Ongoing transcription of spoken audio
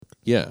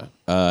Yeah.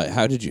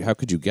 How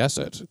could you guess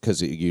it?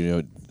 Because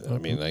I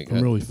mean, like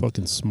I'm really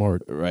fucking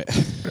smart. right.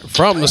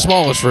 From the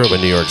smallest room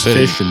in New York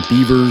City. Fish and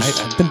beavers.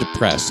 I've been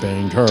depressed.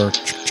 Banged her.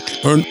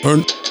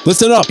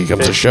 Listen up. Here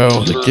comes a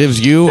show that gives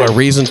you a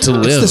reason to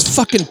live. This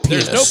fucking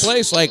penis. There's no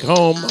place like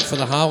home for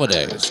the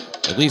holidays.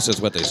 At least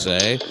that's what they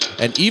say.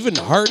 And even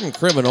hardened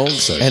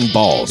criminals and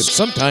balls can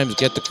sometimes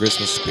get the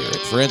Christmas spirit.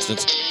 For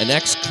instance, an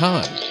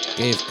ex-con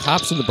gave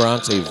cops in the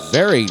Bronx a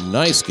very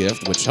nice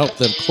gift, which helped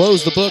them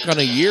close the book on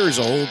a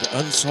years-old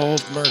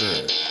unsolved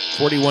murder.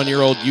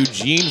 41-year-old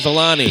Eugene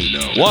Villani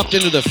walked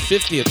into the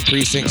 50th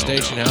Precinct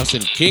Station House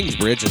in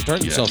Kingsbridge and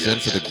turned himself in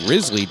for the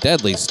grisly,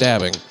 deadly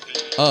stabbing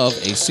of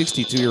a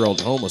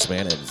 62-year-old homeless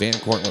man at Van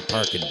Cortlandt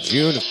Park in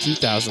June of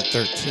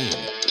 2013.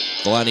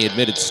 Villani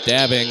admitted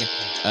stabbing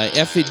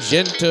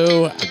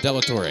Efigento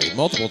Delatore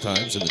multiple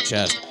times in the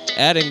chest,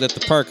 adding that the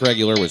park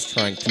regular was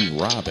trying to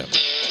rob him.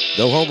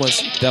 Though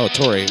homeless,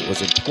 Delatore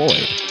was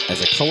employed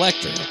as a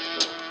collector.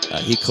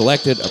 He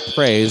collected,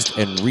 appraised,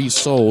 and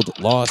resold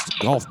lost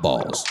golf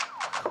balls.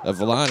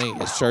 Villani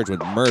is charged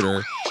with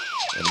murder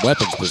and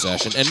weapons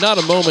possession, and not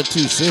a moment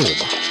too soon.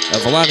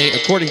 Villani,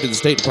 according to the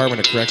State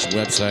Department of Correction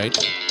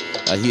website,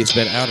 he has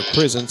been out of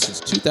prison since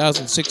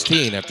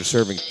 2016 after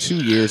serving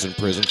 2 years in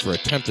prison for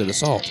attempted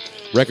assault.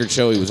 Records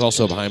show he was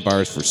also behind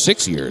bars for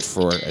 6 years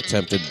for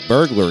attempted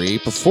burglary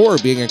before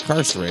being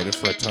incarcerated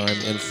for a time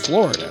in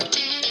Florida.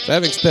 So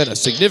having spent a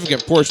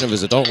significant portion of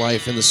his adult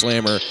life in the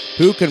slammer,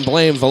 who can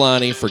blame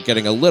Villani for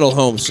getting a little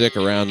homesick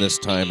around this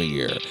time of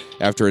year?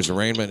 After his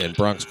arraignment in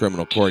Bronx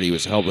criminal court, he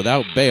was held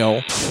without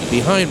bail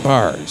behind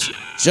bars,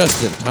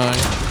 just in time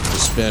to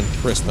spend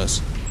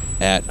Christmas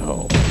at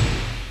home.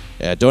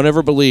 Don't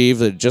ever believe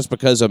that just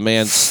because a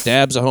man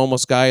stabs a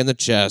homeless guy in the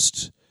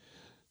chest,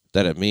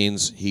 that it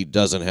means he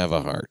doesn't have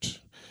a heart.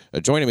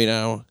 Joining me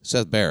now,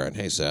 Seth Barron.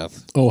 Hey,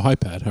 Seth. Oh, hi,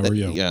 Pat. How are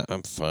you? Yeah,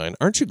 I'm fine.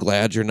 Aren't you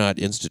glad you're not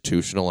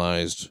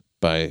institutionalized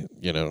by,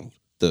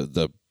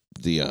 the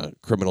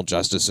criminal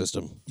justice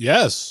system?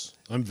 Yes,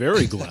 I'm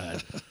very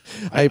glad.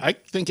 I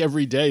think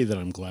every day that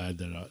I'm glad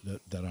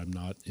that I'm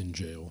not in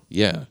jail.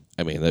 Yeah,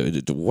 I mean,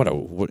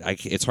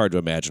 it's hard to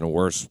imagine a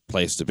worse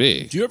place to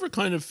be. Do you ever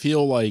kind of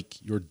feel like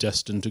you're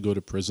destined to go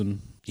to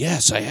prison?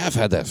 Yes, I have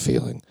had that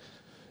feeling.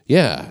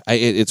 Yeah,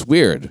 it's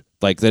weird,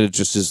 like that it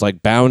just is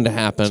like bound to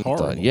happen. It's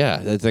horrible.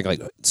 Yeah, I think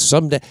like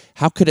someday,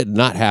 how could it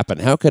not happen?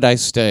 How could I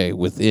stay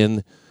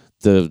within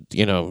the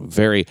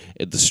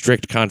the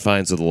strict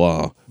confines of the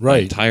law my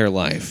entire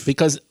life?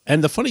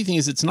 And the funny thing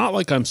is, it's not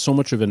like I'm so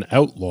much of an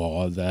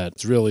outlaw that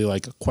it's really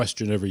like a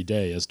question every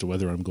day as to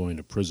whether I'm going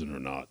to prison or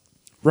not.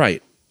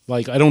 Right.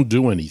 Like, I don't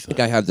do anything. I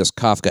think I had this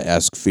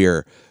Kafka-esque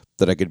fear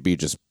that I could be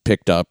just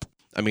picked up.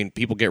 I mean,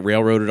 people get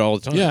railroaded all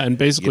the time. Yeah, and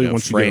basically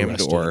once you get framed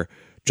arrested, or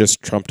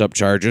just trumped up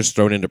charges,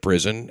 thrown into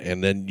prison,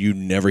 and then you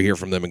never hear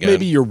from them again.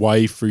 maybe your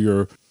wife or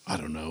your, I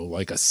don't know,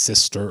 like a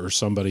sister or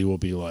somebody will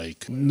be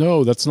like,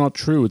 no, that's not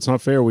true. It's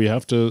not fair.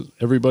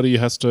 Everybody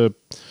has to,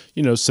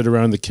 sit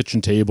around the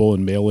kitchen table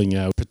and mailing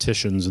out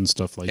petitions and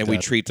stuff like that. And we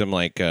treat them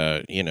like,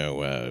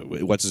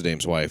 what's his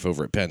name's wife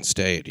over at Penn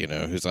State,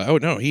 who's like, oh,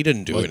 no, he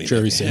didn't do anything.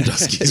 Jerry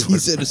Sandusky.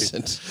 He's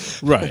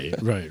innocent.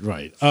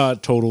 Right.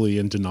 Totally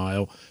in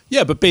denial.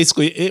 Yeah, but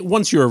basically,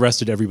 once you're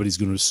arrested, everybody's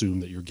going to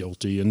assume that you're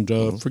guilty and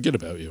forget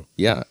about you.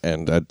 Yeah,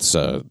 and that's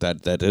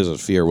that is a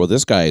fear. Well,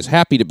 this guy is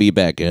happy to be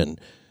back in.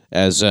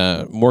 As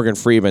Morgan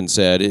Freeman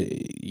said,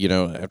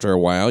 after a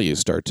while, you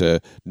start to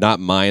not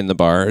mind the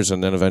bars,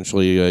 and then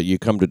eventually you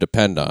come to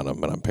depend on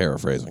them, and I'm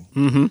paraphrasing.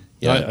 Mm-hmm.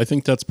 Yeah. I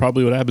think that's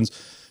probably what happens.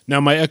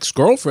 Now, my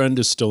ex-girlfriend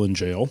is still in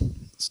jail,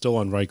 still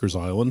on Rikers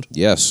Island.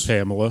 Yes.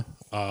 Pamela.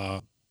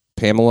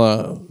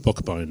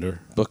 Bookbinder.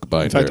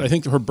 In fact, I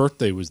think her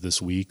birthday was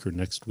this week or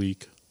next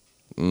week.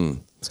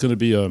 It's going to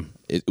be a...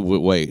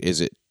 Wait, is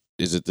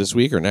it this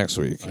week or next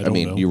week? I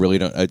mean, know. You really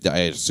don't. I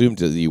assumed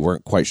that you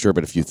weren't quite sure,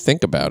 but if you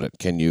think about it,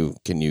 can you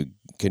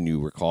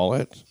recall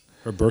it?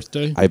 Her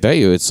birthday? I bet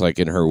you it's like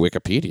in her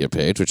Wikipedia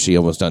page, which she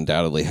almost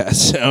undoubtedly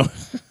has. So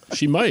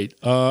she might.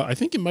 I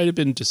think it might have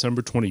been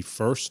December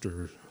 21st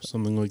or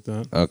something like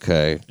that.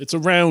 Okay, it's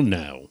around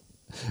now.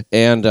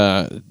 And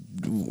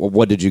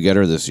what did you get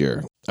her this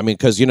year? I mean,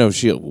 because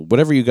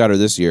whatever you got her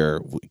this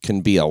year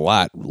can be a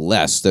lot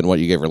less than what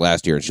you gave her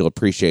last year, and she'll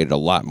appreciate it a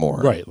lot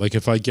more. Right, like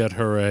if I get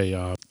her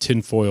a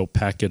tinfoil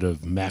packet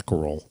of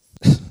mackerel.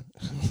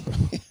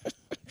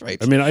 Right.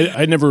 I mean,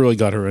 I never really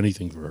got her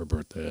anything for her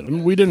birthday. I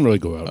mean, we didn't really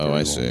go out. Oh,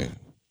 I see.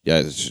 Yeah,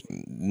 it's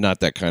not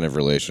that kind of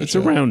relationship.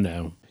 It's around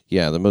now.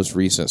 Yeah, the most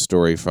recent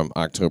story from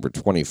October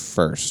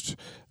 21st,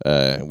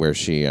 where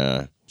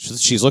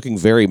she's looking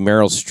very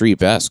Meryl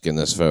Streep-esque in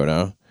this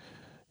photo.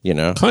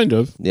 Kind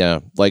of. Yeah,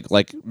 like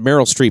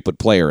Meryl Streep would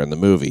play her in the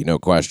movie, no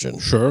question.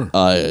 Sure.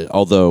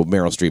 Although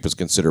Meryl Streep is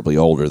considerably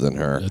older than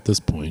her. At this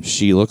point.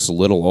 She looks a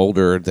little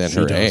older than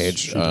her age.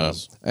 She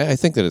does. I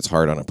think that it's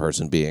hard on a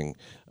person being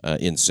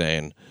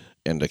insane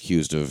and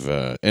accused of,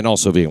 and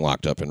also being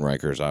locked up in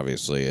Rikers,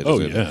 obviously.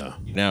 Yeah.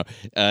 Now,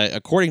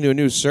 according to a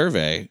new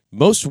survey,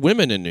 most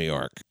women in New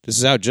York, this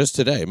is out just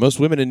today, most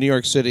women in New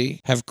York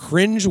City have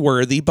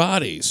cringeworthy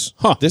bodies.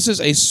 Huh. This is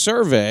a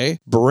survey,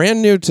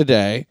 brand new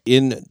today,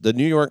 in the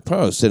New York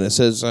Post, and it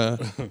says,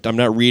 I'm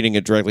not reading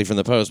it directly from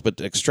the Post, but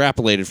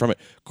extrapolated from it.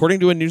 According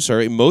to a new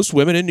survey, most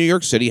women in New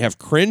York City have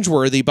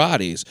cringeworthy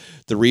bodies.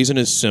 The reason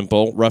is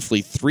simple.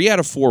 Roughly 3 out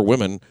of 4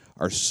 women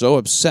are so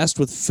obsessed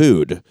with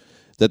food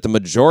that the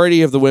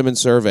majority of the women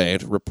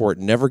surveyed report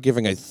never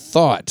giving a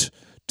thought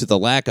to the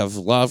lack of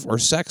love or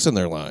sex in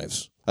their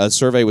lives. A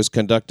survey was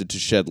conducted to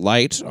shed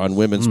light on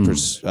women's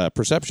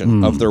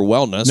perception of their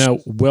wellness. Now,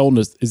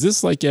 wellness, is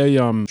this like a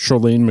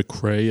Charlene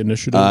McRae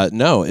initiative?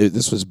 No,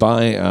 this was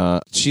by,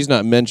 she's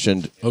not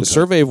mentioned. Okay. The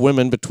survey of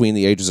women between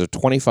the ages of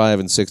 25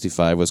 and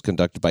 65 was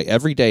conducted by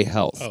Everyday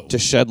Health to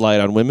shed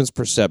light on women's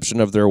perception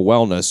of their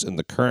wellness in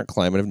the current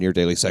climate of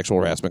near-daily sexual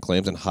harassment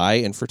claims and high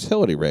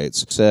infertility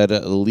rates, said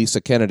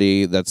Lisa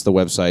Kennedy, that's the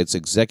website's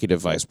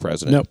executive vice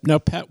president. Now,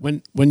 Pat,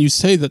 when you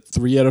say that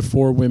 3 out of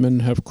 4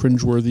 women have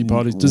cringeworthy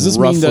bodies, does this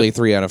mean roughly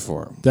 3 out of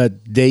 4.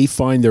 That they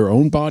find their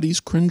own bodies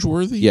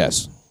cringeworthy?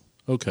 Yes.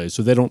 Okay,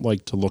 so they don't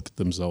like to look at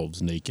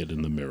themselves naked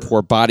in the mirror.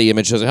 Poor body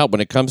image doesn't help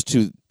when it comes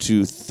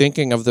to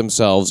thinking of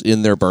themselves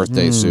in their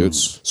birthday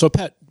suits. So,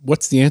 Pat,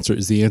 what's the answer?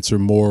 Is the answer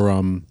more...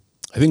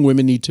 I think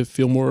women need to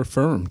feel more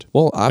affirmed.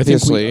 Well,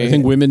 obviously... I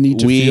think women need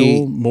to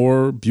feel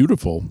more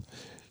beautiful,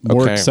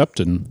 more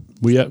accepted.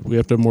 We have to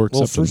have more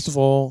acceptance. Well, first of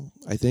all,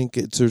 I think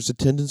there's a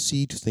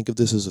tendency to think of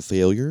this as a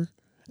failure.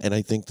 And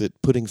I think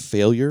that putting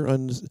failure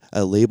on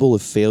a label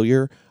of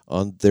failure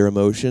on their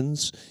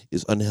emotions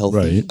is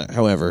unhealthy. Right.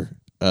 However,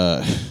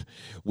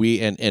 we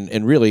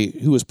and really,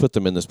 who has put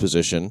them in this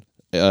position?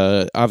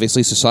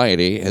 Obviously,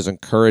 society has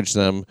encouraged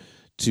them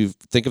to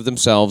think of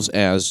themselves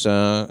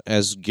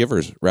as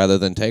givers rather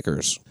than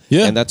takers.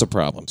 Yeah. And that's a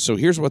problem. So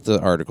here's what the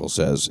article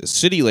says.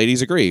 City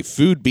ladies agree.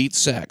 Food beats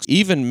sex.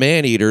 Even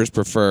man-eaters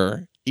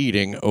prefer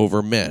eating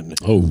over men.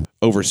 Oh.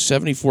 Over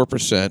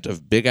 74%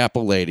 of Big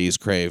Apple ladies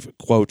crave,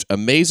 quote,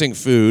 amazing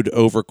food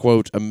over,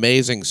 quote,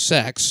 amazing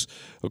sex,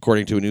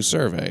 according to a new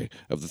survey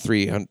of the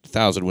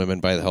 300,000 women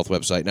by the health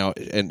website. Now,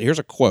 and here's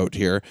a quote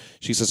here.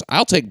 She says,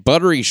 I'll take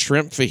buttery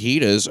shrimp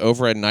fajitas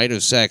over a night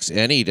of sex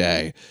any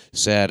day,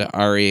 said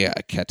Aria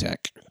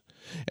Ketek.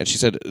 And she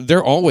said,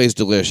 they're always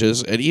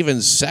delicious and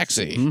even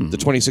sexy. The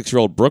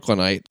 26-year-old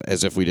Brooklynite,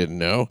 as if we didn't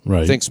know,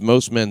 thinks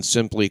most men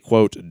simply,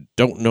 quote,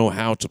 don't know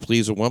how to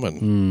please a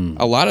woman.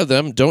 A lot of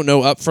them don't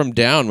know up from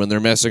down when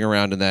they're messing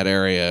around in that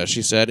area.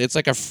 She said, it's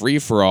like a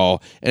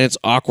free-for-all, and it's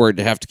awkward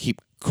to have to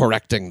keep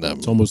correcting them.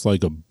 It's almost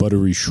like a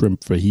buttery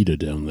shrimp fajita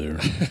down there.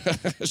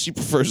 She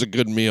prefers a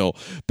good meal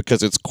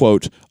because it's,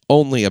 quote,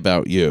 only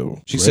about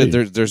you. She said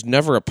there's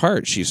never a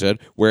part, she said,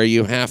 where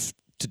you have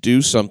to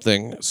do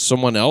something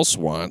someone else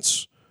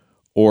wants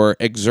or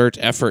exert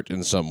effort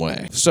in some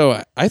way.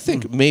 So I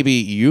think maybe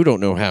you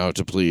don't know how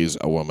to please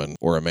a woman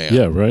or a man.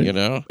 Yeah, right. You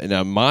know? And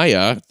now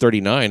Maya,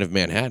 39 of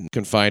Manhattan,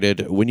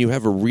 confided, when you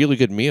have a really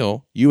good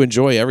meal, you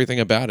enjoy everything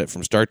about it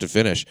from start to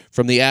finish,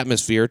 from the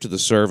atmosphere to the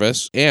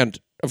service, and,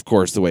 of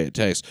course, the way it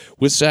tastes.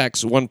 With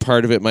sex, one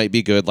part of it might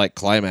be good, like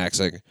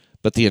climaxing,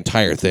 but the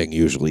entire thing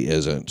usually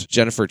isn't.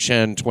 Jennifer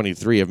Chen,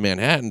 23 of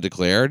Manhattan,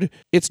 declared,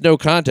 it's no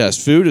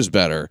contest. Food is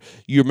better.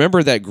 You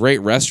remember that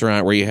great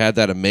restaurant where you had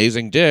that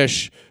amazing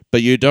dish,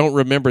 but you don't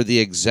remember the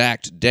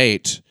exact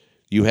date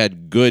you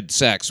had good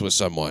sex with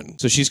someone.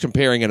 So she's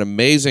comparing an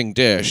amazing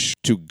dish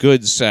to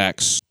good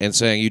sex and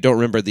saying you don't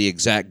remember the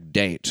exact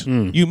date.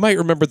 You might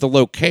remember the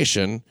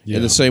location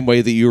in the same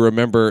way that you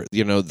remember,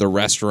 the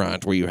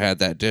restaurant where you had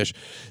that dish.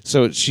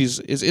 So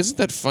isn't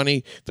that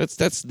funny?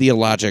 That's the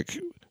illogic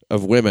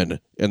of women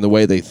and the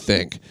way they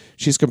think.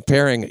 She's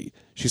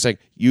saying,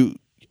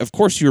 of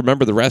course you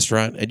remember the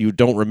restaurant and you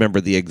don't remember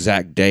the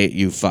exact date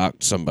you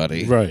fucked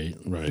somebody. Right.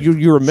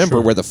 You remember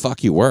where the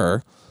fuck you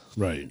were.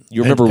 Right.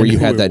 You remember where you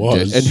had that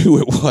dish and who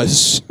it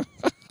was.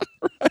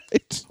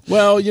 Right.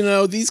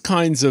 Well, these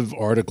kinds of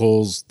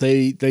articles,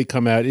 they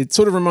come out. It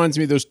sort of reminds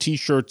me of those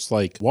T-shirts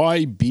like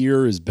why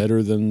beer is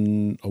better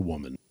than a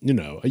woman.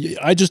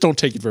 I just don't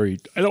take it very.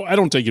 I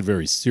don't take it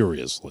very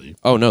seriously.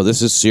 Oh no,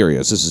 this is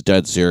serious. This is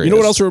dead serious. You know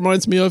what else it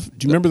reminds me of?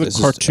 Do you remember the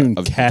cartoon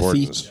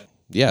Kathy?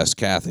 Yes,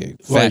 Kathy.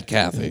 Fat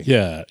Kathy.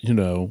 Yeah,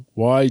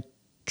 why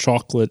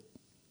chocolate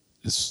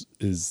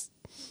is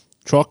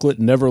chocolate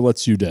never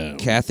lets you down.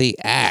 Kathy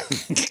Ack.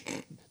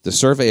 The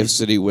survey of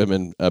city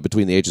women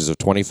between the ages of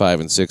 25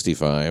 and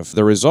 65.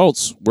 The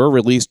results were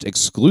released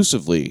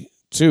exclusively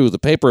to the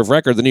paper of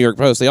record, the New York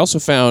Post. They also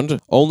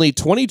found only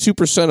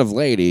 22% of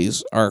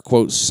ladies are,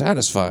 quote,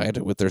 satisfied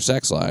with their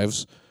sex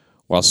lives,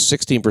 while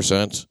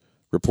 16%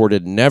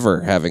 reported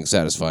never having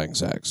satisfying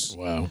sex.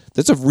 Wow.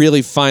 That's a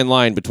really fine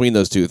line between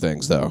those two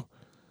things, though.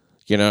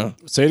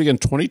 Say it again,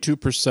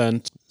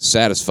 22%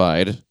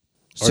 satisfied,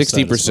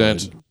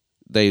 60%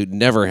 they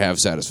never have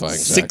satisfying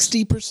sex.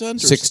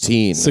 60%?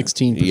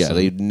 16%. Yeah,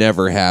 they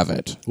never have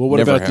it. Well, what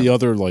about the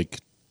other,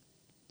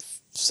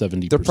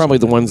 70%? They're probably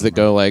the ones that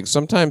go,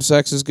 sometimes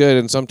sex is good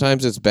and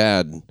sometimes it's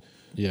bad.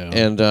 Yeah.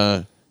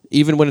 And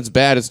Even when it's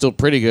bad, it's still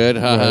pretty good.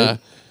 Right.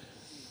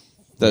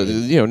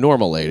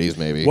 Normal ladies,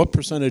 maybe. What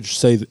percentage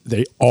say that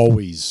they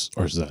always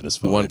are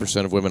satisfied?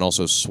 1% of women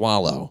also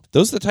swallow.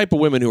 Those are the type of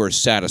women who are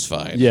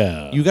satisfied.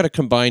 Yeah. You got to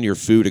combine your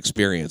food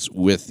experience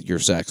with your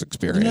sex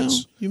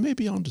experience. You may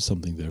be onto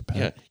something there,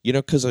 Pat. Yeah.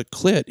 Because a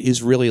clit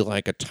is really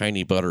like a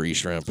tiny buttery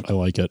shrimp. I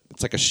like it.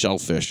 It's like a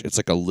shellfish. It's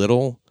like a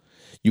little...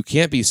 You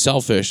can't be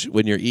selfish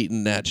when you're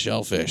eating that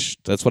shellfish.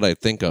 That's what I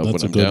think of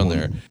when I'm down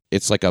there.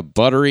 It's like a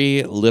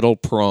buttery little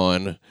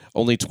prawn.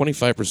 Only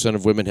 25%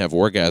 of women have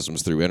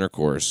orgasms through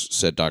intercourse,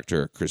 said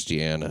Dr.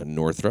 Christiane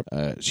Northrup.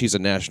 She's a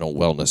national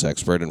wellness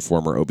expert and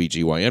former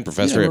OBGYN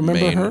professor at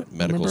Maine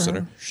Medical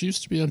Center. She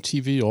used to be on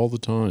TV all the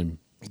time.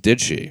 Did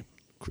she?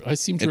 I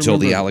seem to Until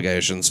remember... the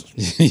allegations.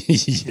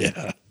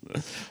 Yeah.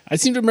 I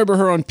seem to remember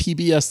her on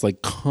PBS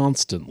like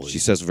constantly. She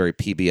says a very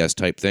PBS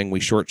type thing. We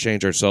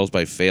shortchange ourselves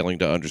by failing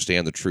to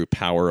understand the true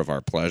power of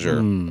our pleasure.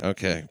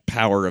 Okay,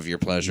 power of your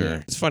pleasure.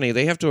 Yeah. It's funny,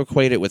 they have to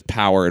equate it with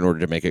power in order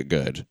to make it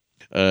good.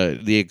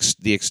 The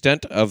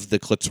extent of the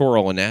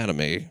clitoral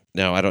anatomy.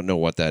 Now, I don't know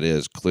what that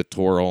is.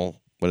 Clitoral,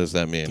 what does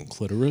that mean?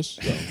 Clitoris?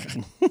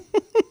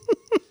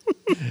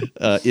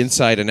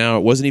 Inside and out.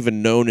 It wasn't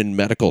even known in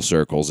medical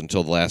circles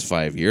until the last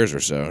 5 years or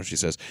so, she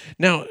says.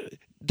 Now...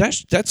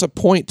 That's a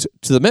point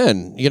to the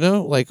men,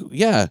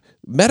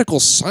 medical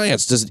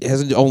science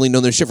hasn't only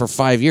known this shit for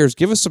 5 years.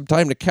 Give us some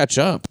time to catch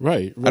up.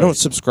 Right. I don't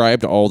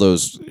subscribe to all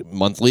those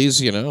monthlies,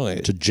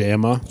 to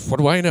JAMA. What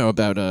do I know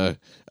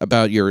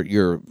about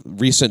your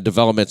recent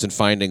developments and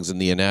findings in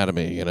the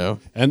anatomy,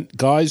 And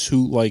guys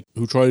who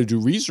try to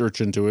do research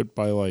into it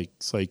by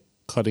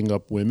cutting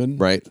up women.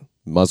 Right.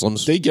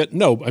 Muslims. They get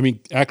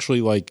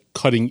actually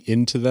cutting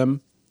into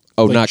them.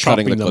 Oh, not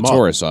cutting the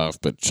clitoris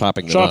off, but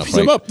chopping them up. Chopping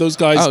them up. Those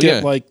guys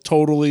get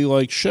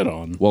totally shit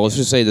on. Well, let's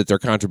just say that their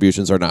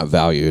contributions are not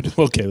valued.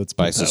 Okay, let's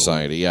by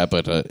society. Yeah,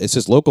 but it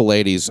says local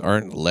ladies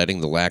aren't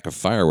letting the lack of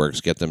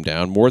fireworks get them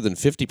down. More than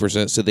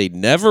 50% said they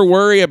never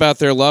worry about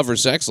their love or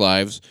sex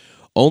lives.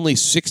 Only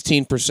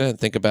 16%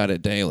 think about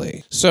it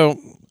daily. So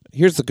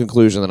here's the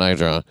conclusion that I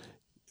draw.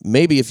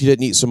 Maybe if you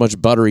didn't eat so much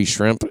buttery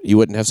shrimp, you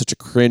wouldn't have such a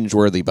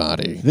cringe-worthy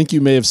body. I think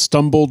you may have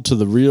stumbled to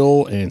the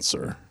real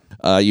answer.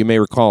 You may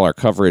recall our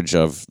coverage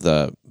of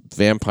the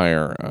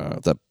vampire,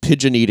 the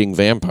pigeon-eating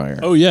vampire.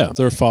 Oh, yeah. Is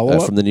there a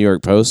follow-up? From the New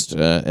York Post,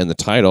 and the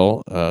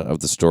title of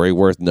the story,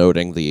 worth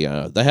noting,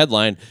 the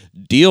headline,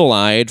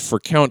 Deal-eyed for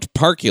Count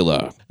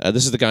Parkula.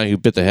 This is the guy who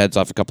bit the heads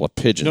off a couple of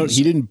pigeons. No,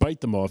 he didn't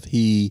bite them off.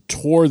 He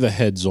tore the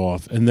heads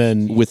off, and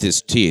then... With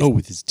his teeth. Oh,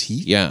 with his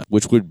teeth? Yeah,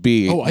 which would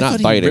be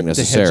not biting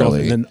necessarily. The heads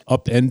off and then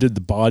upended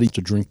the body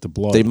to drink the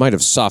blood. They might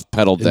have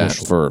soft-pedaled that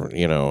for,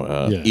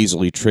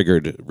 easily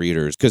triggered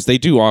readers, because they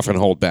do often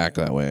hold back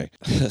that way.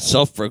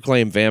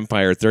 Self-proclaimed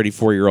vampire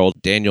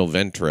 34-year-old Daniel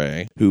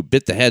Ventre, who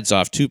bit the heads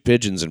off 2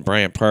 pigeons in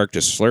Bryant Park to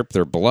slurp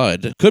their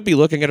blood, could be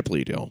looking at a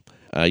plea deal.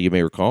 You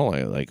may recall,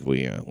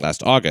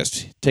 last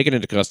August, taken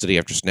into custody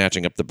after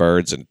snatching up the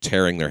birds and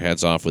tearing their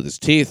heads off with his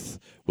teeth.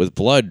 With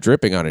blood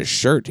dripping on his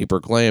shirt, he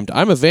proclaimed,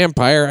 "I'm a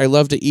vampire. I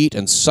love to eat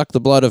and suck the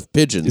blood of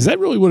pigeons." Is that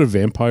really what a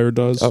vampaire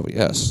does? Oh,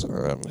 yes.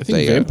 I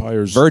think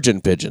vampires... virgin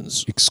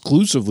pigeons.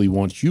 Exclusively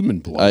want human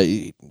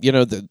blood.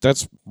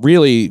 That's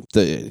really,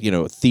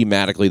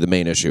 thematically the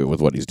main issue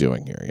with what he's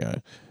doing here, yeah.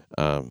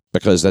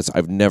 Because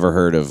I've never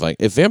heard of,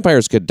 if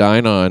vampires could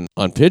dine on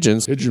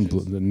pigeons, pigeon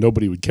blood, then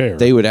nobody would care.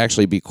 They would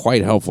actually be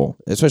quite helpful,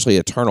 especially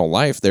eternal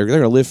life. They're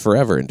going to live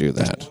forever and do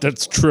that.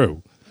 That's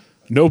true.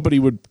 Nobody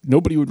would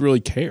really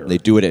care. They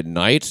do it at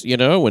night,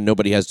 when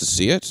nobody has to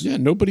see it. Yeah,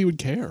 nobody would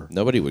care.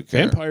 Nobody would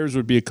care. Vampires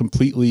would be a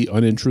completely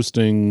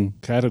uninteresting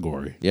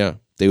category. Yeah.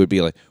 They would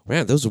be like,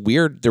 man, those are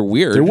weird. They're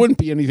weird. There wouldn't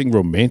be anything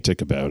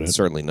romantic about it.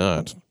 Certainly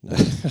not.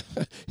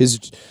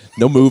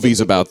 No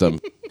movies about them.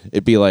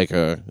 It'd be like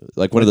one of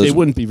those. They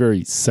wouldn't be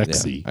very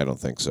sexy. Yeah, I don't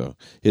think so.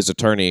 His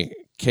attorney,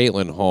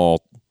 Caitlin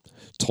Hall,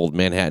 told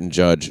Manhattan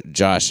Judge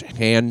Josh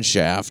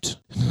Hanshaft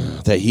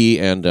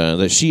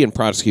that she and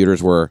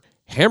prosecutors were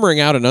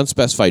hammering out an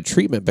unspecified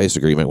treatment-based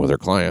agreement with her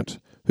client,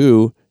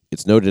 who,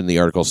 it's noted in the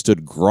article,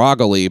 stood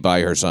groggily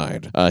by her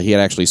side. He had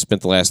actually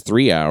spent the last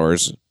 3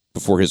 hours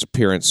before his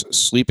appearance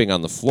sleeping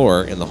on the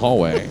floor in the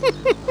hallway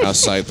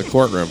outside the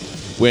courtroom.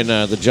 When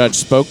the judge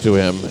spoke to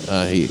him,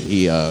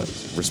 he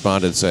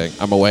responded saying,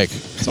 "I'm awake."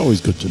 It's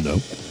always good to know.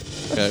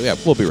 Yeah,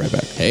 we'll be right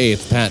back. Hey,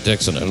 it's Pat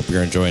Dixon. I hope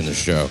you're enjoying the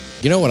show.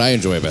 You know what I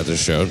enjoy about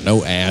this show?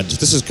 No ads.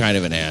 This is kind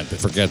of an ad, but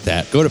forget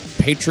that. Go to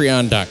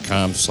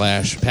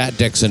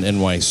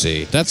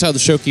patreon.com/PatDixonNYC. That's how the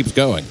show keeps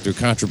going, through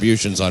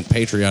contributions on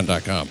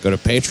patreon.com. Go to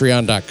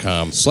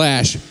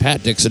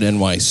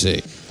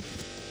patreon.com/PatDixonNYC.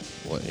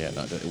 Well, yeah,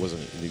 it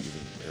wasn't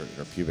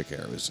her pubic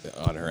hair. It was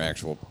on her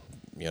actual,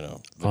 vagina.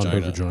 On her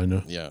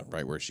vagina. Yeah,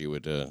 right where she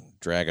would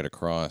drag it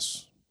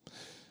across.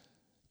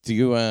 Do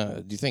you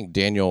think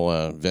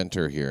Daniel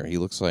Venter here? He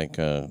looks like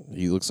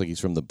he's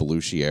from the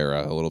Belushi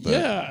era a little bit.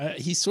 Yeah,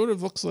 he sort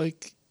of looks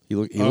like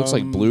He looks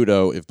like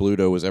Bluto if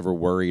Bluto was ever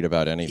worried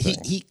about anything.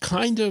 He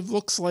kind of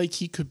looks like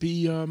he could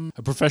be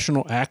a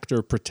professional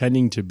actor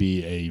pretending to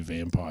be a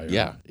vampire.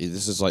 Yeah,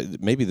 this is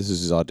maybe this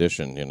is his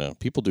audition.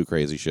 People do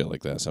crazy shit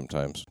like that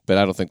sometimes, but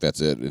I don't think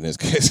that's it in his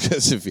case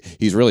because if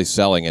he's really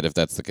selling it, if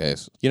that's the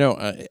case.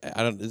 I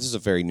don't. This is a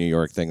very New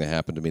York thing that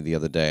happened to me the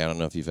other day. I don't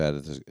know if you've had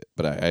it,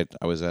 but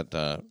I was at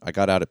I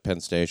got out at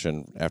Penn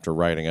Station after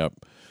riding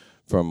up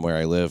from where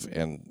I live,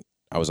 and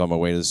I was on my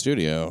way to the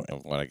studio,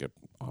 and when I get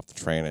off the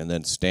train, and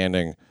then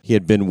he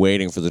had been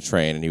waiting for the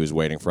train, and he was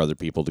waiting for other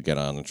people to get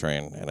on the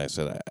train, and I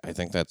said, I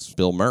think that's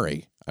Bill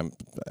Murray. I'm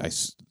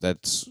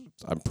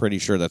pretty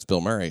sure that's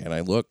Bill Murray, and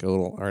I look a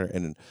little harder,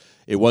 and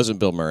it wasn't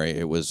Bill Murray.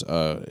 It was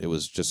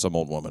just some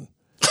old woman.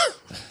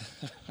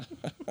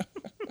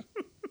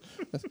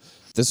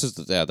 That's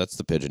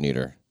the pigeon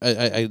eater.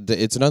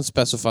 It's an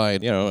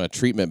unspecified, a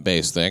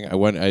treatment-based thing.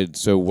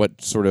 So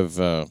what sort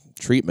of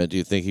treatment do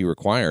you think he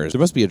requires? There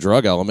must be a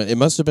drug element. It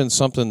must have been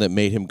something that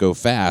made him go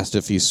fast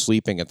if he's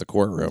sleeping at the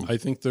courtroom. I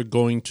think they're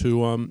going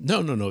to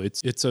no.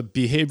 It's a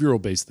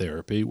behavioral-based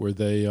therapy where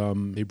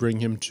they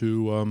bring him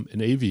to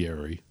an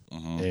aviary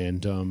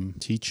and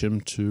teach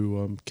him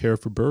to care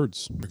for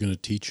birds. They're going to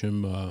teach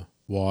him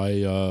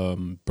why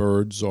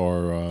birds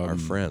are our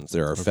friends.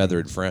 They're our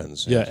feathered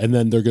friends. Yeah, and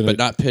then they're going to... But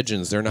not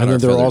pigeons. They're not. And then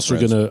they're also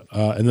going to...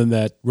 and then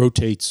that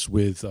rotates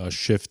with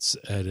shifts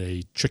at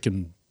a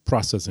chicken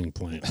processing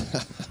plant.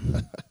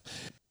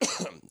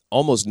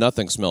 Almost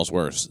nothing smells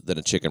worse than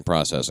a chicken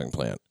processing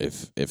plant.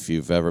 If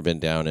you've ever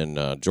been down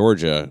in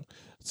Georgia,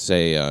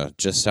 say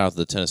just south of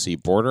the Tennessee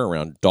border,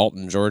 around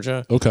Dalton,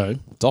 Georgia. Okay.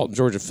 Dalton,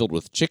 Georgia, filled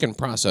with chicken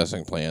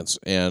processing plants,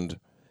 and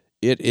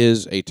it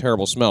is a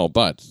terrible smell,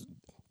 but...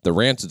 the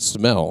rancid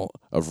smell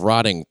of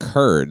rotting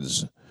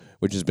curds,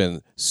 which has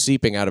been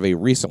seeping out of a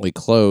recently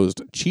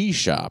closed cheese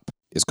shop,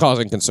 is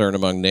causing concern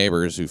among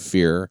neighbors who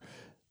fear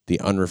the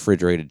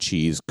unrefrigerated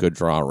cheese could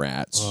draw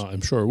rats.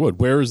 I'm sure it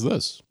would. Where is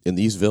this? In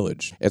the East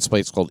Village. It's a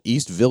place called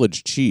East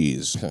Village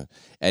Cheese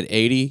at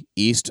 80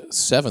 East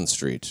 7th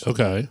Street.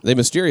 Okay. They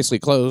mysteriously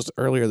closed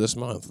earlier this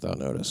month without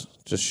notice.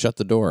 Just shut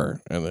the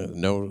door and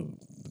no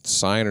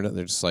sign or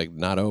they're just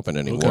not open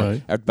anymore.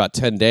 Okay. After about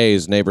 10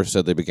 days, neighbors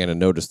said they began to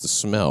notice the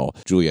smell.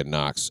 Julia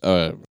Knox,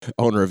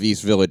 owner of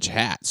East Village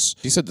Hats,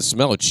 she said the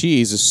smell of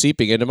cheese is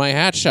seeping into my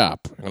hat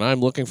shop, and I'm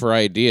looking for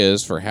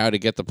ideas for how to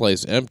get the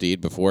place emptied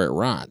before it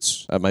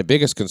rots. My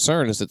biggest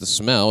concern is that the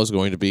smell is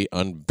going to be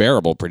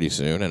unbearable pretty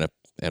soon and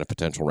a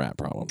potential rat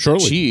problem.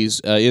 Surely.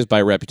 Cheese is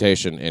by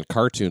reputation and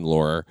cartoon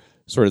lore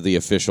sort of the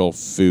official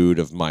food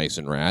of mice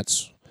and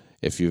rats,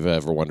 if you've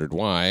ever wondered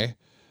why.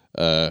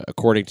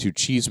 According to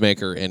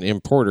cheesemaker and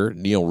importer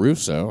Neil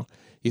Russo,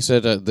 he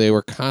said they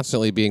were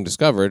constantly being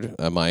discovered,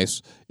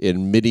 mice,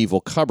 in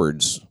medieval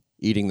cupboards,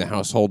 eating the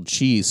household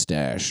cheese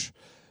stash.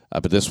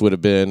 But this would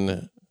have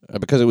been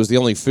because it was the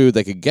only food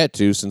they could get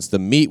to, since the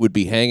meat would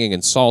be hanging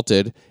and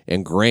salted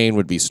and grain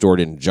would be stored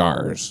in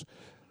jars.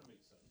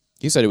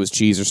 He said it was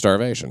cheese or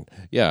starvation.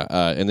 Yeah,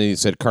 and then he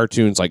said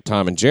cartoons like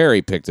Tom and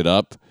Jerry picked it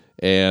up,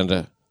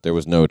 and there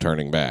was no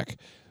turning back.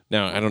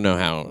 Now, I don't know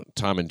how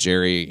Tom and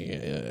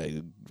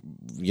Jerry...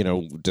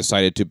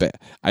 decided to...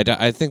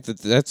 I think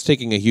that's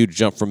taking a huge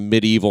jump from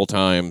medieval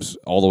times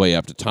all the way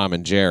up to Tom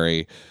and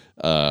Jerry.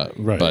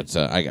 Right. But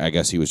I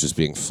guess he was just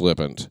being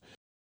flippant.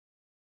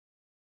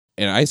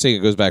 And I think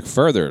it goes back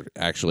further,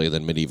 actually,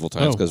 than medieval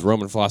times, because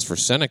Roman philosopher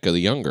Seneca the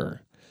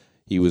Younger,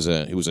 he was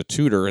a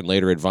tutor and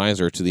later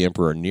advisor to the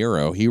Emperor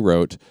Nero. He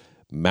wrote,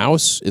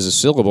 "Mouse is a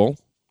syllable.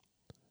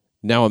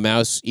 Now a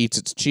mouse eats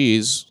its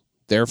cheese.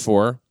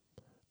 Therefore,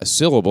 a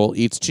syllable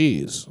eats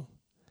cheese."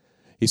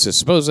 He says,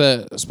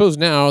 suppose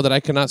now that I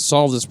cannot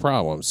solve this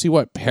problem. See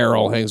what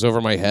peril hangs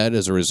over my head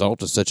as a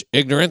result of such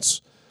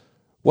ignorance?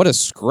 What a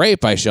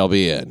scrape I shall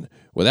be in.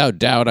 Without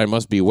doubt I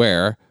must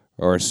beware,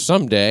 or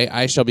someday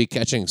I shall be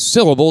catching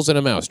syllables in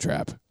a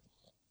mousetrap.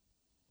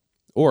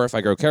 Or if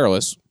I grow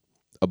careless,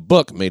 a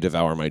book may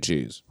devour my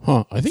cheese.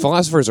 I think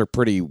philosophers are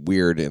pretty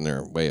weird in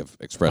their way of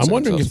expressing I'm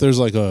wondering themselves. if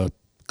there's a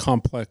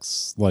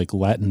complex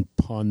Latin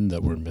pun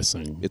that we're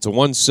missing. It's a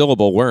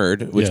one-syllable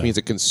word, which means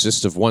it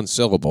consists of one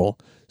syllable.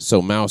 So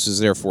mouse is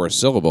therefore a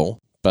syllable.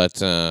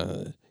 But,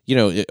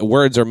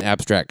 words are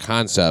abstract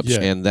concepts,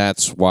 and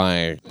that's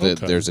why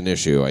there's an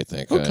issue, I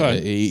think.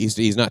 Okay.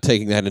 He's not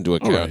taking that into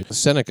account. Right.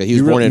 Seneca,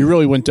 you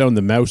really went down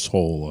the mouse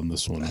hole on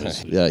this one.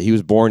 Yeah, he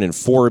was born in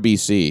 4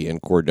 BC in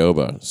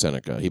Cordoba,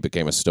 Seneca. He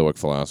became a Stoic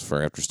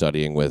philosopher after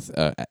studying with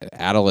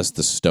Attalus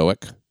the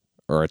Stoic,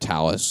 or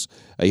Attalus.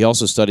 He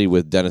also studied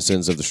with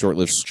denizens of the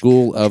short-lived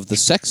school of the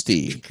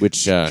Sexti,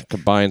 which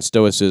combined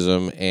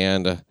Stoicism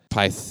and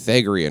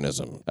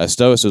Pythagoreanism.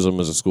 Stoicism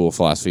was a school of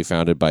philosophy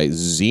founded by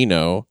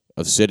Zeno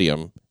of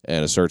Citium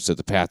and asserts that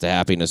the path to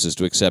happiness is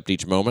to accept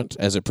each moment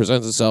as it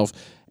presents itself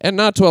and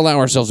not to allow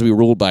ourselves to be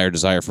ruled by our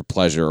desire for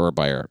pleasure or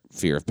by our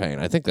fear of pain.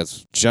 I think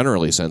that's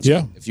generally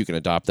sensible. If you can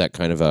adopt that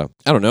kind of a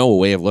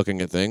way of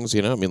looking at things,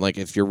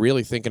 if you're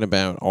really thinking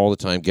about all the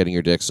time getting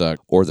your dick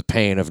sucked or the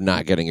pain of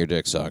not getting your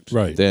dick sucked,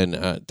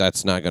 then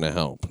that's not going to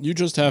help. You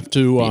just have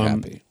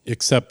to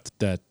accept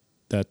that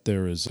that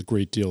there is a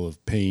great deal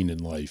of pain in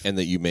life. And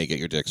that you may get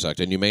your dick sucked,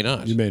 and you may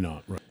not. You may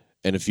not, right.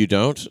 And if you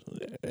don't,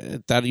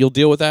 that you'll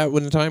deal with that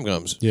when the time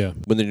comes. Yeah.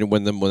 When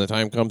the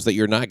time comes that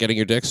you're not getting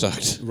your dick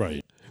sucked.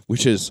 Right.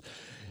 Which is,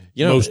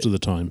 you know, most of the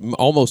time.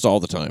 Almost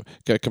all the time.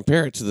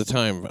 Compare it to the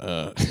time.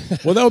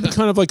 Well, that would be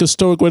kind of like a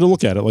stoic way to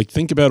look at it. Like,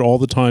 think about all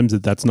the times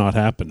that that's not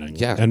happening.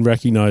 Yeah. And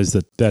recognize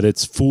that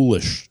it's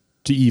foolish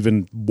to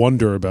even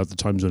wonder about the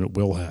times when it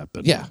will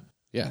happen. Yeah.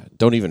 Yeah.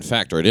 Don't even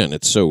factor it in.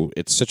 It's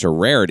such a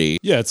rarity.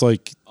 Yeah, it's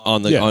like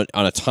on the on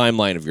a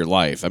timeline of your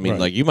life. I mean,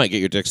 like, you might get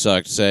your dick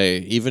sucked, say,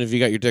 even if you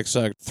got your dick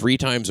sucked 3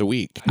 times a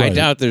week. Right. I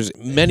doubt there's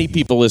many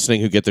people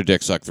listening who get their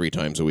dick sucked 3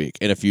 times a week.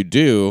 And if you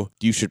do,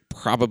 you should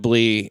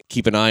probably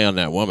keep an eye on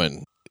that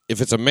woman. If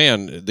it's a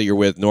man that you're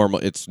with,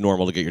 it's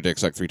normal to get your dick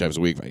sucked 3 times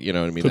a week. You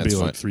know what I mean? Could That's be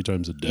fine. like 3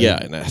 times a day.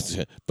 Yeah, and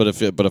but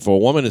if a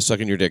woman is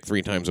sucking your dick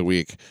 3 times a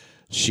week,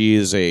 she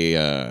is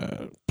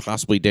a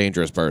possibly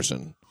dangerous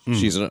person.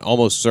 She's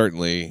almost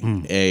certainly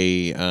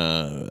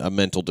a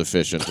mental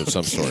deficient of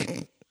some sort.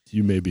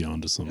 You may be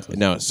onto something.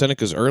 Now,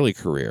 Seneca's early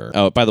career,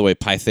 by the way,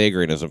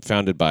 Pythagoreanism,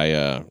 founded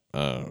by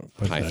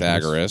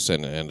Pythagoras,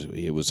 and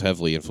it was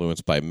heavily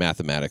influenced by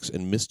mathematics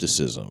and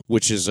mysticism,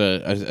 which is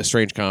a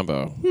strange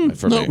combo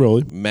for me. Not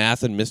really.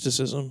 Math and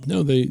mysticism?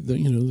 No, they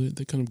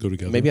kind of go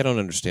together. Maybe I don't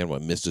understand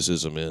what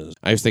mysticism is.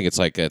 I just think it's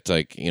like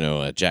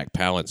Jack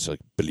Palance, like,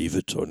 believe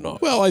it or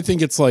not. Well, I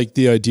think it's like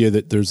the idea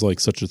that there's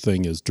like such a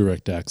thing as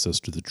direct access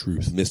to the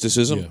truth.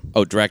 Mysticism? Yeah.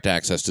 Oh, direct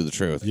access to the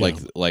truth. Yeah.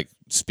 Like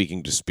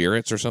speaking to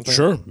spirits or something?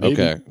 Sure. Maybe.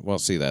 Okay. Well,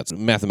 see,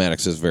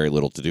 mathematics has very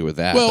little to do with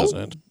that, doesn't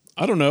it?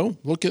 I don't know.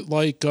 Look at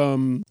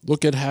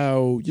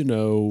how,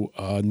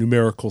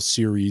 numerical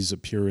series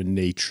appear in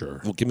nature.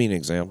 Well, give me an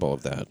example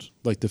of that.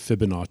 Like the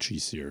Fibonacci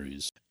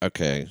series.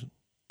 Okay.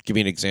 Give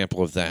me an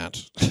example of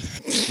that.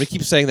 I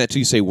keep saying that till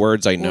you say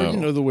words I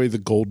know. Or, the way the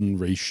golden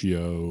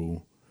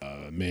ratio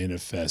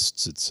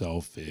manifests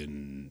itself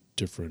in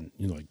different,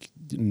 like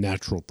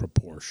natural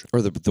proportion.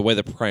 Or the way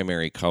the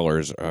primary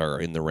colors are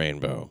in the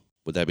rainbow.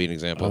 Would that be an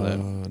example of that?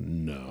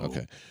 No.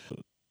 Okay.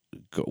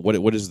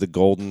 What is the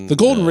golden... The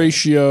golden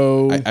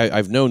ratio...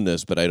 I've known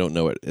this, but I don't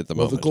know it at the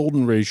moment. The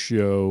golden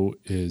ratio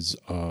is...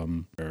 let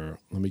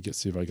me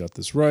see if I got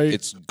this right.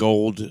 It's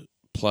gold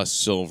plus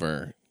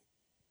silver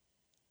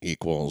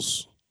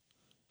equals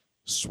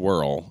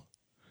swirl.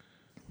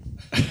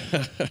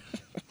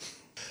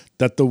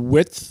 That the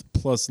width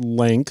plus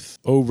length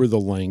over the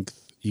length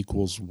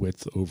equals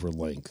width over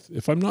length,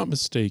 if I'm not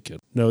mistaken.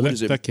 No,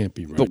 that can't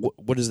be right. But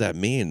what does that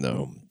mean,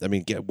 though? I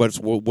mean,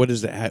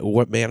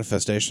 what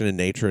manifestation in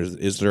nature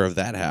is there of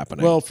that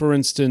happening? Well, for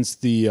instance,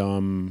 the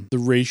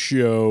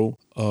ratio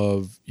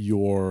of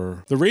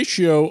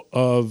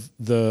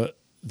the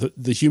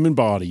human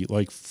body,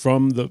 like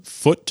from the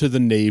foot to the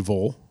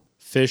navel,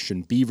 fish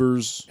and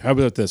beavers. How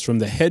about this? From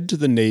the head to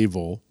the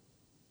navel,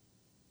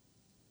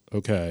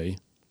 okay,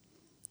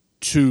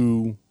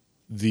 to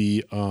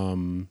the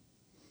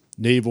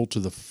navel to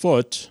the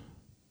foot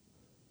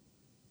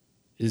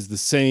is the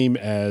same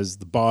as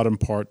the bottom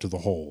part to the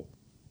hole.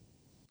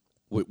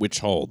 Which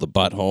hole? The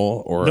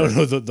butthole? Or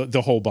no,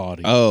 the whole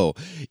body. Oh,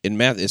 in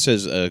math, it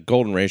says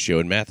golden ratio.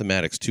 In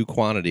mathematics, 2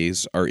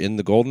 quantities are in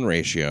the golden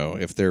ratio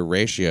if their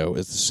ratio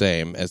is the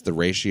same as the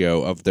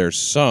ratio of their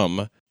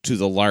sum to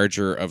the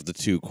larger of the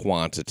 2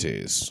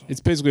 quantities.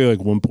 It's basically like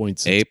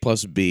 1.6. A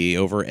plus B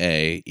over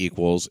A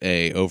equals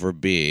A over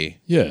B.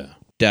 Yeah.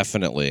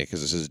 Definitely,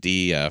 because it says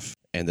DEF,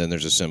 and then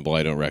there's a symbol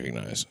I don't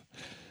recognize.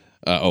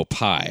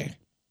 Pi.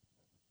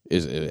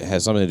 It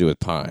has something to do with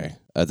pi.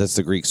 That's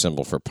the Greek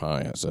symbol for pi,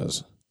 it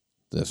says.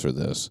 This or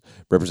this.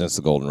 Represents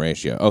the golden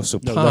ratio. Oh, so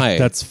no, pi.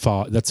 That's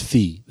phi.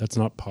 That's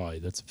not pi.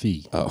 That's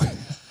phi. Oh.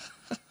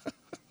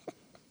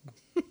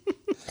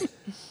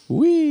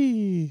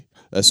 Whee!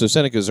 So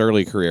Seneca's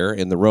early career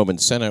in the Roman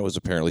Senate was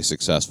apparently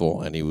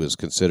successful, and he was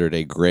considered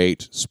a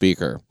great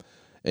speaker.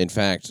 In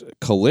fact,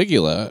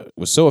 Caligula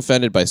was so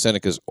offended by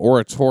Seneca's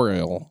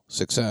oratorial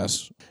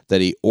success that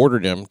he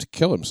ordered him to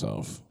kill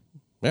himself.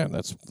 Yeah,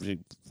 that's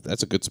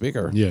a good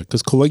speaker. Yeah,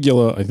 because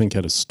Caligula, I think,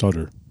 had a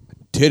stutter.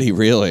 Did he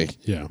really?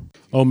 Yeah.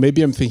 Oh,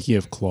 maybe I'm thinking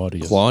of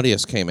Claudius.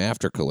 Claudius came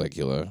after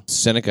Caligula.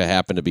 Seneca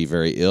happened to be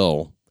very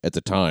ill at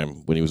the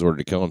time when he was ordered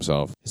to kill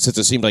himself. Since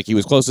it seemed like he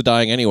was close to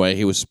dying anyway,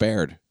 he was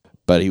spared.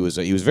 But he was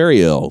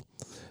very ill.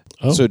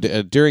 Oh. So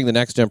during the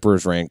next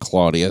emperor's reign,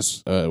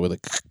 Claudius,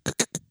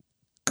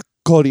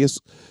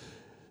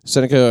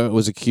 Seneca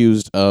was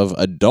accused of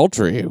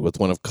adultery with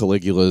one of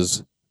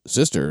Caligula's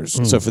sisters.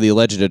 So for the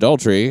alleged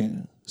adultery,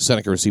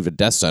 Seneca received a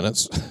death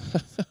sentence,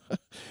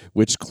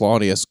 which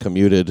Claudius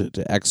commuted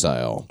to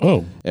exile.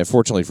 Oh. And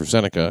fortunately for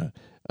Seneca,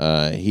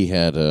 he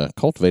had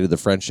cultivated the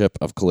friendship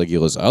of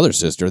Caligula's other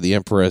sister, the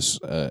Empress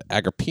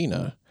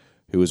Agrippina,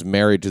 who was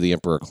married to the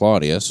Emperor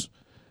Claudius.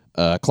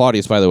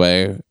 Claudius, by the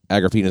way,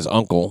 Agrippina's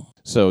uncle.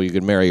 So you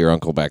could marry your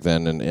uncle back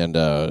then,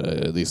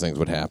 and these things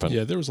would happen.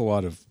 Yeah, there was a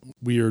lot of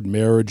weird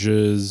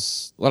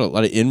marriages. A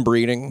lot of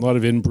inbreeding. A lot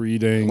of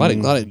inbreeding.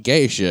 A lot of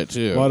gay shit,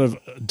 too. A lot of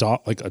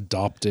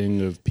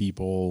adopting of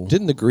people.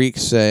 Didn't the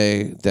Greeks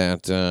say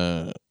that,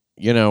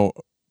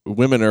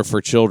 women are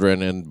for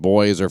children and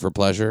boys are for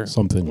pleasure.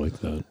 Something like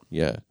that.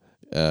 Yeah.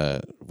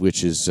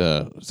 Which is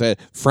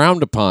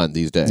frowned upon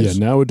these days. Yeah,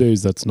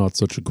 nowadays that's not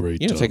such a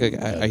great...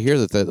 I hear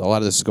that a lot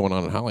of this is going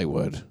on in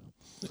Hollywood.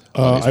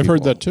 I've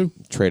heard that too.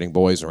 Trading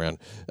boys around.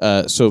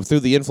 So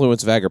through the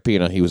influence of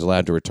Agrippina, he was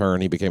allowed to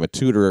return. He became a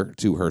tutor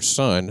to her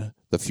son,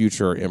 the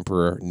future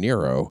Emperor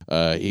Nero.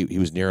 He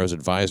was Nero's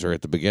advisor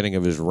at the beginning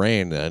of his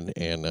reign, and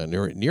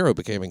Nero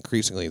became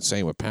increasingly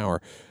insane with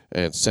power.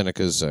 And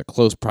Seneca's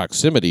close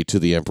proximity to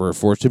the emperor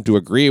forced him to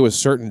agree with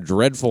certain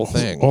dreadful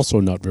things.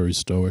 Also not very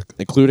stoic.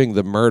 Including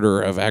the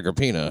murder of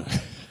Agrippina.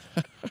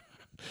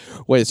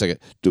 Wait a second.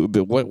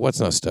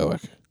 What's not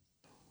stoic?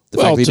 The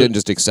fact he didn't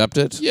just accept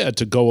it? Yeah,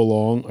 to go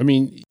along. I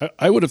mean,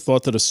 I would have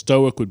thought that a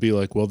stoic would be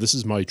like, well, this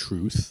is my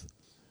truth.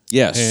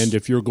 Yes. And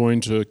if you're going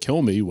to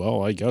kill me,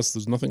 well, I guess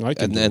there's nothing I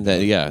can do. And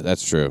yeah,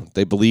 that's true.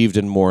 They believed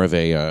in more of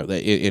a...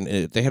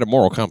 they had a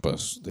moral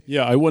compass.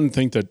 Yeah, I wouldn't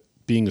think that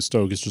being a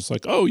stoic is just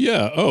like, oh,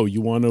 yeah,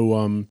 you want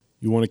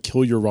to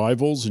kill your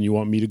rivals and you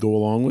want me to go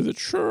along with it?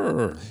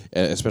 Sure.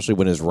 Especially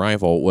when his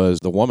rival was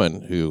the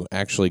woman who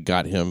actually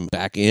got him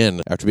back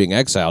in after being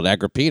exiled,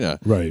 Agrippina.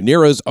 Right.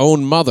 Nero's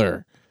own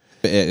mother.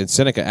 And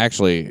Seneca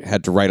actually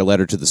had to write a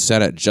letter to the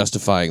Senate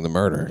justifying the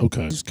murder.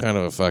 Okay. He's kind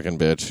of a fucking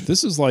bitch.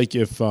 This is like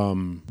if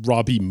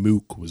Robbie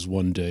Mook was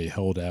one day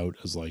held out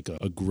as like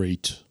a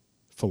great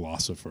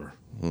philosopher.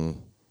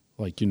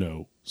 Like,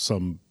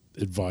 some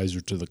advisor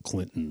to the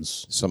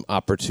Clintons. Some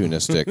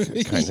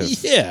opportunistic kind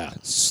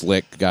of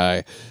slick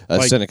guy.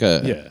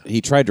 Seneca, he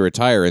tried to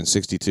retire in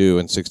 62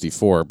 and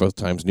 64. Both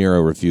times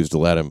Nero refused to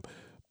let him.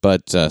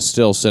 But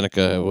still,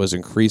 Seneca was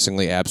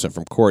increasingly absent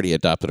from court. He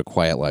adopted a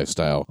quiet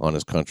lifestyle on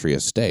his country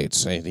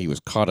estates. And he was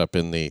caught up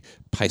in the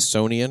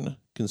Pisonian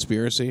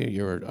conspiracy.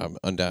 You're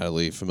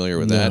undoubtedly familiar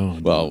with that. No.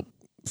 Well,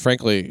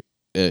 frankly,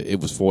 it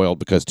was foiled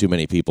because too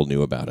many people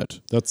knew about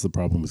it. That's the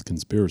problem with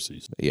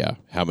conspiracies. Yeah.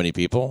 How many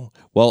people?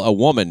 Well, a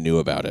woman knew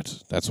about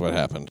it. That's what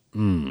happened.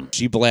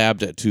 She blabbed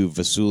to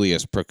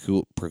Vasulius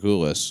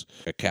Proculus,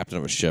 a captain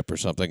of a ship or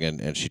something,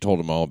 and she told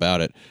him all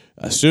about it,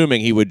 assuming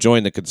he would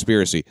join the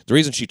conspiracy. The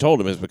reason she told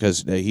him is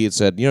because he had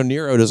said,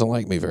 Nero doesn't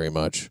like me very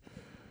much.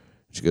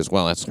 She goes,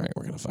 well, that's great.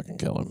 We're going to fucking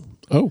kill him.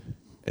 Oh.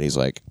 And he's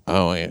like,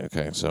 oh, yeah,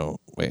 okay. So,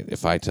 wait,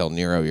 if I tell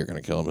Nero you're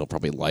going to kill him, he'll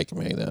probably like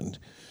me then.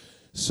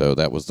 So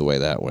that was the way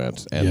that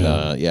went. And,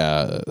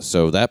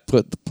 so that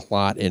put the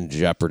plot in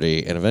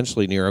jeopardy. And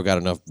eventually Nero got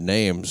enough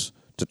names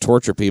to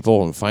torture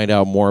people and find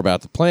out more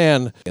about the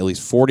plan. At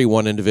least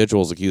 41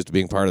 individuals accused of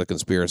being part of the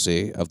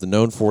conspiracy. Of the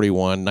known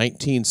 41,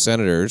 19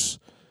 senators,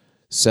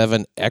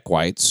 7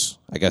 equites,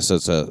 I guess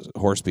that's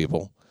horse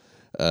people,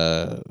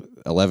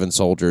 11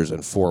 soldiers,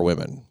 and 4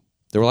 women.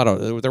 There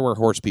were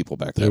horse people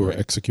back then. They were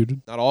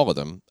executed? Not all of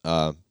them.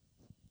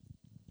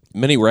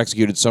 Many were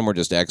executed. Some were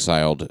just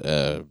exiled,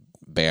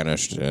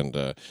 banished,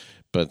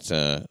 but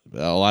a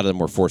lot of them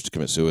were forced to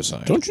commit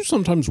suicide. Don't you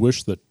sometimes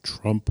wish that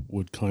Trump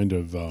would kind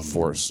of...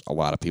 force a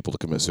lot of people to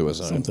commit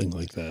suicide? Something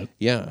like that.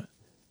 Yeah.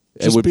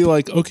 Just be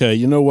like, okay,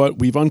 you know what?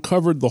 We've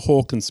uncovered the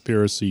whole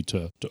conspiracy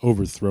to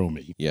overthrow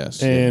me.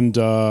 Yes. And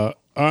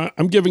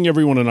I'm giving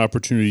everyone an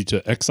opportunity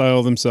to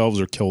exile themselves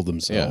or kill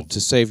themselves. Yeah,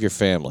 to save your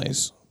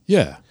families.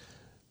 Yeah.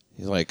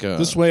 He's like...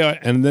 this way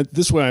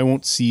I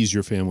won't seize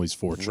your family's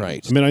fortune.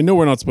 Right. I mean, I know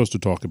we're not supposed to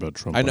talk about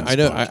Trump.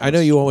 I know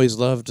you always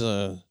loved,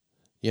 to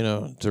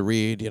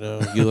read, you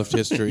left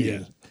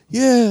history.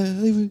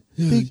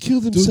 They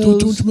killed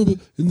themselves. Don't you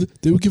remember? And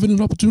they were given an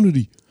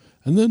opportunity.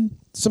 And then...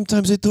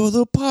 Sometimes they throw a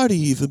little party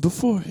even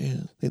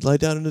beforehand. They'd lie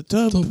down in the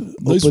tub,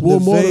 nice open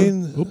warm the water,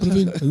 vein, open the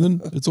vein, and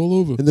then it's all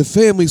over. And the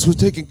families were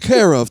taken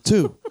care of,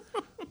 too.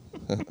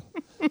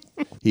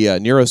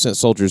 Nero sent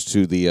soldiers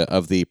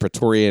of the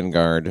Praetorian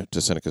Guard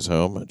to Seneca's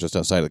home just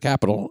outside of the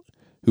capital,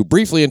 who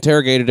briefly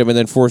interrogated him and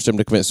then forced him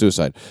to commit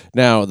suicide.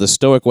 Now, the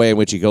stoic way in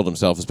which he killed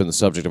himself has been the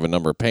subject of a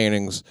number of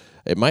paintings.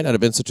 It might not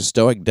have been such a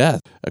stoic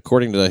death.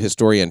 According to the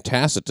historian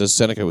Tacitus,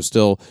 Seneca was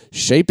still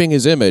shaping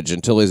his image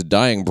until his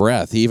dying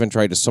breath. He even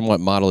tried to somewhat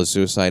model his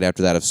suicide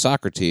after that of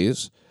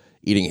Socrates,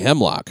 eating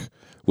hemlock,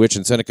 which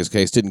in Seneca's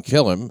case didn't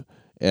kill him,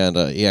 and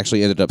he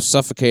actually ended up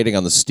suffocating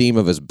on the steam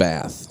of his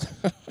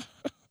bath.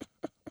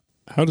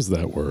 How does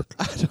that work?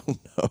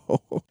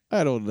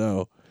 I don't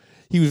know.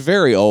 He was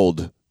very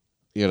old,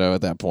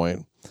 at that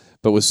point.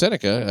 But with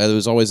Seneca, there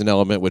was always an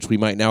element which we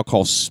might now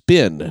call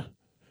spin,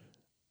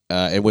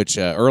 in which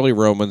early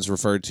Romans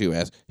referred to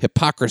as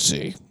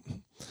hypocrisy,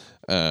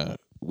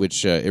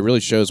 which it really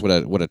shows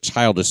what a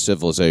childish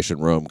civilization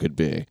Rome could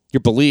be.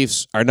 Your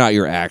beliefs are not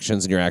your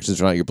actions, and your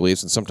actions are not your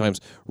beliefs, and sometimes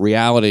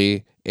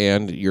reality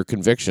and your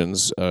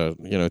convictions,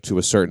 to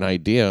a certain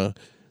idea,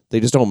 they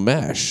just don't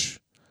mesh.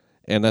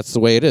 And that's the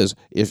way it is.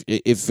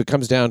 If it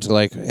comes down to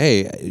like,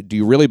 hey, do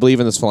you really believe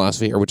in this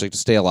philosophy, or would you like to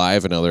stay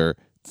alive another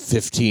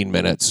 15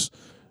 minutes,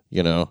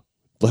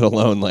 let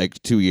alone like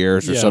 2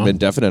 years or some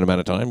indefinite amount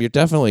of time, you're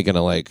definitely going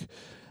to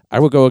I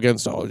would go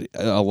against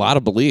a lot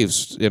of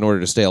beliefs in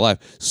order to stay alive.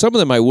 Some of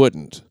them I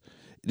wouldn't.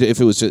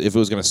 If it was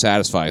going to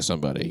satisfy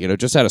somebody,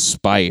 just out of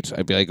spite,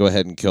 I'd be like, go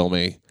ahead and kill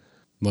me.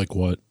 Like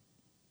what?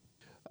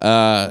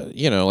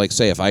 Like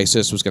say if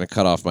ISIS was going to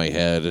cut off my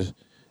head,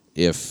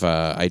 if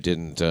I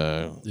didn't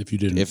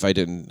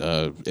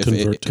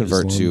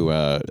convert to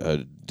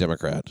a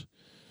Democrat.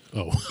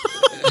 Oh.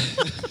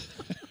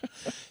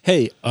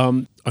 Hey,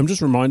 I'm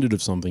just reminded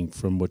of something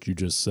from what you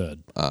just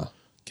said.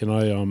 Can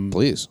I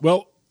please?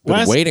 Well,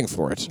 been waiting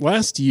for it.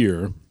 Last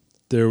year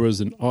there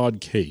was an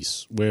odd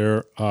case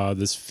where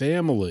this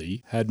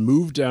family had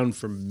moved down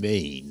from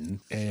Maine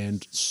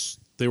and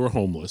they were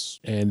homeless,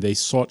 and they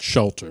sought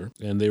shelter,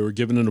 and they were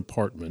given an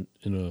apartment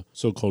in a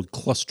so-called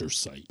cluster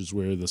site, which is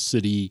where the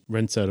city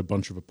rents out a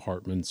bunch of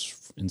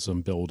apartments in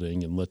some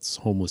building and lets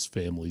homeless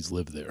families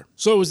live there.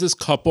 So it was this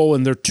couple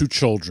and their 2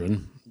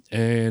 children,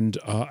 and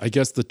I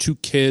guess the 2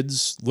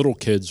 little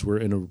kids, were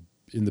in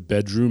the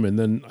bedroom, and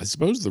then I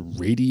suppose the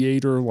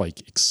radiator,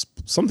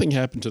 something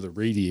happened to the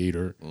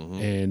radiator,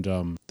 and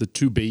the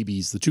 2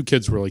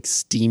 kids were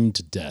steamed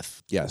to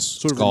death. Yes.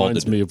 Sort of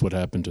reminds me of what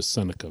happened to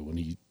Seneca when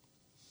he,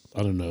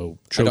 I don't know,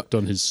 choked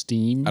on his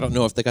steam. I don't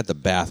know if they got the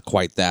bath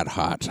quite that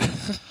hot.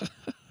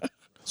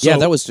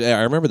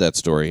 I remember that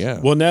story,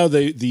 yeah. Well, now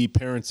the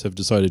parents have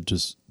decided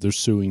they're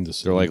suing the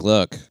city. They're like,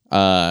 look,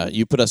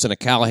 you put us in a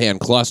Callahan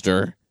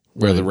cluster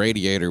where the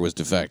radiator was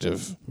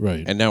defective.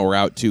 Right. And now we're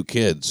out 2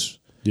 kids.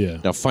 Yeah.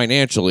 Now,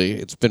 financially,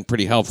 it's been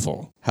pretty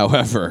helpful.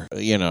 However,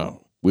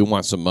 we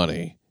want some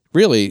money.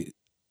 Really,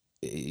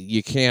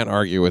 you can't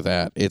argue with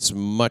that. It's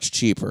much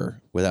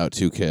cheaper without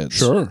 2 kids.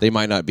 Sure. They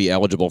might not be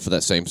eligible for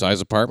that same size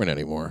apartment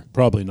anymore.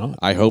 Probably not.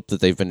 I hope that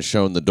they've been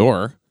shown the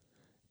door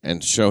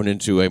and shown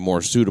into a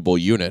more suitable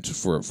unit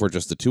for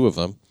just the 2 of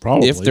them.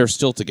 Probably. If they're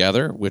still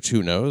together, which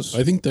who knows?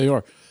 I think they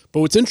are. But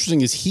what's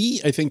interesting is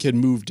he, I think, had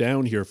moved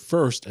down here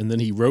first, and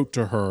then he wrote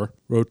to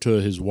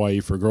his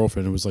wife or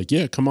girlfriend, and was like,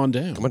 yeah, come on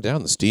down. Come on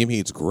down. The steam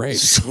heat's great.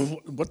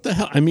 So what the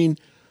hell? I mean,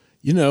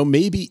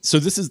 maybe. So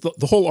this is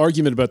the whole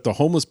argument about the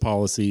homeless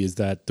policy is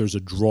that there's a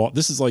draw.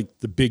 This is like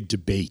the big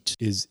debate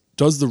is,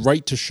 does the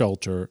right to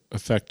shelter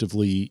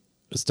effectively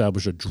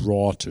establish a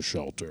draw to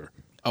shelter?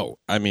 Oh,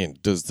 I mean,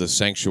 does the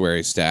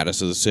sanctuary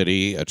status of the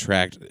city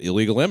attract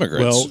illegal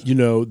immigrants?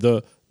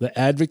 Well, the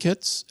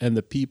advocates and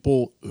the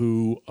people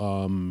who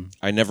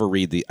I never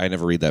read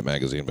that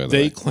magazine, by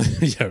the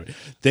way.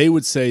 They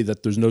would say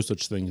that there's no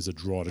such thing as a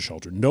draw to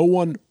shelter. No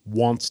one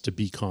wants to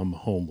become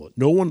homeless.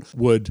 No one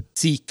would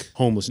seek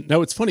homelessness.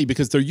 Now, it's funny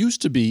because there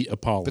used to be a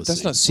policy. But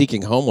that's not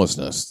seeking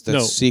homelessness.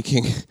 That's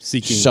seeking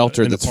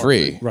shelter that's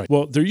free. Right.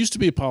 Well, there used to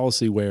be a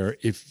policy where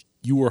if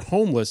you were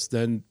homeless,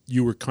 then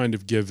you were kind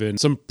of given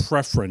some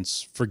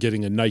preference for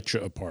getting a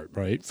NYCHA apart,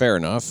 right? Fair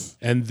enough.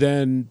 And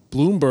then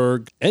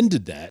Bloomberg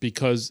ended that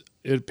because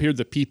it appeared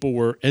that people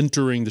were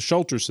entering the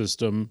shelter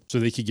system so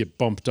they could get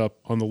bumped up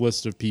on the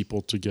list of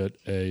people to get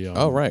a...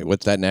 right.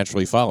 What that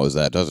naturally follows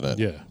that, doesn't it?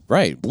 Yeah.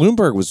 Right.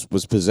 Bloomberg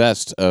was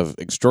possessed of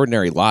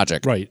extraordinary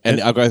logic. Right. And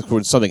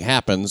when something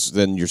happens,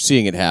 then you're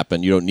seeing it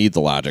happen. You don't need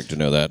the logic to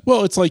know that.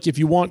 Well, it's like if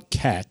you want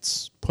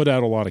cats, put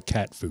out a lot of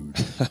cat food.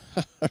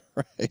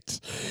 Right.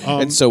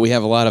 And so we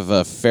have a lot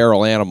of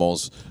feral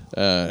animals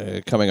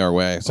coming our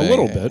way. Saying, a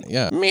little bit.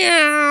 Yeah.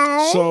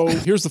 Meow. So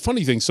here's the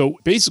funny thing. So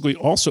basically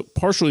also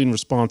partially in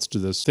response to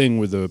this thing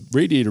where the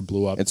radiator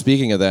blew up. And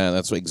speaking of that,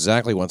 that's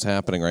exactly what's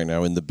happening right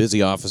now in the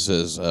busy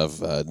offices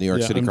of New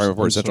York City Crime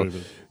Reporter Central.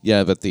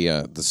 Yeah, but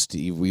the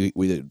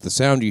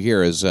sound you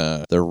hear is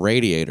the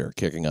radiator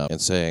kicking up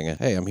and saying,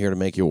 hey, I'm here to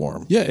make you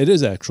warm. Yeah, it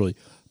is actually.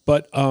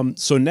 But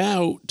so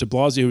now de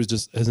Blasio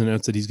has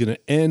announced that he's going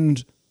to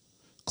end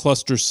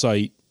cluster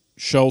site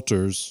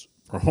shelters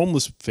for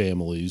homeless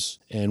families.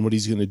 And what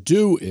he's going to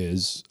do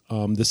is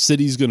the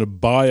city's going to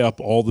buy up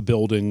all the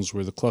buildings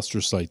where the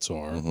cluster sites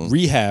are,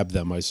 rehab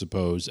them, I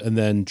suppose, and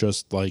then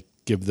just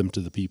give them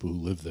to the people who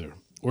live there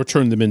or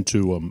turn them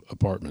into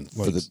apartments.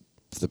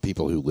 For the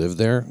people who live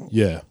there?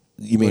 Yeah.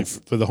 You mean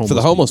for the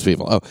homeless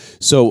people? Oh,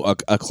 so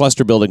a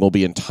cluster building will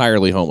be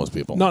entirely homeless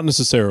people? Not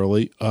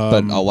necessarily,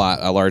 but a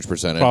large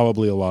percentage.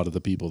 Probably a lot of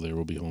the people there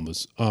will be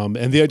homeless. And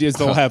the idea is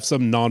they'll have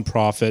some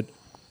nonprofit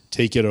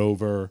take it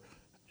over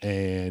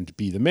and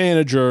be the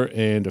manager,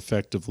 and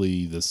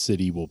effectively the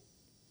city will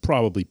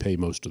probably pay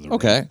most of the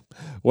rent. Okay.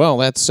 Well,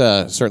 that's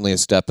certainly a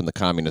step in the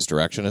communist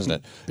direction, isn't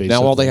it? Basically.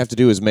 Now all they have to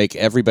do is make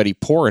everybody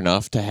poor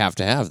enough to have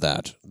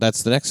that.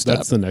 That's the next step.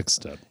 That's the next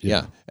step.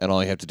 Yeah. And all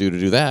they have to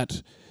do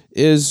that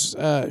is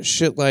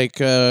shit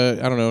like, I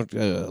don't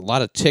know, a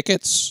lot of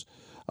tickets,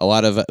 a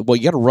lot of,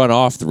 you got to run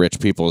off the rich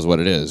people is what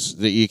it is.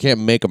 You can't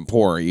make them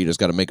poor, you just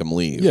got to make them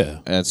leave. Yeah.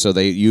 And so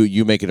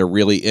you make it a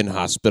really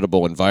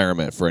inhospitable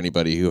environment for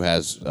anybody who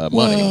has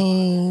money.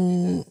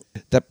 Well,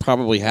 that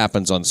probably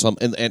happens on some,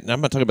 and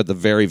I'm not talking about the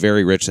very,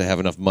 very rich that have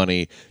enough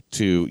money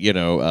to,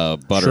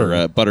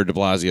 butter de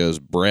Blasio's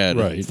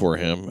bread for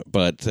him.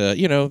 But,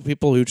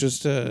 people who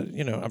just,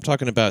 I'm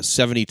talking about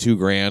 72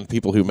 grand,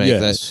 people who make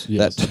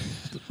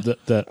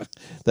that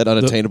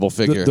unattainable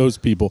figure. Those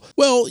people.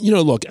 Well,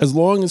 look, as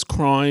long as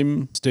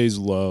crime stays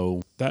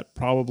low, that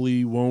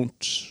probably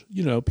won't,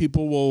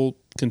 people will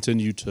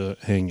continue to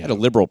hang I had a out.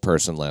 liberal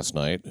person last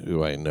night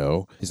who I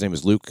know. His name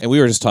is Luke, and we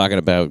were just talking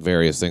about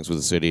various things with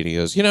the city. And he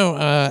goes,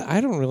 I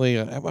don't really.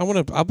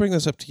 I'll bring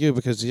this up to you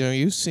because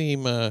you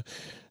seem. Pardon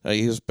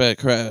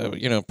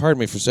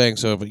me for saying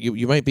so, but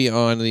you might be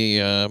on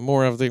the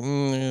more of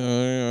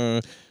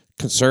the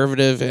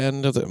conservative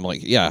end of the. I'm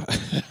like, yeah,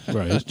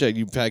 Right.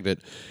 You pegged it.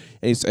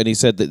 And he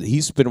said that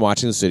he's been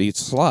watching the city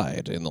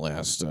slide in the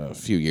last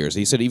few years.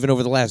 He said even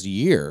over the last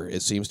year,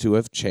 it seems to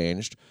have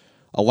changed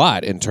a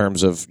lot in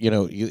terms of,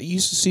 you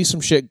used to see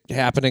some shit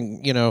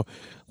happening,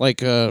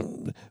 like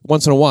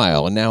once in a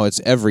while, and now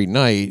it's every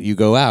night you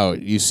go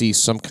out, you see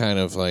some kind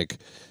of like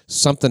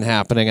something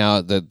happening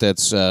out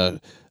that's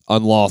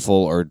unlawful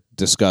or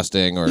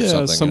disgusting or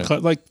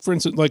something. Like for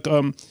instance,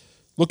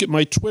 look at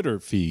my Twitter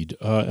feed,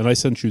 and I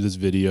sent you this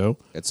video.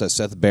 It's a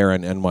Seth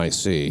Barron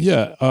NYC.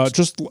 Yeah,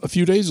 just a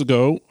few days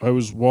ago, I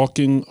was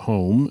walking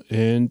home,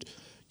 and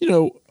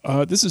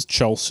this is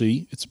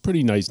Chelsea. It's a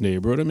pretty nice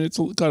neighborhood. I mean, it's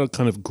got a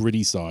kind of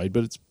gritty side,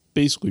 but it's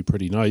basically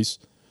pretty nice.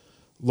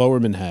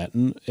 Lower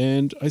Manhattan,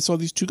 and I saw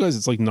these two guys.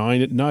 It's like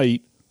 9 at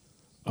night,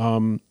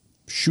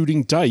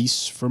 shooting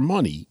dice for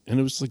money, and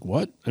it was like,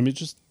 what? I mean,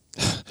 just.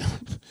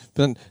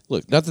 Then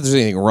look, not that there's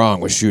anything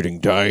wrong with shooting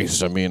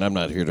dice. I mean, I'm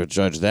not here to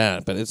judge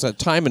that, but it's a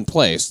time and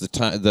place.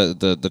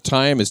 The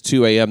time is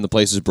 2 a.m. The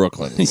place is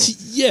Brooklyn.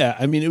 Yeah,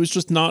 I mean, it was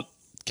just not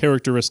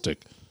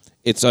characteristic.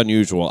 It's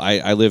unusual.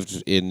 I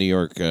lived in New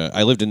York.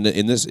 I lived in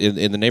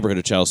the neighborhood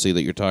of Chelsea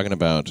that you're talking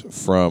about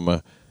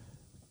from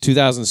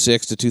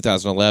 2006 to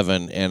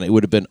 2011, and it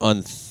would have been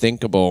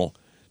unthinkable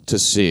to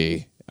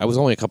see. I was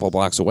only a couple of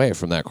blocks away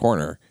from that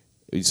corner.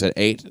 You said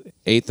 8th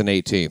and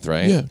 18th,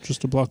 right? Yeah,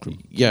 just a block from.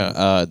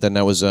 Yeah. Then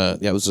that was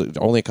it was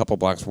only a couple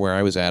blocks from where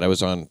I was at. I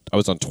was on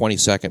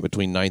 22nd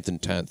between 9th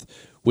and 10th,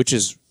 which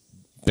is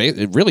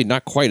really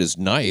not quite as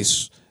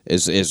nice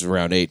as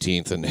around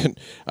 18th. And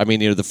I mean,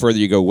 the further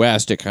you go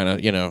west, it kind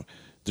of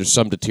there's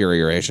some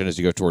deterioration as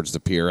you go towards the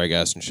pier, I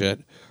guess, and shit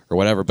or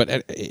whatever. But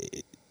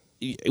it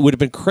would have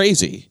been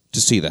crazy to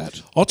see that.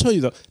 I'll tell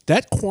you though,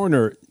 that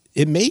corner,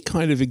 it may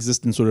kind of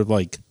exist in sort of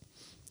like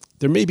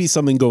there may be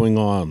something going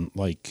on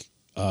like.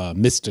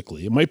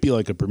 Mystically, it might be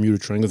like a Bermuda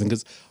Triangle thing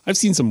because I've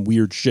seen some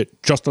weird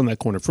shit just on that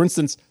corner. For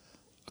instance,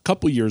 a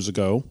couple years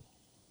ago,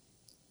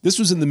 this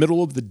was in the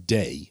middle of the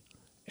day,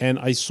 and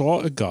I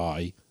saw a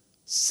guy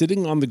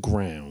sitting on the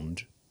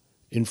ground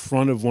in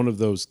front of one of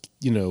those,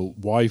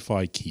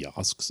 Wi-Fi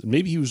kiosks. And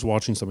maybe he was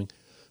watching something,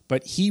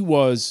 but he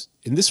was,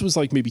 and this was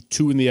like maybe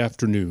 2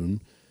 p.m.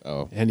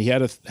 Oh, and he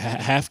had a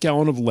half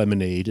gallon of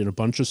lemonade and a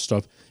bunch of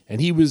stuff, and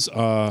he was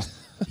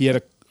he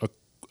had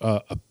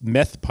a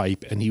meth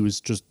pipe, and he was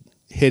just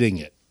hitting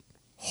it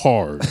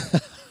hard,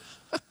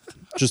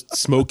 just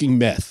smoking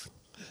meth.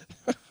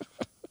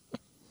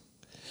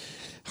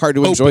 Hard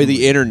to enjoy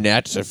the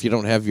internet if you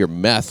don't have your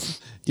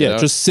meth. Yeah,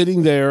 just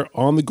sitting there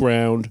on the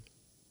ground,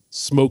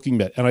 smoking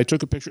meth. And I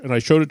took a picture and I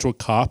showed it to a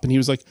cop, and he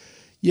was like,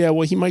 "Yeah,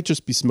 well, he might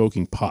just be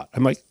smoking pot."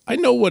 I'm like, I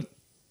know what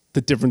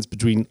the difference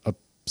between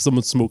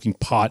someone smoking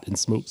pot and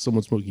someone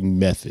smoking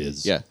meth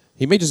is. Yeah.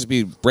 He may just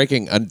be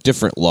breaking a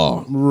different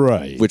law.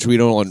 Right. Which we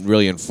don't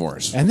really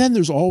enforce. And then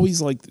there's always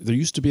there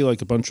used to be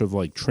like a bunch of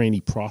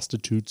trainee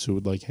prostitutes who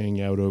would hang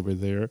out over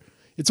there.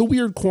 It's a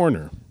weird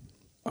corner.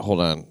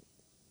 Hold on.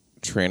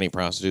 Tranny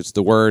prostitutes.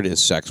 The word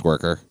is sex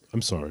worker.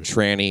 I'm sorry.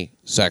 Tranny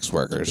sex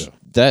workers.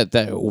 Yeah.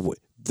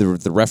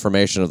 The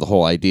reformation of the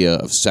whole idea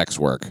of sex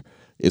work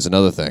is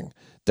another thing.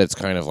 That's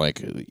kind of like,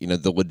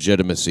 the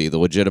legitimacy, the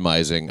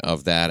legitimizing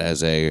of that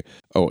as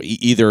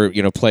either,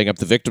 playing up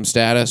the victim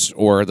status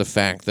or the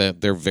fact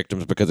that they're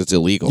victims because it's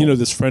illegal.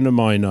 This friend of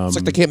mine... it's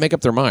like they can't make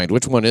up their mind.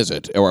 Which one is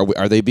it? Or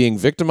are they being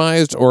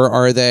victimized, or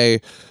are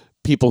they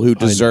people who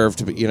deserve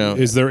to be,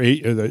 Is there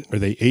are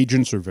they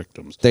agents or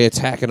victims? They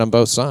attack it on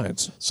both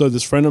sides. So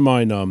this friend of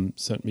mine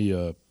sent me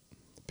a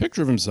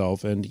picture of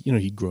himself, and,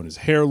 he'd grown his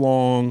hair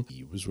long.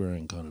 He was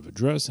wearing kind of a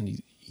dress,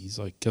 and he's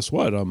like, guess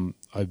what?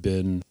 I've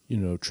been,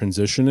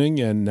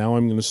 transitioning, and now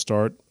I'm going to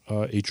start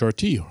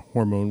HRT,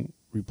 hormone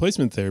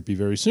replacement therapy,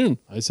 very soon.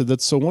 I said,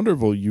 that's so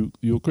wonderful.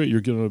 You'll great.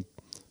 You're going to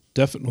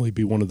definitely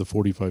be one of the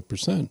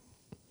 45%.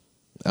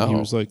 Oh. He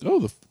was like, oh,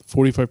 the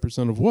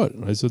 45% of what?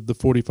 And I said, the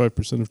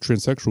 45% of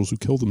transsexuals who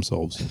kill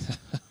themselves.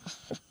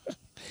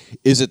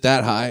 Is it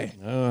that high?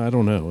 I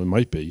don't know. It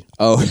might be.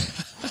 Oh,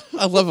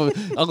 I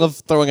love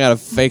throwing out a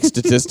fake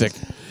statistic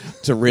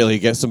to really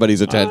get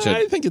somebody's attention.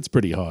 I think it's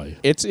pretty high.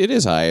 It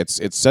is high.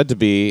 It's said to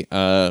be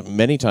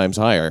many times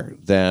higher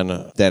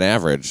than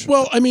average.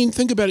 Well, I mean,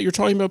 think about it. You're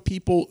talking about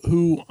people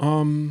who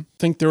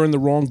think they're in the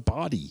wrong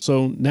body.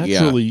 So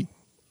naturally,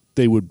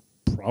 they would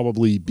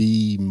probably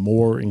be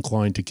more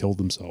inclined to kill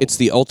themselves. It's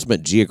the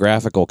ultimate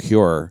geographical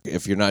cure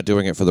if you're not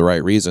doing it for the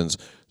right reasons.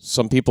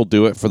 Some people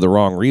do it for the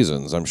wrong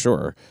reasons, I'm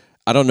sure.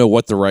 I don't know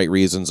what the right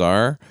reasons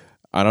are.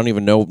 I don't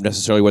even know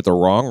necessarily what the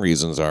wrong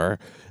reasons are.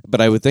 But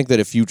I would think that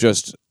if you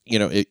just,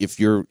 if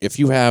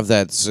you have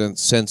that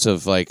sense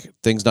of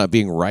things not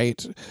being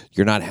right,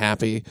 you're not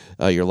happy,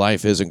 your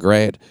life isn't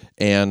great,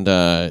 and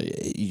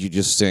you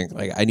just think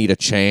I need a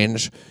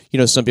change.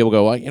 Some people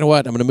go, well, you know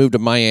what, I'm going to move to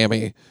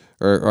Miami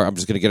or I'm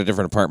just going to get a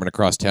different apartment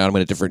across town. I'm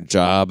going to get a different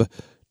job.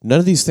 None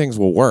of these things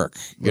will work.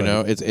 You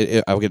know,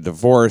 I'll get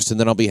divorced and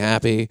then I'll be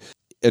happy.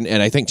 And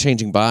I think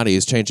changing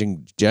bodies,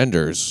 changing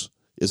genders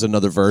is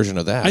another version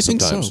of that. I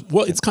think so.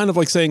 Well, it's kind of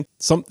like saying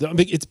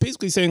it's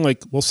basically saying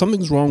like, well,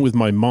 something's wrong with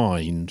my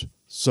mind,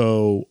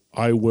 so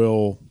I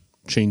will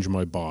change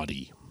my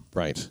body.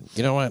 Right.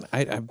 You know what?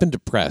 I've been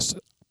depressed.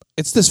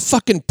 It's this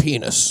fucking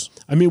penis.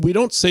 I mean, we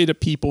don't say to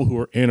people who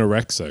are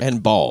anorexic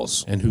and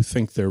balls and who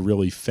think they're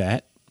really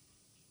fat,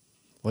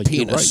 like,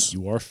 penis.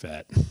 You're right, you are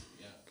fat.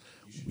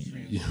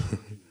 Yeah.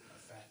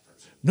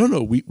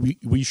 No,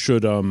 we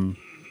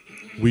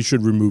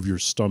should remove your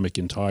stomach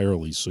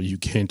entirely so you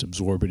can't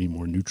absorb any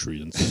more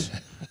nutrients.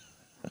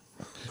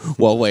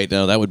 Well, wait,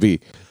 no, that would be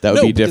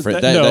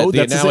different.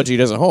 The analogy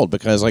doesn't hold,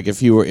 because like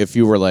if you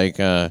were like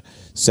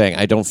saying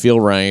I don't feel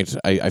right,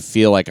 I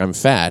feel like I'm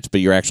fat,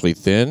 but you're actually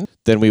thin,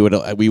 then we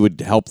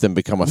would help them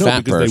become a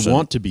fat person. Because they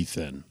want to be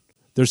thin.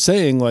 They're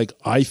saying like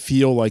I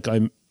feel like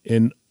I'm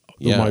in.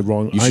 Am I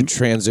wrong? You should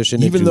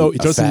transition even into though it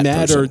doesn't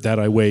matter person. that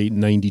I weigh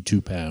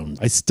 92 pounds.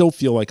 I still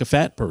feel like a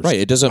fat person. Right.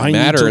 It doesn't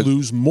matter. Need to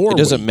lose more. It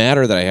doesn't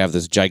matter that I have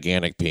this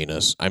gigantic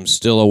penis. I'm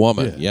still a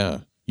woman.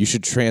 Yeah. You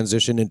should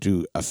transition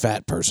into a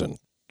fat person.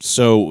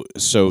 So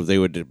they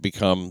would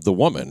become the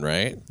woman,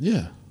 right?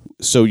 Yeah.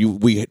 So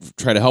we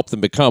try to help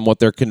them become what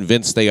they're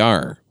convinced they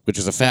are, which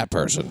is a fat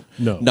person.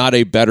 No. Not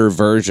a better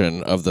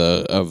version of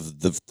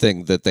the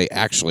thing that they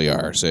actually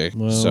are, see?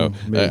 Well, so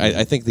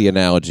I think the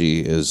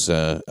analogy is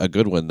a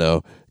good one,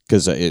 though,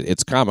 because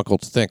it's comical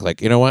to think,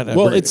 like, you know what?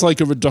 Well, it's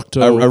like a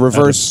reducto a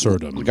reverse ad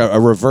absurdum. Like a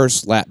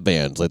reverse lap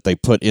band that they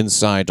put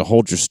inside to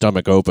hold your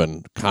stomach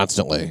open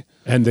constantly.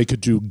 And they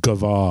could do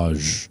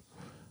gavage,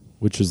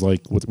 which is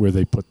like where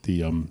they put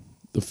the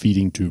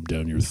feeding tube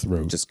down your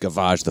throat. Just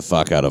gavage the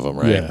fuck out of them,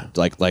 right? Yeah.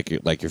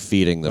 Like you're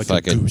feeding the like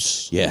fucking a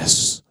goose.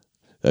 Yes.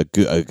 A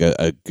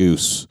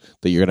goose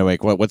that you're gonna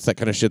make. What's that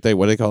kind of shit?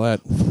 What do they call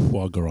that?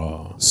 Foie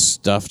gras.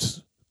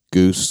 Stuffed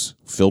goose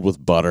filled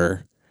with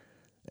butter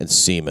and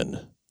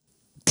semen,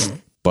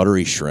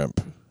 buttery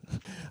shrimp.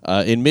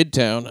 In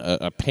Midtown,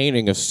 a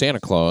painting of Santa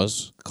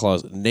Claus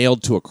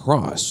nailed to a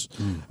cross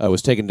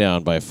was taken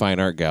down by a fine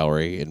art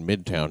gallery in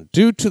Midtown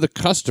due to the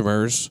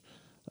customers'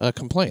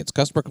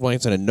 customer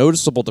complaints, and a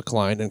noticeable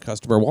decline in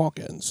customer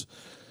walk-ins.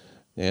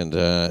 And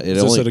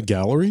Is this at a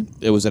gallery?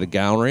 It was at a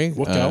gallery.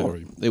 What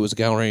gallery? It was a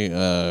gallery,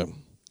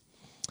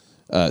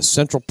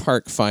 Central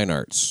Park Fine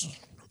Arts.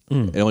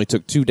 It only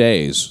took 2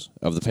 days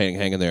of the painting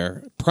hanging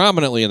there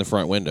prominently in the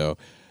front window.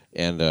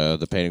 And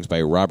the painting's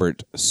by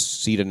Robert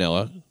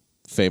Cidanella,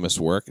 famous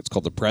work. It's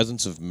called The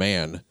Presence of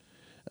Man.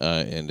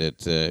 And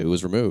it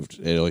was removed.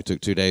 It only took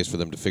 2 days for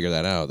them to figure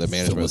that out. The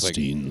management was like,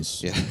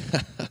 yeah.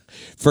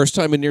 First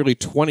time in nearly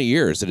 20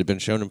 years it had been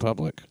shown in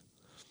public.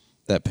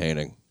 That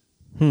painting.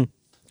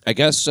 I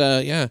guess,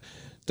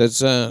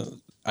 that's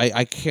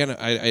I can't.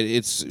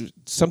 It's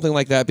something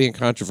like that being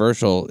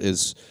controversial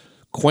is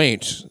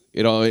quaint.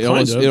 It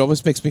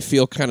almost makes me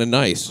feel kind of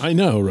nice. I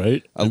know,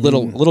 right? A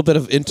little bit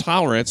of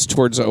intolerance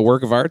towards a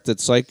work of art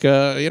that's like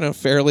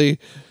fairly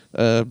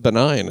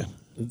benign.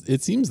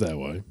 It seems that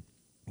way.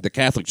 The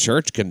Catholic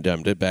Church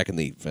condemned it back in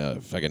the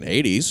fucking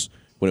 80s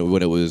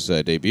when it was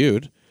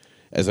debuted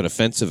as an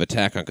offensive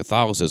attack on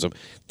Catholicism.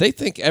 They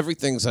think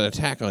everything's an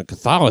attack on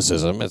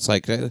Catholicism. It's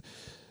like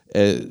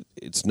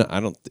it's not.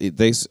 I don't.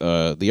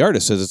 The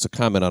artist says it's a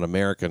comment on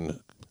American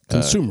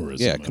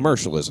consumerism.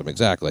 Commercialism,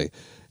 exactly.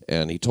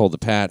 And he told the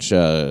Patch,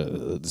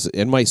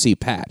 NYC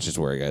Patch is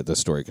where the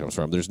story comes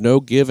from. There's no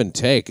give and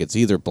take. It's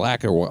either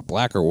black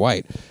or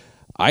white.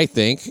 I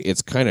think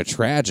it's kind of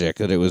tragic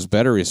that it was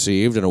better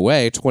received in a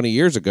way 20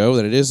 years ago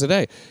than it is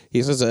today.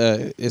 He says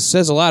it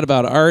says a lot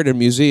about art and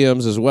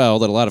museums as well,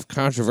 that a lot of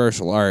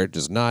controversial art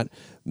does not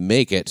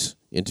make it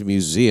into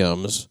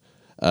museums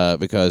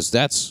because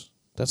that's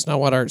not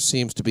what art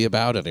seems to be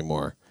about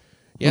anymore.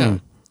 Yeah,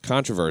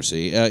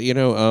 controversy. I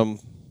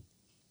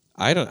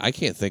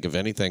can't think of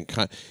anything.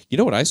 You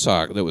know what I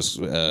saw that was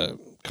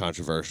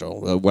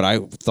controversial? What I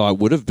thought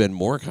would have been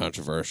more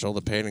controversial: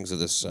 the paintings of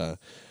this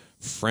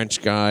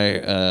French guy,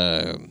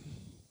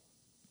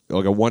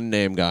 like a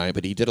one-name guy,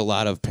 but he did a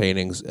lot of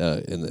paintings,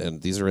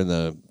 and these are in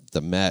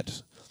the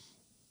Met.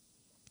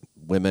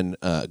 Women,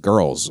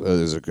 girls.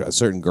 There's a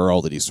certain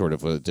girl that he sort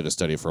of did a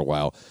study for a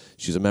while.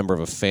 She's a member of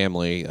a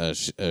family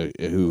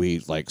who he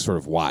sort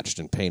of watched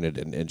and painted,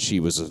 and she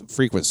was a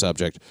frequent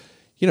subject.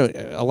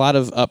 A lot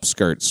of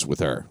upskirts with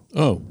her.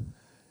 Oh.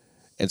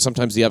 And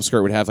sometimes the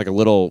upskirt would have a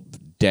little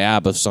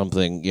dab of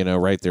something,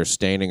 right there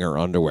staining her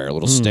underwear, a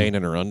little stain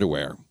in her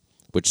underwear,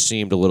 which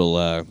seemed a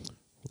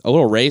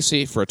little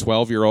racy for a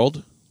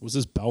 12-year-old. Was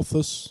this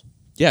Balthus?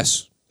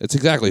 Yes, it's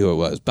exactly who it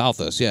was.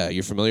 Balthus, yeah.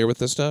 You familiar with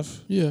this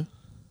stuff? Yeah.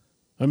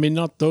 I mean,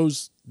 not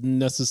those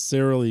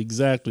necessarily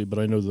exactly, but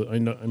I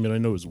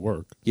know his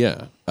work.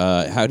 Yeah.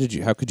 How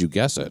could you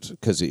guess it?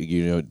 Because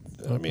I'm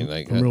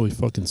really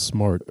fucking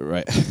smart.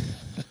 Right.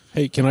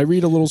 Hey, can I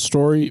read a little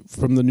story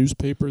from the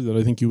newspaper that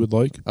I think you would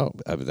like? Oh,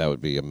 that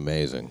would be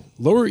amazing.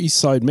 Lower East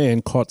Side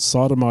man caught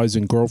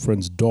sodomizing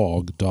girlfriend's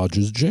dog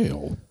dodges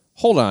jail.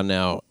 Hold on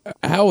now.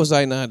 How was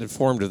I not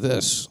informed of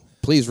this?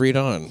 Please read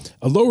on.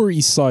 A Lower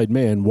East Side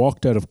man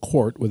walked out of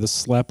court with a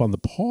slap on the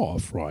paw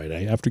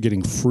Friday after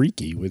getting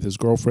freaky with his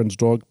girlfriend's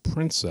dog,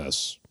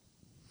 Princess.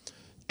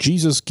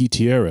 Jesus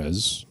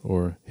Gutierrez,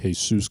 or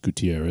Jesus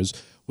Gutierrez,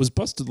 was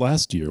busted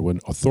last year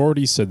when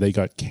authorities said they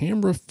got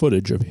camera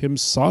footage of him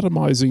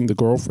sodomizing the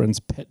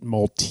girlfriend's pet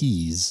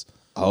Maltese.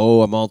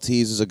 Oh, a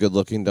Maltese is a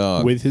good-looking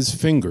dog. With his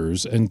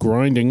fingers and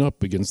grinding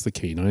up against the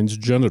canine's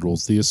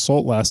genitals. The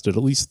assault lasted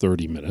at least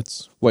 30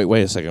 minutes. Wait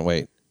a second,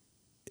 wait.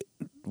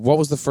 What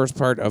was the first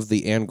part of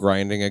the and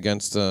grinding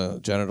against the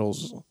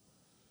genitals?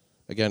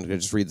 Again, could you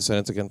just read the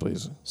sentence again,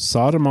 please?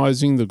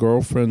 Sodomizing the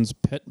girlfriend's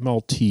pet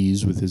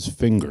Maltese with his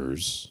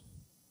fingers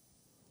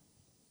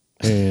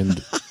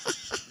and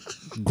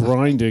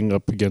grinding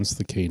up against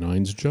the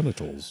canine's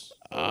genitals.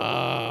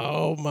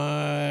 Oh,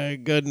 my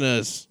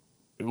goodness.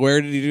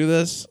 Where did he do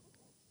this?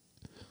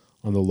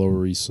 On the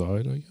Lower East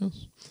Side, I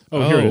guess.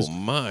 Oh, here it is. Oh,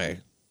 my.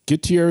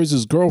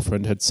 Gutierrez's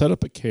girlfriend had set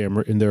up a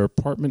camera in their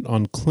apartment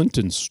on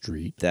Clinton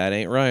Street. That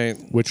ain't right.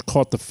 Which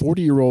caught the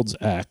 40-year-old's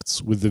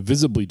acts with the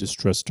visibly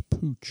distressed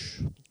pooch.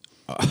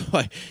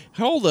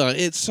 Hold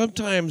on.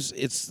 Sometimes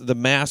it's the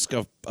mask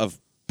of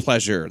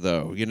pleasure,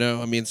 though. You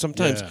know? I mean,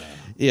 sometimes,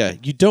 yeah,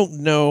 you don't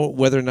know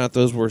whether or not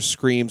those were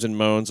screams and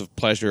moans of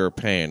pleasure or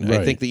pain.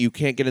 Right. I think that you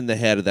can't get in the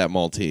head of that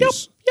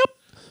Maltese. Yep.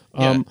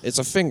 Yeah, it's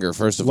a finger,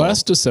 first of all.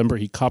 Last December,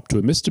 he copped to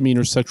a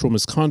misdemeanor sexual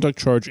misconduct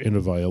charge and a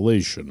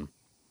violation.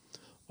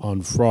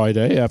 On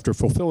Friday, after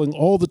fulfilling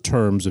all the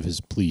terms of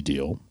his plea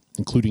deal,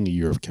 including a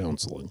year of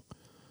counseling,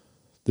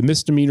 the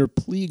misdemeanor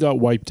plea got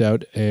wiped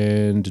out,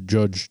 and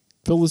Judge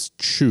Phyllis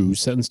Chu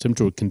sentenced him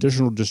to a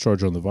conditional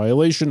discharge on the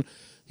violation.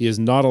 He is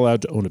not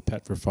allowed to own a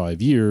pet for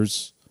 5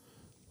 years.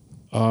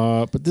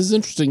 But this is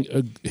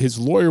interesting. His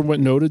lawyer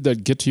noted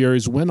that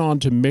Gutierrez went on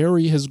to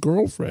marry his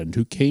girlfriend,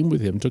 who came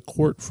with him to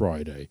court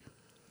Friday.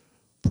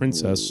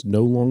 Princess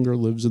no longer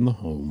lives in the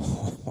home.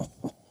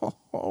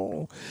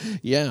 Oh,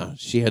 yeah,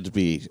 she had to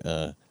be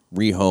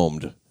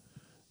rehomed,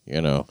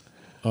 you know.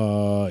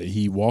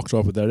 He walked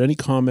off without any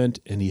comment,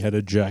 and he had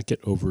a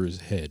jacket over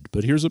his head.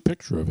 But here's a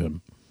picture of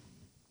him.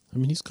 I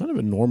mean, he's kind of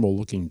a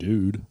normal-looking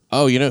dude.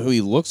 Oh, you know who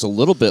he looks a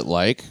little bit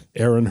like?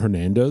 Aaron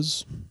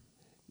Hernandez.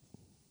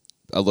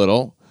 A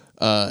little.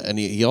 And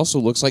he also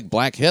looks like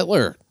Black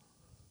Hitler.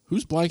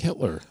 Who's Black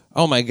Hitler?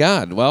 Oh, my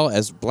God. Well,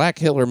 as Black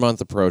Hitler Month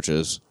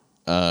approaches,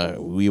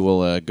 we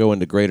will go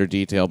into greater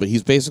detail. But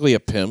he's basically a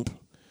pimp,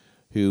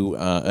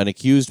 an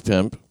accused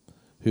pimp,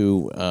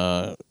 who,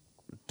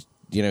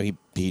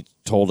 he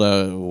told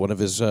one of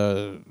his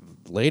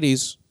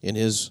ladies in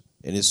his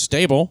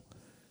stable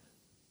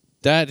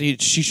that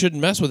she shouldn't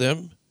mess with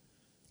him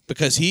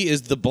because he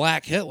is the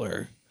Black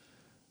Hitler,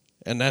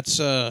 and that's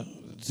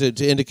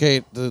to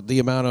indicate the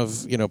amount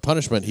of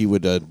punishment he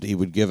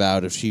would give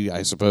out if she,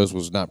 I suppose,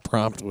 was not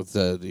prompt with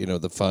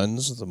the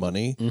funds, the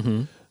money.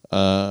 Mm-hmm.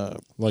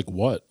 Like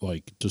what?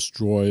 Like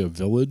destroy a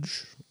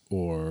village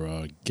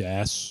or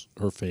gas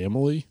her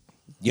family?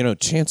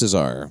 Chances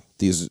are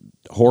these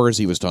whores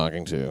he was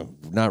talking to,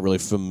 not really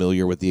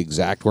familiar with the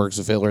exact works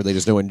of Hitler. They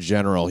just know in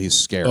general he's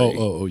scary.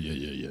 Oh,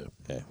 yeah.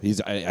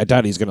 I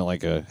doubt he's going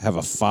to have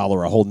a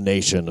follower, a whole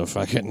nation of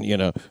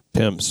fucking,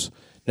 pimps.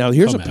 Now,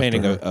 here's a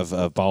painting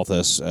of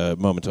Balthus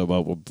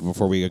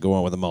before we go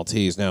on with the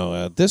Maltese.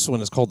 Now, this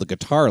one is called The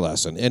Guitar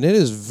Lesson, and it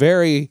is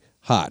very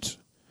hot.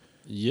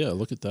 Yeah,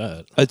 look at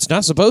that. It's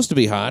not supposed to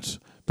be hot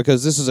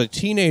because this is a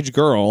teenage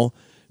girl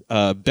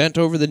bent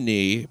over the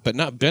knee, but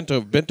not bent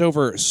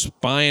over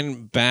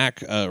spine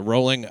back,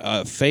 rolling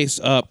face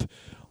up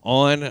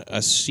on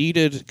a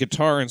seated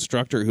guitar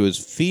instructor who is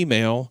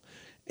female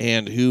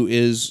and who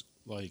is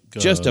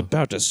just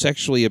about to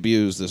sexually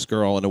abuse this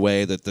girl in a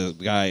way that the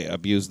guy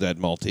abused that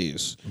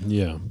Maltese.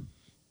 Yeah.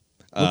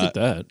 Look at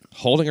that.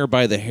 Holding her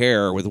by the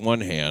hair with one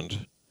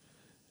hand.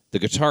 The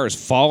guitar has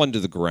fallen to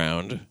the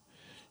ground.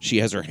 She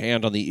has her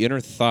hand on the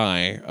inner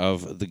thigh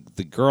of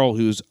the girl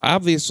who's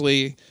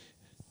obviously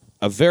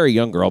a very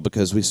young girl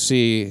because we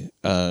see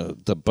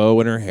the bow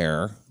in her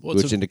hair,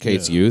 which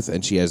indicates youth,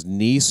 and she has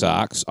knee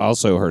socks,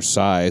 also her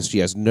size. She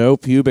has no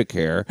pubic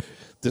hair.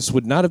 This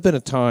would not have been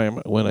a time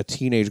when a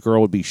teenage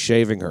girl would be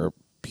shaving her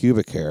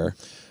pubic hair.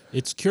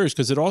 It's curious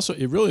because it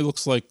really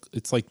looks like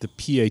it's like the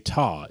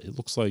Pietà. It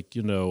looks like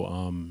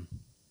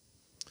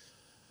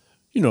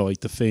like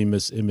the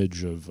famous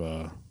image of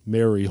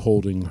Mary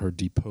holding her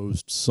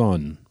deposed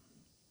son.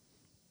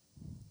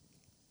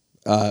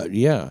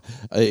 Yeah,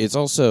 it's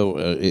also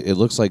it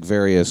looks like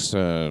various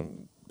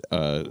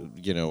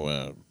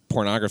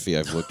pornography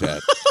I've looked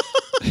at.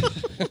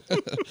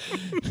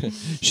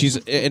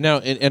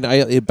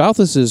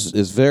 Balthus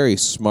is very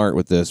smart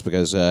with this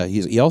because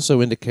he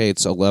also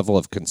indicates a level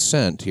of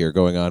consent here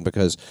going on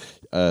because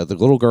the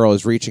little girl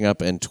is reaching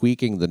up and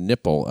tweaking the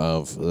nipple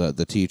of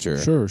the teacher.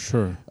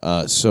 Sure.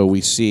 So we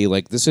see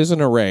this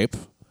isn't a rape.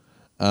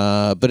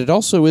 But it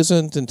also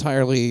isn't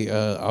entirely,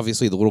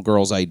 obviously, the little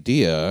girl's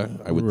idea,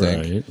 I would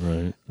think.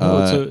 Right.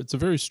 No, it's a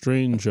very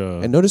strange...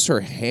 and notice her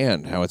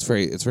hand, how it's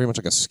very much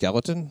like a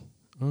skeleton.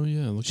 Oh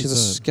yeah, look She at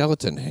has a that.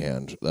 skeleton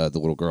hand. The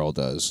little girl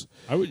does.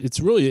 It's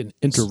really an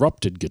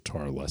interrupted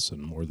guitar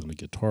lesson more than a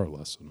guitar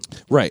lesson.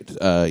 Right.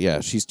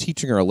 Yeah. She's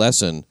teaching her a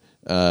lesson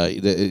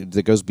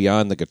that goes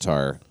beyond the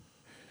guitar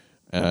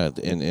and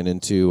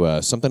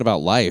into something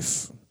about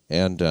life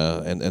and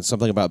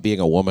something about being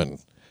a woman,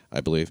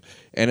 I believe.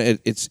 And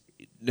it's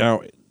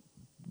now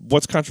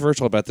what's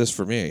controversial about this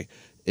for me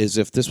is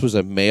if this was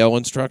a male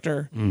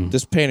instructor,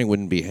 this painting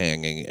wouldn't be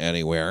hanging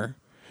anywhere.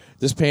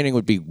 This painting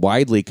would be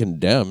widely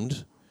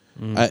condemned.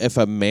 If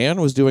a man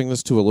was doing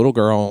this to a little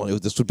girl,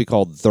 this would be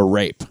called the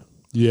rape.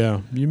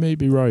 Yeah, you may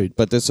be right.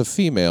 But this is a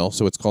female,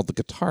 so it's called the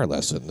guitar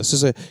lesson. This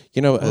is a,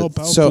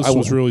 Balthus so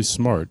was really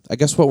smart. I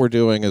guess what we're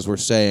doing is we're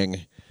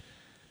saying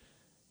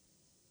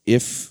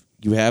if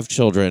you have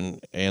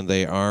children and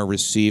they are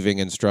receiving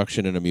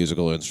instruction in a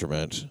musical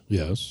instrument,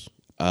 Yes.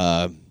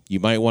 you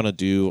might want to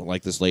do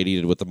like this lady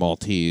did with the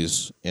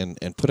Maltese and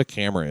put a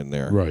camera in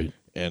there. Right.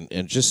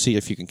 And just see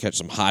if you can catch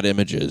some hot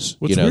images.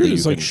 What's that weird you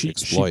is like can she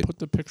exploit. put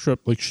the picture up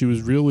like she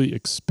was really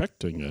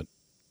expecting it.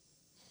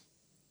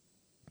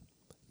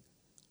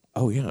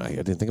 Oh yeah, I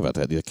didn't think about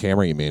that. The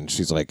camera, you mean?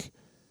 She's like,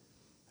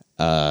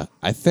 I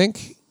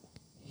think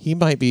he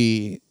might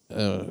be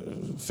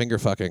finger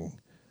fucking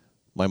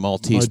my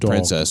Maltese dog.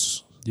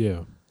 princess.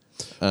 Yeah.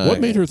 What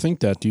made her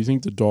think that? Do you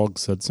think the dog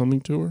said something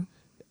to her?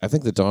 I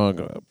think the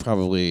dog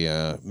probably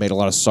made a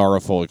lot of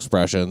sorrowful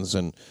expressions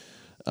and.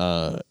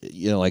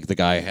 Like the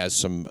guy has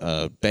some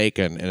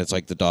bacon, and it's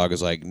like the dog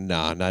is like,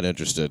 "Nah, not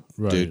interested,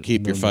 Right. dude.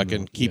 Keep No.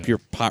 your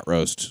pot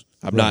roast.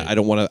 I'm Right. not. I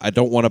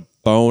don't want to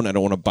bone. I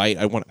don't want to bite.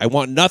 I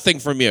want nothing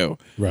from you."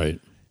 Right.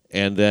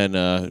 And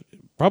then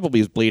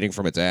probably is bleeding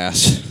from its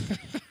ass.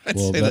 I'd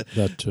Well, say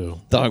that too.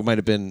 dog might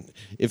have been.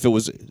 If it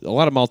was a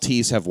lot of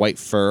Maltese have white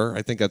fur.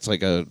 I think that's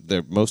like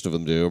most of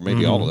them do, or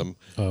maybe all of them.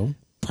 Oh.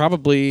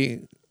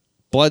 Probably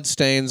blood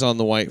stains on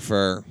the white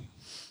fur.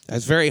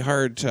 It's very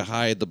hard to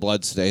hide the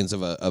blood stains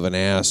of an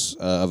ass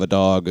of a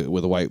dog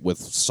with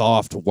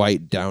soft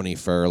white downy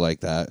fur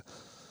like that.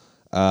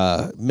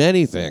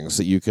 Many things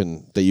that you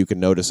can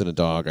notice in a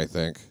dog, I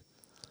think.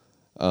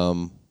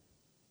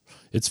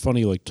 It's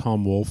funny, like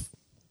Tom Wolfe,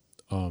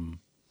 in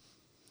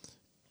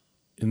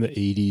the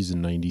 80s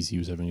and 90s, he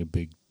was having a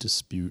big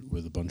dispute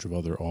with a bunch of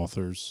other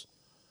authors,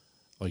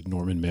 like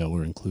Norman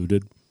Mailer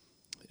included.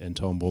 And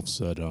Tom Wolfe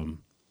said,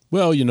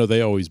 well,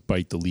 they always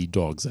bite the lead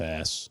dog's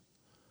ass.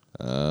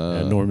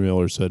 And Norman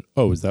Mailer said,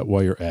 oh, is that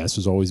why your ass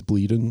is always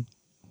bleeding?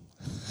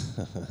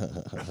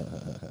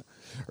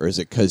 Or is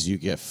it because you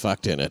get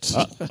fucked in it?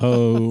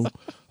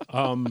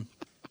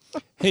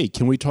 Hey,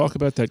 can we talk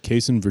about that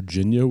case in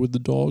Virginia with the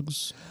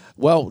dogs?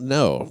 Well,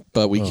 no,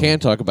 but we can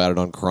talk about it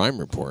on Crime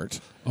Report.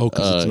 Oh,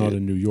 because it's not a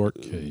New York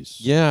case.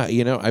 Yeah,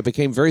 I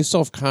became very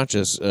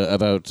self-conscious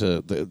about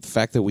the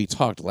fact that we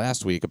talked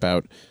last week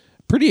about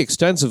pretty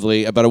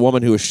extensively about a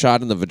woman who was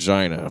shot in the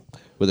vagina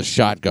with a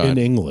shotgun. In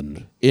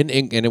England. And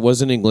it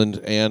was in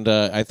England, and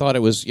I thought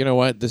it was,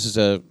 this is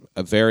a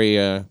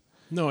very...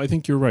 No, I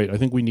think you're right. I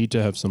think we need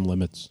to have some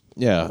limits.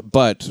 Yeah,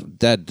 but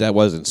that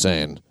was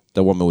insane.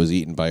 The woman was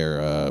eaten by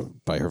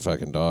her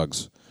fucking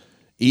dogs.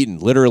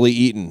 Literally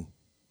eaten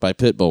by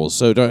pit bulls.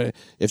 So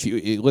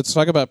let's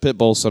talk about pit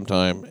bulls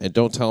sometime, and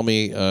don't tell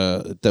me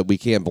that we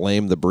can't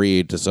blame the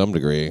breed to some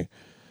degree,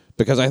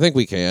 because I think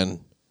we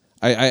can.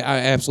 I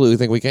absolutely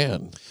think we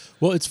can.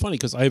 Well, it's funny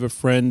because I have a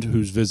friend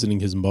who's visiting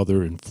his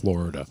mother in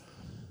Florida,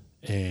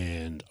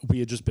 and we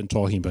had just been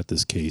talking about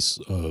this case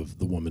of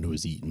the woman who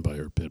was eaten by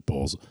her pit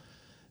bulls.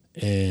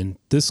 And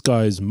this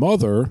guy's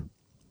mother,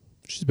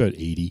 she's about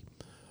 80,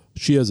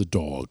 she has a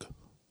dog.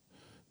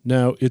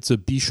 Now, it's a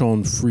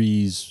Bichon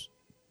Frise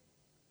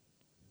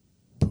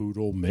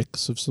poodle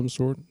mix of some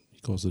sort. He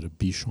calls it a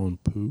Bichon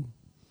Poo.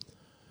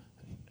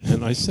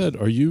 And I said,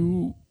 are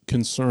you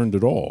concerned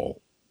at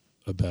all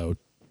about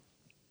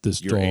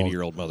this Your dog?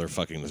 80-year-old mother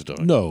fucking this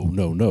dog. No.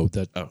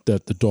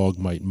 That the dog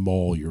might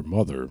maul your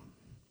mother,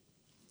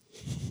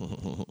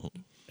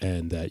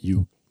 and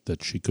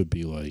that she could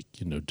be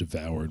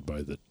devoured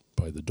by the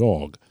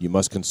dog. You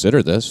must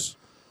consider this.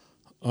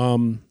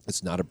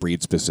 It's not a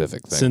breed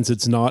specific thing. Since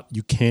it's not,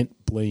 you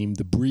can't blame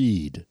the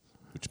breed.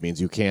 Which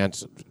means you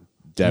can't.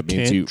 You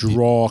can't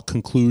draw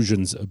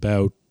conclusions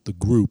about the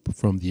group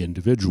from the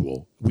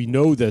individual. We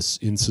know this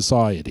in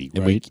society,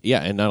 right?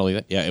 And not only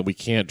that, and we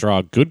can't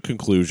draw good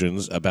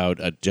conclusions about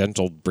a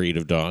gentle breed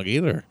of dog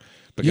either,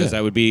 because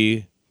that would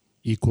be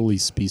equally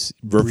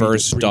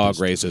reverse dog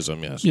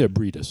racism. Yes. Yeah,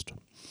 breedist.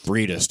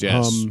 Breedist.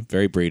 Yes.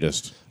 Very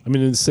breedist. I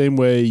mean, in the same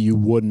way, you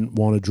wouldn't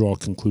want to draw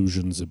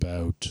conclusions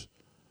about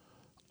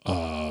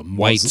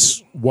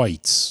whites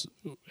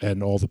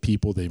and all the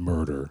people they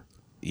murder.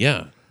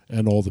 Yeah.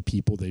 And all the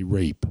people they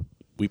rape.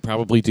 We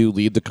probably do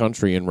lead the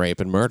country in rape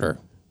and murder.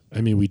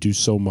 I mean, we do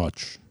so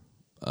much.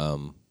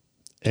 But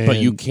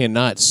you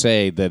cannot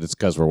say that it's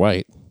because we're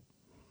white,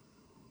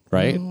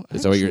 right? Well,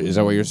 is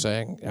that what you're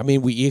saying? I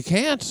mean, you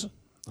can't.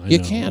 You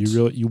can't.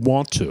 You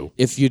want to.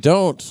 If you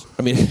don't,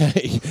 I mean,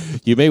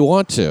 you may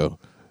want to,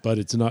 but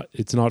it's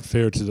not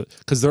fair to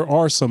because there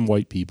are some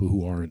white people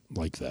who aren't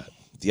like that.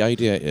 The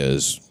idea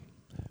is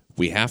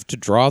we have to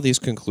draw these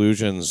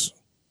conclusions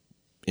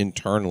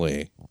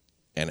internally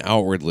and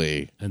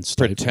outwardly and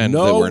pretend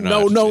that we're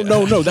not.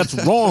 No. That's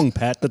wrong,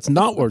 Pat. That's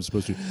not what we're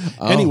supposed to do.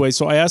 Anyway,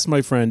 so I asked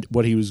my friend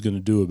what he was going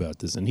to do about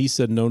this, and he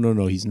said,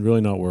 no. He's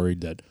really not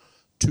worried that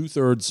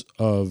 2/3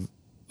 of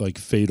like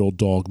fatal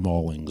dog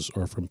maulings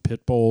are from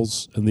pit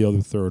bulls, and the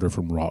other third are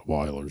from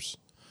Rottweilers.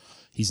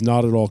 He's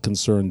not at all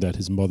concerned that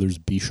his mother's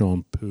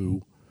Bichon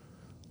Poo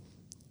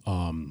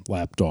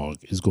lapdog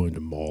is going to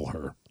maul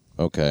her.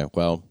 Okay,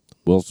 well,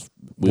 we'll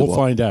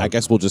find out. I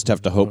guess we'll just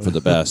have to hope for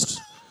the best.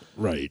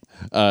 Right.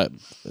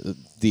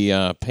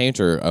 The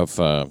painter of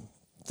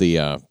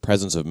the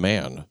Presence of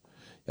Man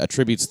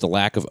attributes the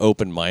lack of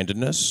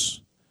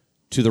open-mindedness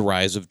to the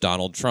rise of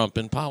Donald Trump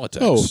in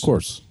politics. Oh, of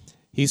course.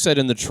 He said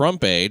in the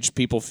Trump age,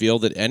 people feel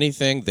that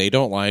anything they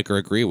don't like or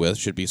agree with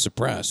should be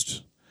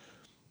suppressed.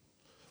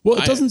 Well,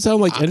 it doesn't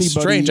sound like anybody...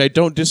 Strange. I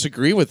don't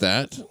disagree with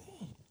that.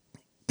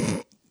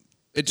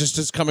 It just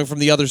is coming from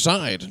the other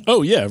side.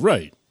 Oh, yeah,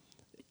 right.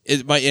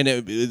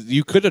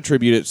 You could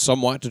attribute it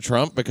somewhat to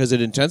Trump because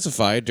it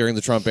intensified during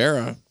the Trump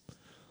era.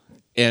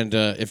 And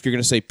if you're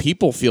going to say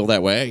people feel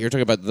that way, you're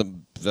talking about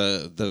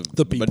the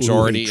people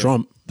majority who hate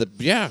Trump.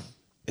 Yeah.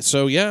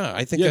 So, yeah,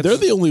 I think they're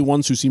the only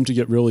ones who seem to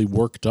get really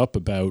worked up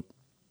about,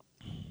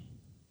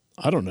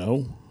 I don't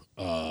know,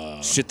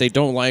 shit they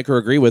don't like or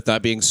agree with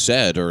not being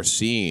said or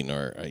seen,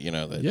 or they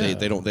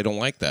don't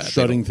like that.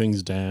 Shutting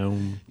things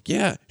down.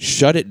 Yeah,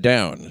 shut it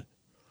down.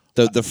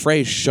 The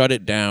phrase "shut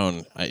it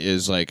down"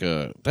 is like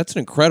that's an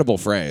incredible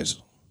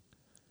phrase.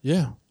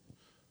 Yeah.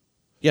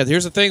 Yeah,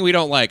 here's the thing we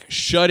don't like.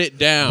 Shut it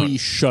down. We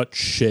shut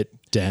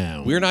shit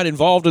down. We're not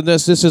involved in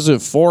this. This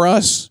isn't for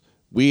us.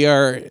 We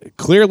are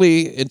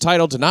clearly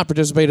entitled to not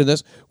participate in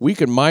this. We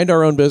can mind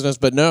our own business,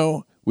 but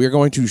no, we are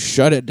going to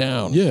shut it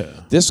down.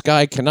 Yeah. This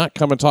guy cannot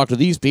come and talk to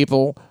these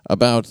people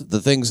about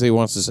the things he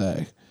wants to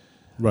say.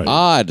 Right.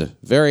 Odd.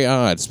 Very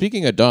odd.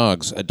 Speaking of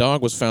dogs, a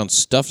dog was found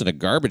stuffed in a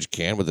garbage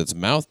can with its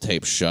mouth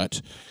taped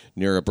shut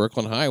near a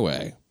Brooklyn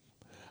highway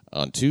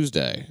on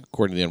Tuesday,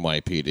 according to the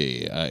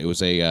NYPD. It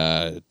was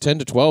a 10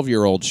 to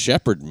 12-year-old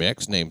shepherd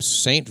mix named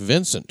St.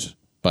 Vincent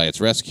by its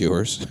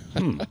rescuers,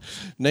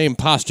 named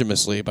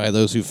posthumously by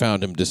those who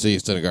found him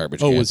deceased in a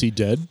garbage can. Oh, was he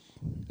dead?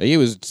 He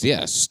was,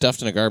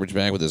 stuffed in a garbage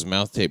bag with his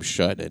mouth taped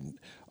shut. And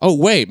oh,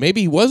 wait,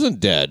 maybe he wasn't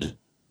dead.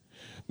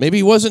 Maybe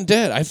he wasn't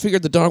dead. I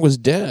figured the dog was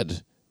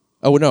dead.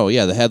 Oh, no,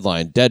 yeah, the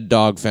headline, dead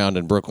dog found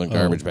in Brooklyn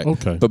garbage bag.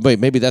 Okay. But wait,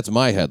 maybe that's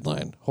my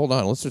headline. Hold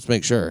on, let's just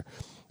make sure.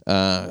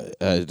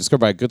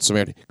 Discovered by a Good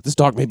Samaritan. This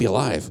dog may be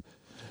alive.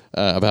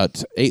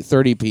 About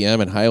 8:30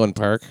 p.m. in Highland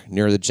Park,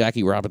 near the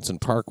Jackie Robinson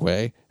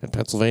Parkway and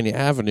Pennsylvania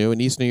Avenue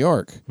in East New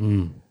York.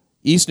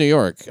 East New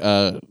York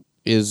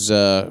is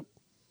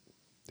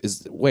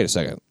wait a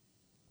second.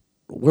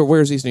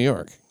 Where's East New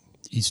York?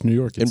 East New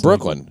York. In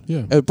Brooklyn.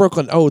 Yeah.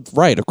 Brooklyn. Oh,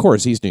 right. Of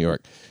course, East New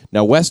York.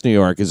 Now, West New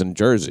York is in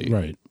Jersey.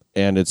 Right.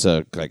 And it's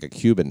like a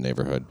Cuban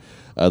neighborhood.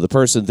 The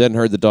person then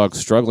heard the dog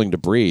struggling to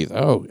breathe.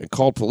 Oh, and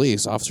called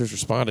police. Officers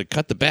responded,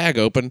 cut the bag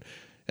open,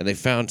 and they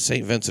found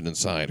St. Vincent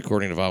inside,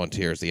 according to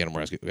volunteers, the animal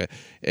rescue.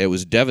 It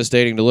was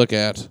devastating to look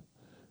at,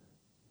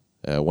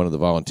 one of the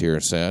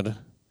volunteers said.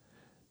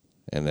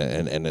 And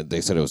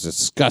they said it was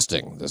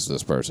disgusting,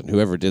 this person.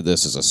 Whoever did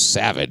this is a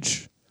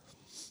savage.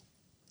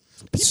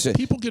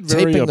 People get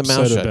very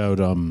upset about...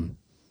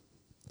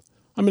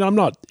 I mean, I'm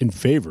not in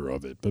favor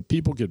of it, but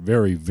people get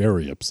very,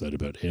 very upset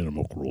about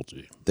animal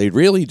cruelty. They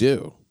really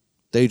do.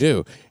 They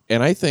do.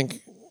 And I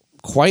think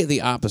quite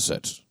the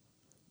opposite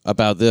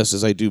about this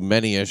as I do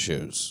many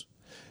issues.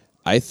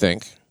 I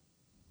think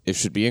it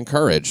should be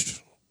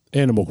encouraged.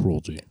 Animal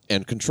cruelty.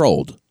 And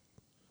controlled.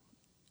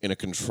 In a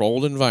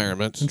controlled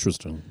environment.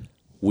 Interesting.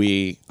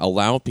 We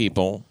allow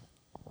people,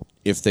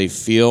 if they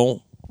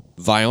feel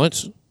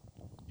violent,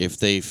 if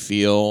they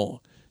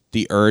feel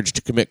the urge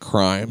to commit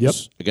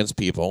crimes against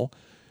people,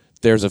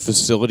 there's a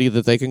facility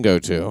that they can go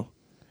to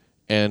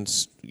and,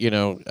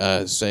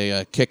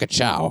 say, kick a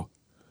chow.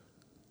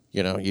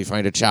 You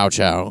find a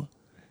chow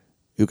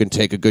who can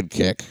take a good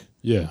kick.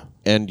 Yeah.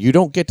 And you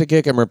don't get to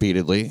kick him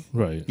repeatedly.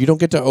 Right. You don't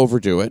get to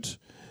overdo it.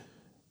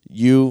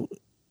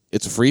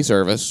 It's a free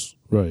service.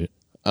 Right.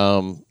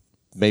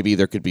 Maybe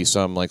there could be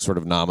some sort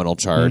of nominal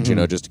charge,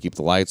 just to keep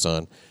the lights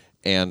on.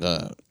 And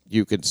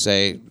you could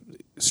say,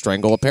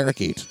 strangle a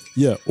parakeet.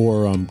 Yeah,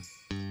 or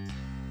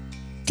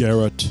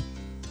garrote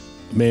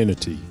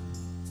manatee.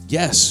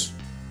 Yes.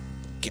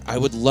 I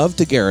would love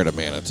to garrote a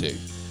manatee.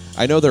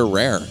 I know they're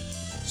rare,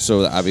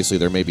 so obviously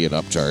there may be an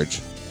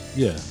upcharge.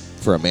 Yeah.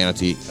 For a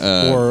manatee.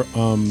 Or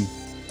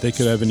they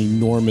could have an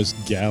enormous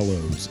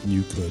gallows and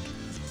you could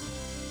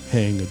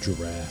hang a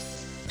giraffe.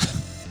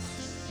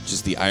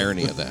 Just the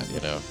irony of that,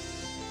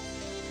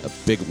 A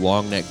big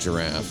long-necked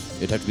giraffe.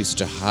 It'd have to be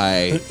such a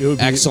high,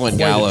 excellent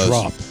gallows.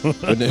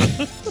 Wouldn't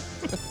it?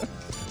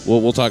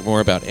 We'll talk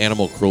more about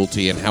animal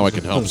cruelty and how it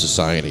can help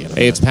society.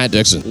 Hey, it's Pat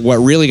Dixon. What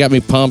really got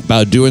me pumped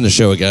about doing the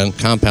show again,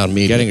 Compound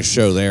Media. Getting a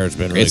show there has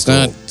been really cool. It's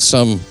not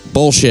some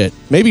bullshit.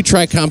 Maybe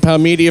try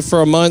Compound Media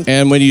for a month,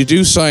 and when you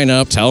do sign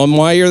up, tell them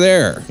why you're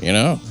there,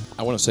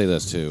 I want to say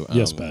this, too.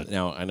 Yes, Pat.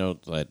 Now, I know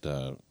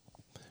that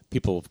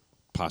people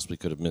possibly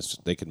could have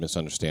they could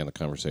misunderstand the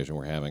conversation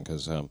we're having,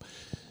 because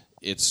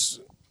it's,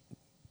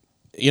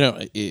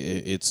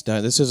 it's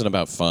not, this isn't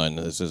about fun.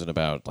 This isn't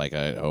about like,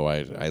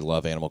 I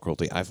love animal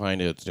cruelty. I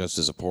find it just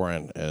as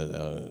abhorrent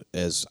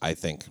as I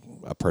think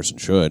a person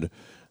should.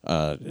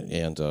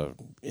 And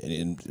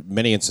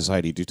many in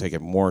society do take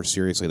it more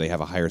seriously. They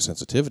have a higher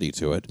sensitivity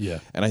to it. Yeah.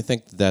 And I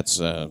think that's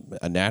a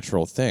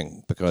natural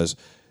thing, because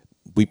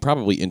we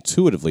probably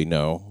intuitively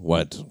know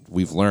what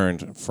we've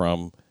learned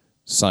from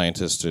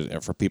scientists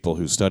and for people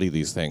who study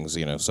these things,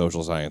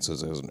 social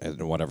sciences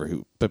and whatever,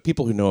 but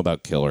people who know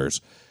about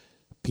killers,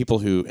 people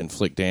who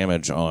inflict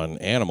damage on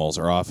animals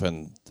are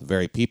often the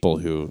very people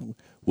who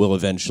will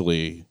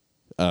eventually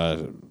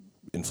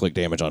inflict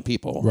damage on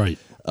people. Right.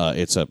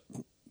 It's a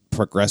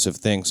progressive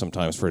thing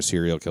sometimes for a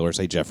serial killer.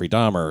 Say Jeffrey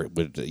Dahmer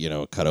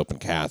would, cut open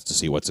cats to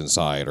see what's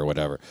inside or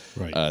whatever.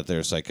 Right.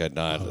 There's like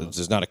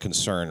there's not a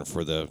concern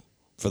for the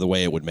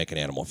way it would make an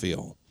animal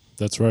feel.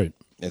 That's right.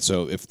 And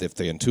so if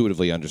they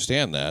intuitively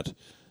understand that,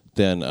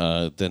 then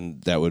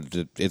that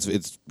would it's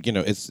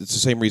the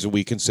same reason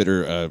we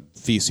consider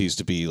feces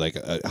to be like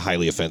a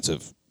highly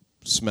offensive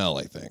smell,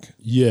 I think.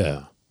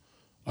 Yeah,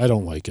 I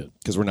don't like it,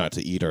 because we're not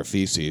to eat our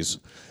feces.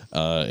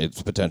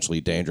 It's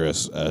potentially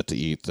dangerous to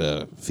eat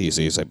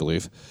feces, I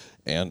believe,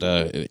 and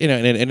and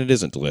it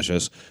isn't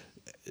delicious.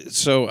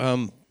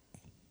 So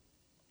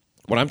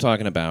what I'm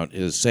talking about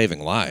is saving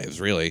lives.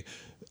 Really,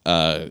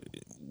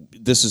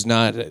 this is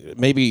not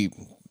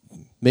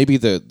Maybe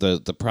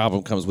the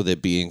problem comes with it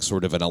being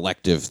sort of an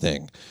elective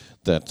thing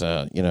that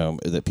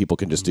that people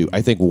can just do.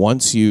 I think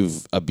once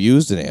you've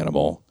abused an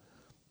animal,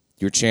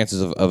 your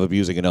chances of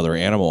abusing another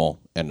animal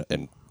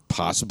and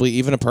possibly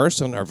even a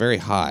person are very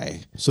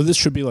high. So this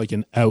should be like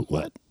an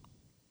outlet.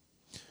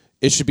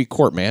 It should be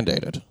court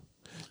mandated.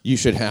 You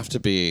should have to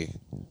be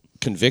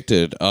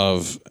convicted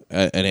of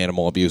an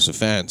animal abuse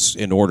offense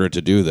in order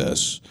to do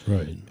this.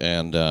 Right.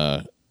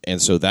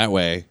 And so that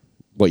way,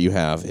 what you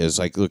have is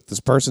like, look, this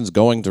person's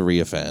going to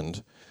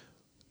reoffend.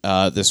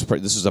 This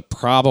is a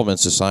problem in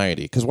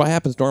society, because what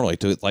happens normally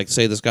to, like,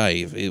 say this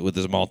guy with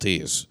this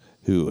Maltese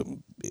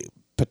who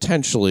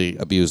potentially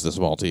abused this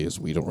Maltese,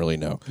 we don't really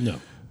know. No,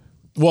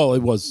 well,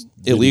 it was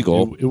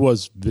illegal. It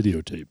was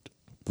videotaped,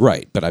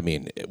 right? But I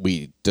mean,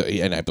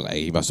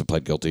 he must have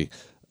pled guilty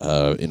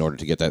in order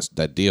to get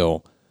that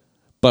deal.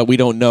 But we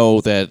don't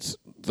know that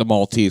the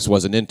Maltese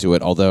wasn't into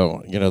it,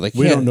 although, they can't.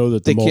 We don't know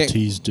that the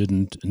Maltese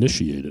didn't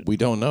initiate it. We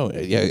don't know.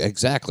 Yeah,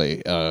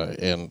 exactly.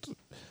 And,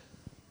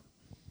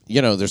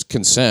 there's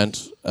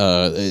consent.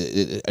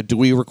 Do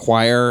we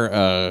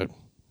require,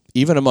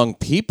 even among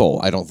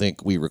people, I don't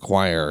think we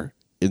require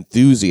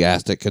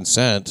enthusiastic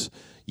consent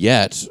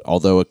yet,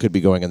 although it could be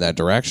going in that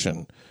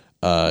direction.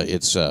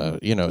 It's,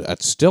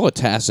 it's still a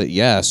tacit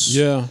yes.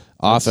 Yeah.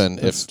 Often.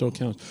 That still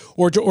counts.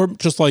 Or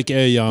just like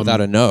without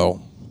a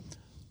no.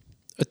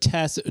 A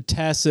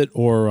tacit,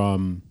 or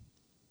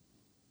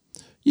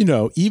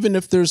even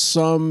if there's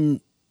some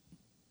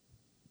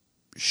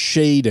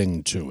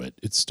shading to it,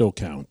 it still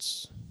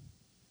counts.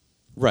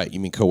 Right. You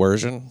mean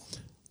coercion?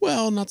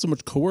 Well, not so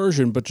much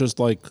coercion, but just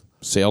like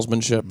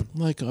salesmanship.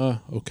 Like,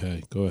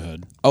 okay, go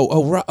ahead.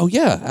 Oh,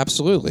 yeah,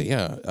 absolutely,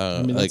 yeah.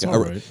 I mean, that's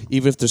all right.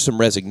 Even if there's some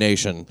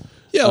resignation.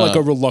 Yeah, like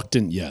a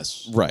reluctant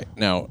yes. Right.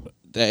 Now,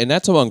 and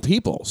that's among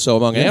people. So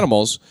among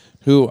animals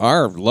who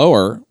are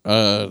lower,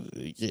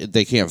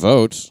 they can't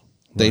vote.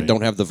 They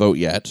don't have the vote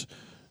yet.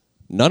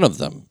 None of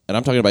them. And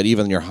I'm talking about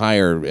even your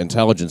higher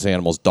intelligence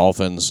animals,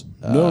 dolphins.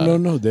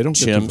 No. They don't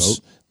chimps, get to vote.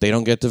 They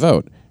don't get to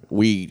vote.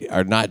 We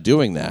are not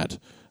doing that.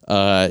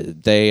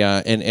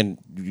 And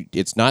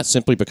it's not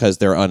simply because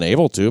they're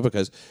unable to,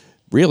 because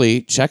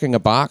really checking a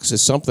box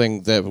is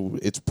something that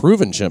it's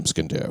proven chimps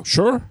can do.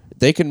 Sure.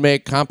 They can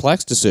make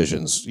complex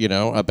decisions,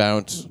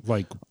 about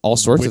like all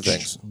sorts of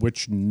things.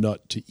 Which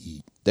nut to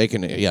eat. They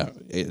can,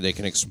 they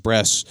can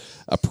express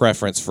a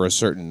preference for a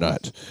certain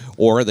nut,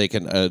 or they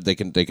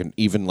can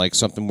even like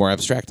something more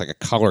abstract, like a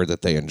color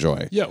that they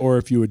enjoy. Yeah, or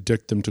if you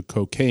addict them to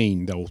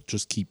cocaine, they'll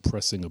just keep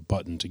pressing a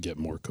button to get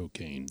more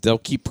cocaine. They'll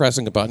keep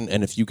pressing a button,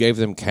 and if you gave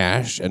them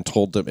cash and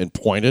told them and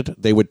pointed,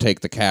 they would take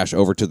the cash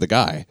over to the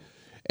guy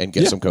and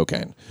get some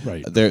cocaine.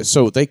 Right.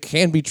 So they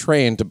can be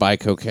trained to buy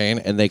cocaine,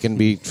 and they can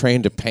be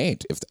trained to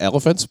paint. If the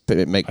elephants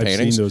make paintings,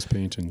 I've seen those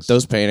paintings.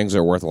 Those paintings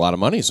are worth a lot of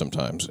money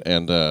sometimes,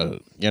 and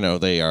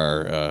they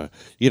are.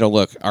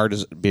 Look, art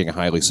is being a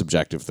highly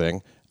subjective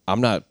thing.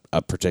 I'm not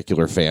a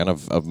particular fan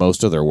of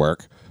most of their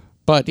work,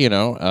 but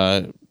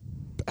hey,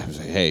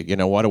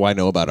 what do I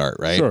know about art,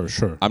 right?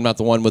 Sure. I'm not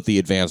the one with the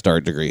advanced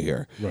art degree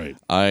here. Right.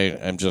 I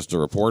am just a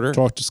reporter.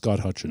 Talk to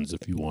Scott Hutchins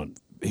if you want.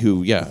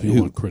 Who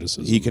want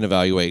criticism. He can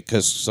evaluate,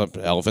 because some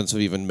elephants have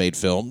even made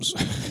films.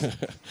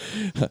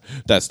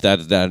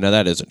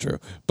 That isn't true,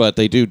 but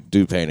they do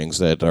paintings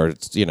that are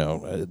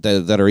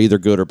that are either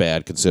good or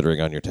bad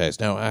considering on your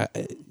taste. Now,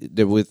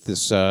 with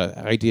this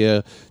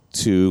idea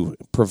to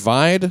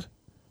provide,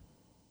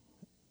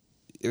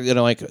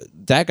 like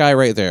that guy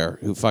right there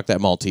who fucked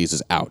that Maltese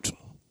is out.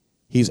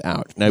 He's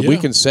out. Now we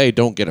can say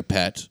don't get a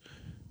pet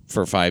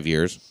for 5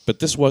 years, but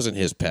this wasn't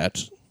his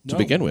pet. to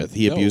begin with.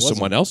 He No, it abused wasn't.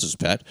 someone else's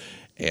pet,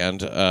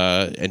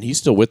 and he's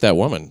still with that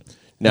woman.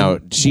 Now,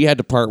 she had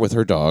to part with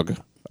her dog,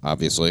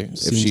 obviously. If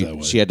Seems that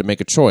way. she had to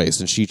make a choice,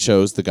 and she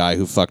chose the guy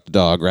who fucked the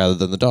dog rather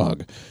than the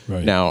dog.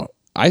 Right. Now,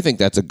 I think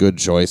that's a good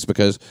choice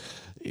because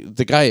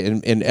the guy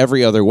in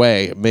every other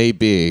way may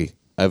be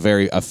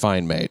a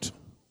fine mate.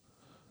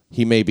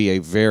 He may be a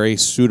very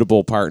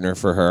suitable partner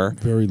for her.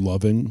 Very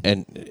loving.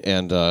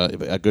 And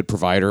a good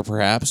provider,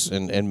 perhaps,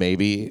 and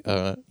maybe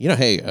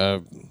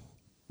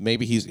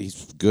maybe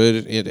he's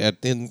good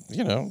in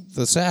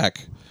the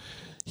sack.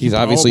 He's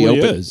obviously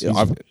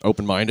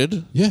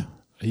open-minded. Yeah,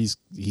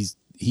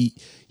 he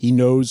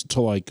knows to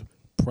like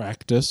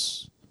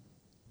practice.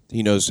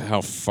 He knows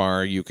how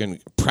far you can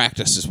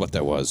practice is what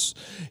that was.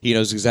 He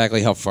knows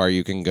exactly how far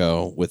you can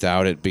go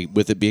without it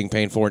being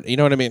painful. You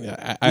know what I mean?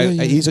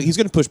 He's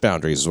going to push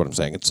boundaries is what I'm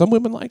saying. And some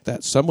women like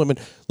that. Some women,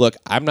 look,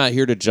 I'm not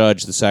here to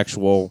judge the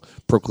sexual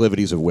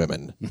proclivities of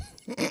women.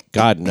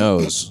 God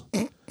knows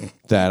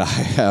that I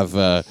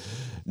have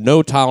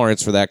no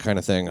tolerance for that kind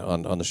of thing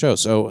on the show.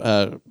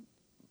 So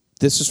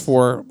this is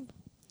for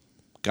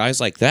guys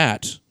like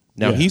that.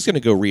 Now he's going to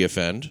go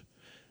reoffend.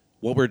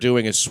 What we're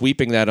doing is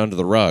sweeping that under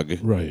the rug.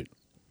 Right.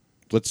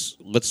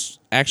 Let's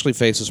actually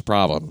face this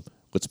problem.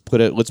 Let's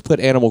put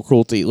animal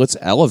cruelty. Let's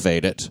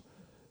elevate it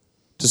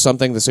to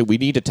something that say we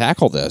need to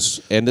tackle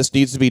this, and this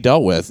needs to be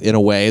dealt with in a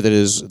way that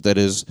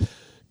is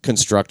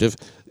constructive.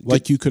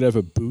 Like you could have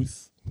a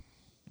booth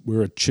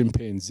where a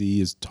chimpanzee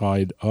is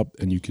tied up,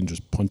 and you can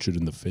just punch it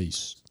in the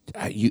face.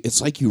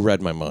 It's like you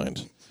read my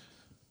mind,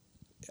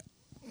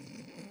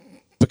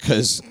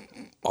 because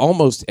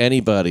almost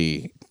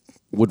anybody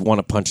would want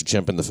to punch a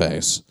chimp in the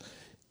face,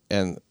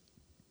 and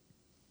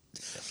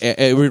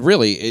it would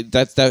really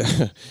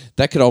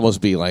that could almost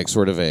be like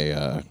sort of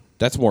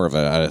that's more of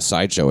a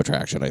sideshow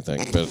attraction, I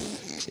think. But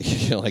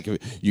like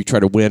you try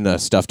to win a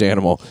stuffed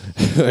animal,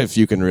 if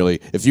you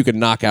can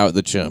knock out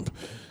the chimp,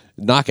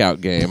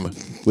 knockout game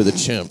with a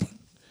chimp.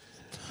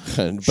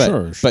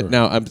 Sure. But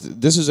now I'm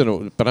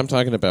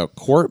talking about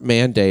court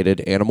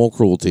mandated animal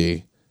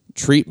cruelty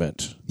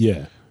treatment.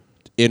 Yeah.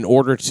 In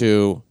order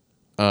to,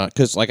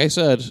 because like I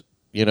said,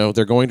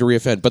 they're going to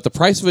reoffend. But the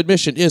price of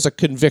admission is a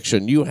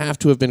conviction. You have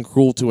to have been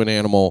cruel to an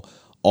animal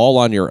all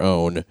on your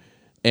own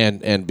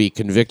and be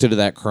convicted of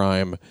that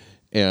crime.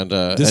 And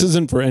this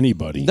isn't for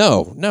anybody.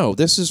 No.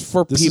 This is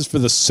for This is for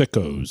the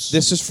sickos.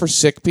 This is for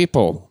sick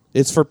people.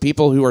 It's for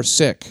people who are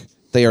sick.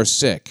 They are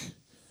sick.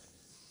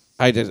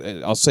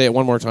 I'll say it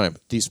one more time.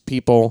 These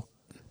people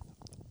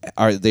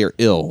they're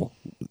ill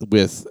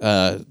with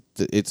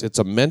it's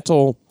a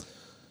mental.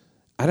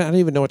 I don't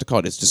even know what to call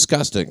it. It's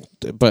disgusting,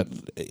 but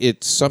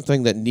it's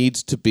something that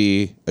needs to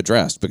be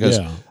addressed because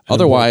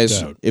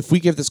otherwise, if we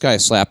give this guy a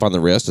slap on the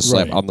wrist, a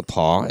slap on the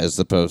paw, as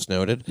the Post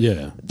noted,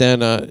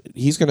 then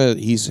he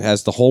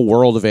has the whole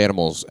world of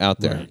animals out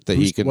there that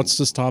he can. What's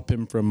to stop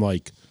him from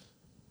like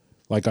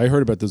I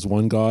heard about this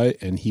one guy,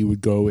 and he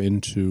would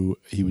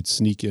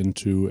sneak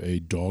into a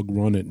dog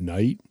run at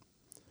night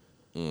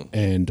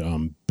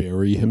and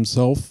bury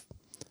himself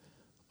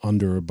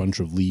under a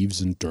bunch of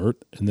leaves and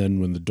dirt, and then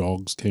when the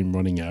dogs came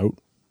running out,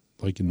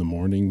 like in the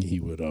morning, he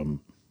would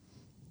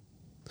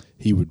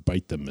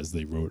bite them as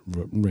they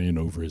ran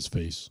over his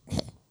face.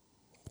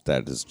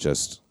 That is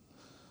just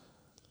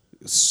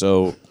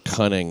so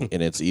cunning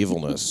in its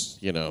evilness,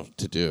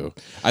 to do.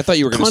 I thought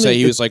you were going to say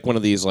he was like one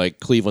of these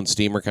like Cleveland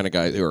Steamer kind of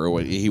guys, or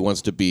he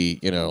wants to be,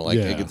 get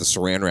the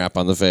saran wrap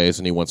on the face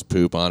and he wants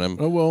poop on him.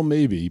 Oh well,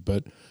 maybe,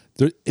 but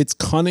it's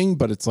cunning,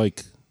 but it's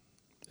like.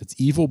 It's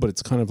evil, but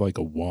it's kind of like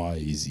a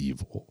wise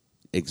evil.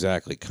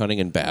 Exactly. Cunning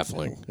and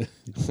baffling.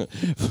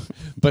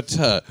 But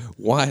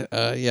why?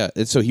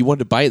 And so he wanted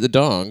to bite the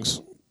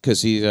dogs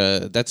because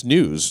that's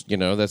news.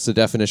 That's the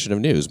definition of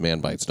news.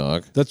 Man bites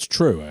dog. That's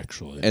true,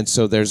 actually. And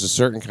so there's a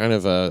certain kind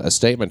of a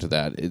statement to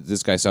that.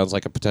 This guy sounds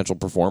like a potential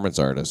performance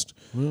artist.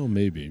 Well,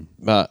 maybe.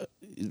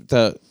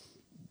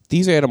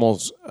 These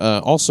animals,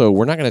 also,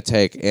 we're not going to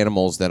take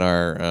animals that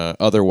are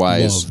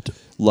otherwise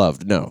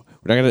loved. No.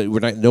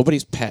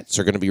 Nobody's pets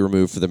are going to be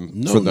removed from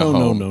the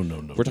home. No.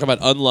 We're talking about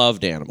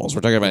unloved animals.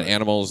 We're talking about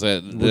animals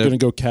that we're going to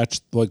go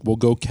catch. Like we'll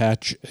go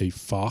catch a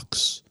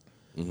fox,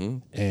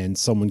 and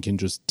someone can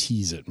just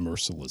tease it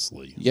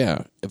mercilessly.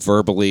 Yeah,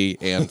 verbally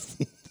and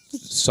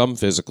some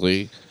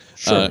physically.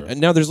 Sure. And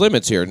now there's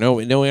limits here. No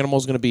animal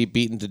is going to be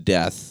beaten to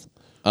death.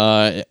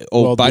 The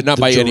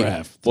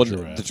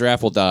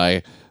giraffe will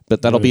die,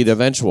 but that'll be the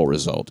eventual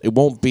result. It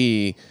won't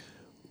be.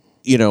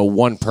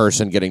 One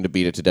person getting to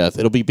beat it to death.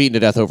 It'll be beaten to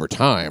death over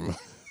time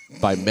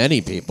by many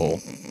people.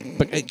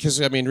 But because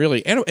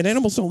really, and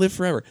animals don't live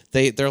forever.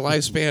 Their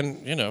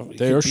lifespan,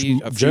 they are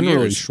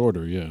generally years.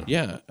 Shorter. Yeah.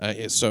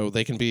 Yeah. So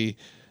they can be,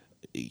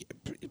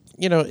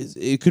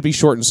 it could be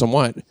shortened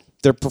somewhat.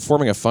 They're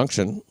performing a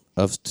function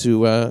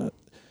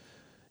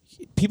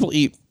people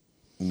eat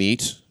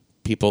meat.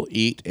 People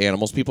eat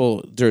animals.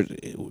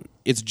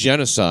 It's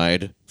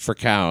genocide for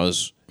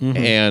cows.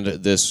 And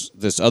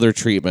this other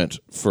treatment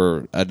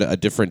for a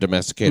different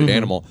domesticated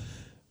animal.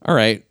 All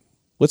right,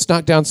 Let's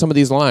knock down some of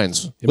these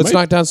lines. Let's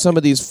knock down some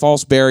of these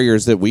false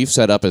barriers that we've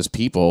set up as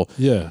people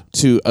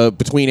to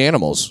between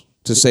animals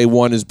to say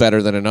one is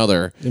better than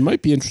another. It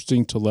might be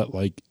interesting to let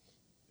like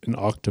an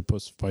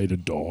octopus fight a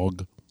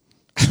dog.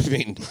 I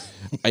mean,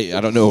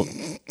 I don't know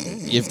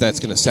if that's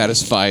going to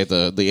satisfy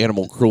the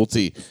animal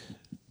cruelty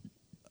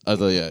of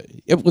the.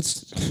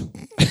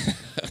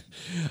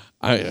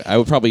 I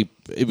would probably.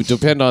 It would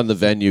depend on the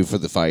venue for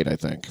the fight. I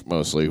think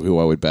mostly who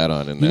I would bet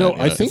on. And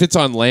I think if it's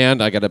on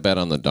land, I got to bet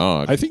on the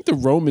dog. I think the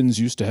Romans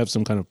used to have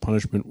some kind of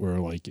punishment where,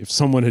 like, if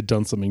someone had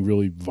done something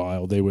really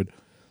vile, they would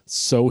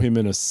sew him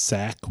in a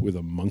sack with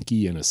a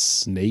monkey and a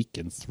snake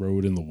and throw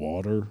it in the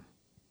water.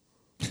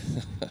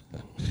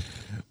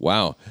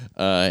 Wow.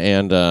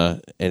 And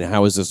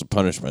how is this a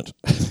punishment?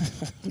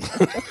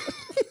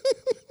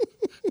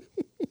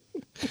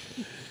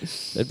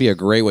 That'd be a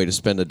great way to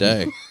spend a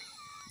day.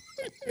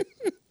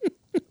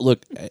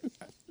 Look,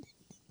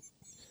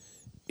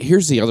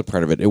 here's the other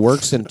part of it. It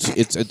works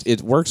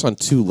it works on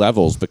two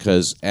levels,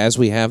 because as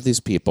we have these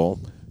people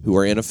who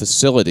are in a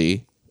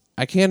facility,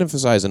 I can't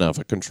emphasize enough,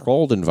 a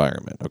controlled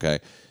environment, okay?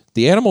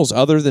 The animals,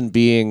 other than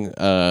being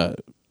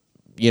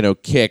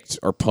kicked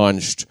or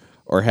punched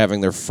or having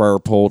their fur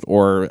pulled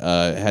or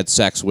had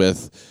sex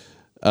with,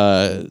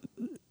 but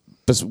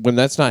when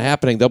that's not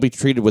happening, they'll be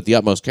treated with the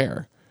utmost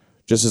care,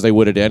 just as they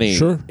would at any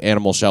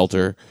animal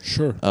shelter.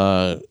 Sure.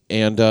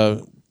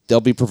 And they'll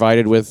be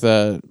provided with,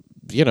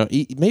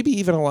 maybe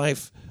even a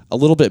life a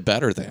little bit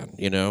better than,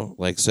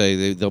 like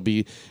say they'll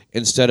be,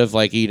 instead of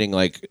like eating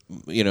like,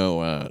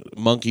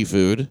 monkey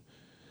food,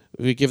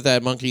 we give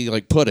that monkey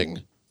like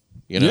pudding,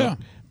 Yeah.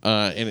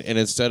 And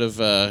instead of,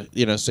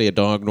 say a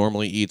dog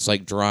normally eats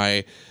like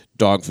dry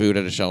dog food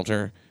at a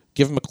shelter,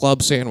 give him a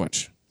club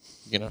sandwich,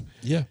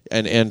 Yeah.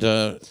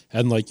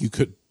 And like you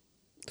could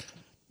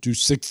do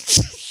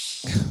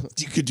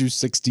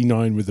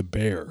 69 with a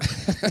bear.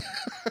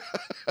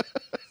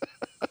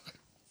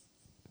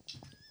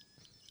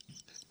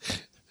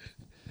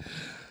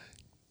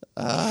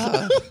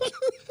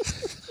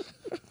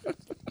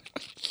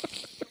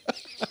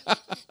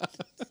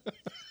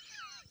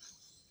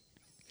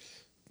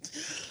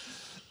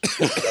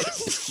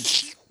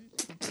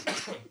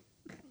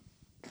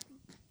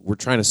 We're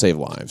trying to save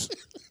lives.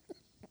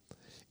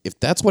 If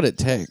that's what it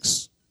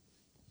takes,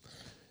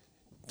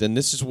 then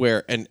this is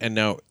where, and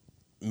now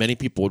many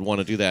people would want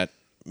to do that.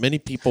 Many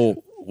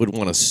people would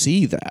want to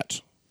see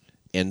that.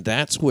 And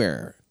that's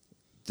where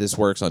this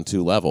works on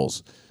two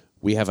levels.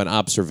 We have an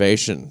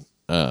observation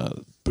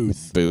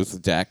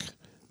booth deck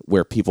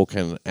where people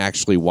can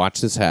actually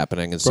watch this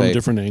happening and from say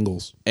different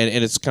angles. And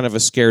it's kind of a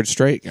scared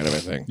straight kind of a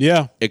thing.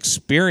 Yeah.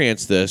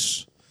 Experience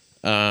this.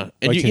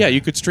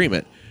 You could stream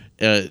it.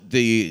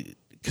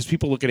 Because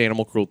people look at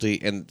animal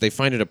cruelty and they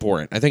find it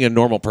abhorrent. I think a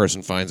normal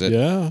person finds it.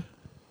 Yeah.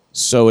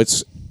 So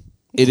it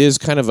is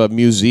kind of a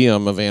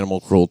museum of animal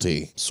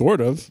cruelty.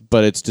 Sort of.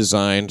 But it's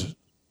designed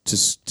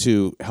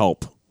to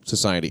help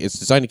society. It's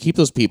designed to keep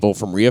those people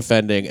from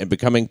reoffending and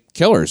becoming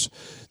killers.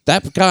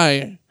 That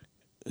guy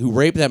who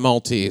raped that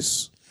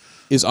Maltese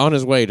is on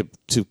his way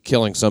to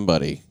killing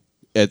somebody.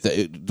 At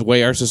the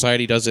way our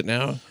society does it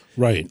now,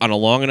 right? On a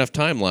long enough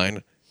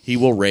timeline, he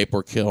will rape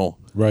or kill,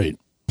 right?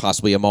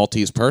 Possibly a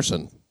Maltese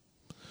person,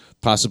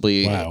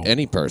 possibly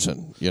any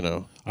person.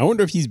 I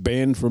wonder if he's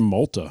banned from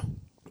Malta.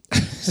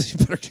 You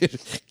better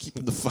keep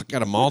him the fuck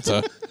out of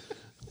Malta.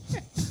 A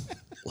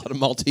lot of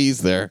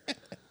Maltese there.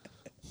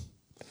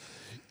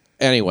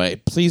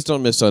 Anyway, please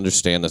don't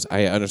misunderstand this.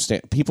 I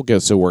understand people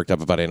get so worked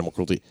up about animal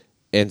cruelty,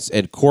 and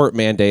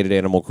court-mandated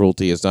animal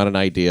cruelty is not an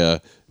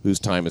idea whose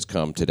time has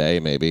come today,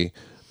 maybe,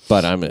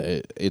 but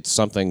it's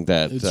something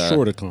that it's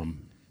sure to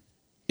come.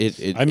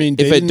 I mean,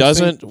 if it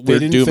doesn't,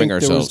 we're dooming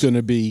ourselves. There was going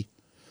to be.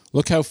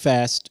 Look how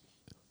fast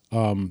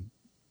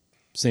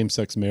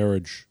same-sex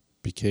marriage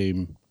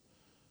became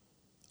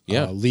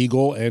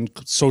legal and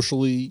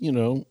socially,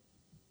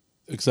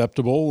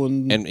 acceptable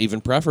and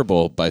even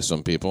preferable by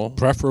some people.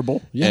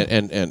 Preferable, yeah.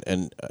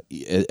 And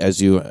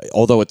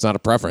although it's not a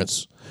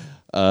preference,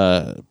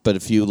 but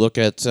if you look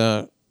at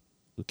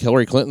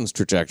Hillary Clinton's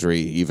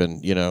trajectory,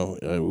 even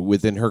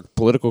within her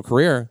political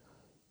career,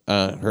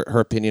 her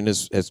opinion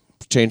has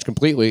changed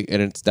completely,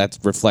 and that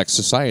reflects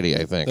society.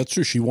 I think that's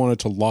true. She wanted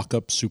to lock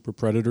up super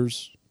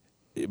predators.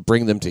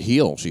 Bring them to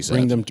heel, she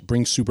said.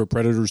 Bring super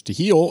predators to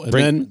heel, and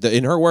then,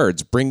 in her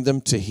words, bring them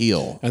to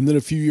heel. And then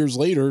a few years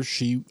later,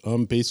 she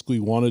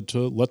basically wanted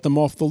to let them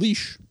off the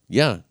leash.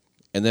 Yeah,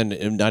 and then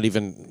not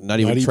even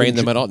train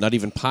them at all, not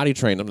even potty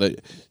train them. They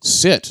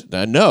sit,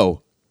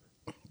 no,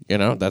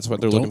 that's what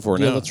they're looking for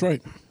now. Yeah, that's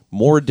right.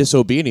 More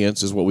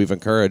disobedience is what we've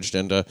encouraged,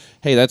 and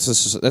hey,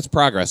 that's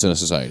progress in a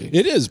society.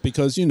 It is,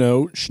 because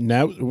now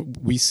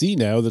we see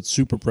now that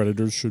super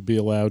predators should be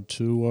allowed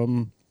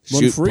to.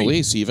 Shoot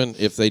police even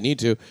if they need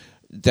to.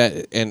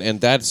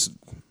 That's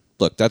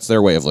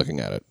their way of looking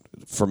at it.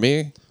 For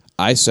me,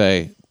 I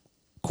say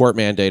court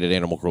mandated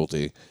animal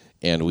cruelty,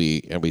 and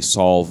we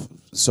solve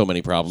so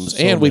many problems,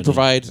 we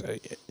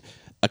provide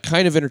a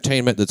kind of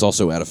entertainment that's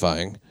also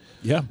edifying.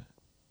 Yeah,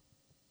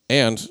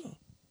 and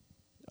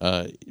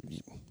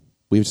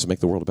We just make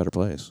the world a better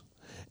place.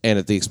 And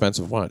at the expense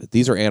of what?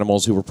 These are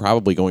animals who were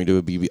probably going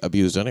to be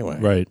abused anyway.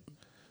 Right.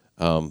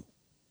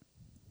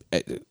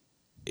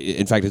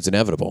 In fact, it's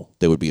inevitable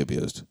they would be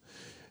abused.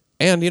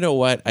 And you know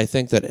what? I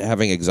think that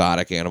having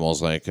exotic animals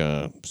like,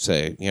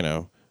 say,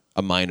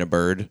 a mynah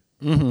bird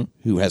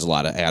who has a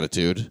lot of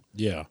attitude.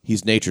 Yeah.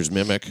 He's nature's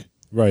mimic.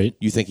 Right.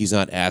 You think he's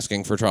not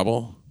asking for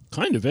trouble?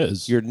 Kind of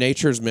is. You're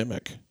nature's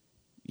mimic.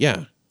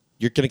 Yeah.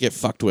 You're going to get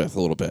fucked with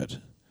a little bit.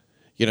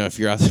 If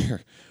you're out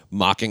there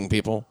mocking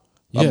people.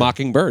 A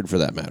mockingbird, for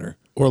that matter.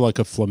 Or like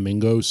a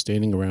flamingo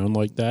standing around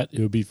like that.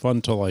 It would be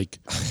fun to like...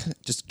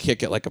 just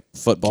kick it like a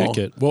football. Kick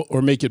it. Well,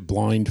 or make it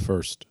blind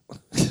first.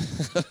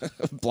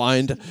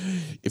 Blind.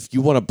 If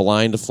you want to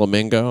blind a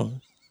flamingo,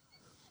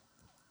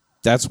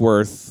 that's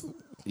worth...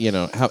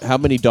 how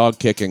many dog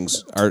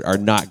kickings are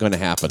not going to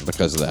happen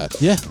because of that?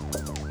 Yeah.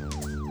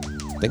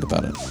 Think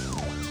about it.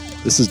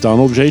 This is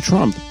Donald J.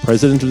 Trump,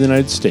 President of the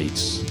United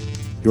States.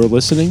 You're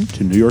listening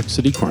to New York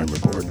City Crime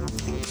Report.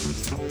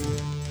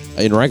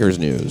 In Rikers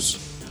news,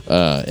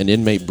 an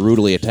inmate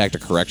brutally attacked a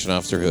correction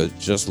officer who had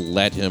just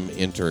let him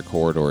enter a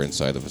corridor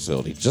inside the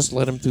facility. Just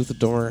let him through the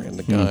door, and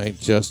the guy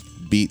just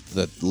beat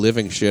the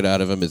living shit out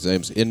of him. His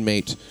name's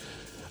inmate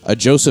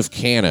Joseph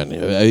Cannon.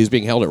 He's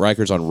being held at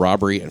Rikers on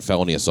robbery and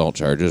felony assault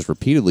charges.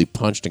 Repeatedly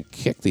punched and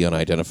kicked the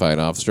unidentified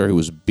officer, who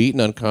was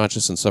beaten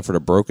unconscious and suffered a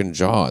broken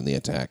jaw in the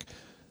attack.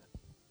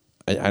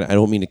 I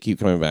don't mean to keep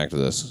coming back to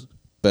this,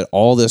 but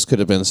all this could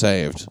have been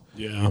saved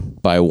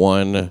by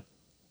one...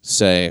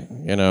 Say,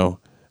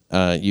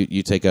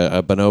 you take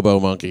a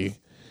bonobo monkey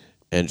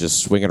and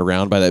just swing it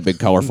around by that big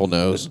colorful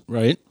nose.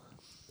 Right.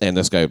 And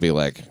this guy would be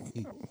like...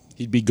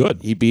 He'd be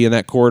good. He'd be in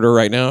that corridor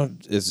right now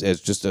as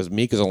just as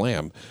meek as a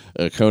lamb.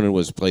 Cannon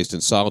was placed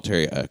in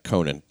solitary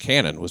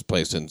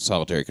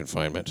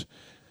confinement.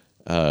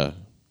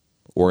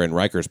 Or in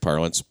Rikers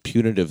parlance,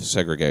 punitive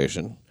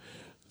segregation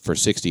for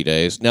 60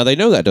 days. Now, they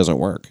know that doesn't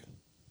work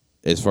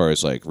as far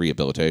as like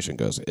rehabilitation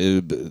goes.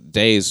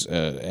 Days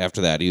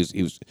after that,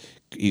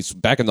 he's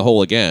back in the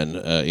hole again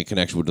in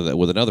connection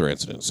with another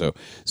incident. So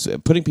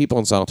putting people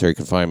in solitary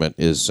confinement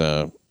is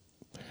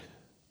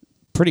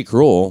pretty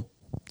cruel,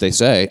 they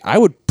say. I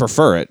would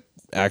prefer it,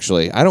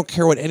 actually. I don't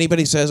care what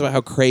anybody says about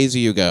how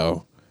crazy you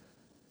go.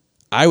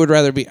 I would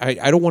rather be...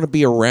 I don't want to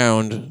be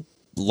around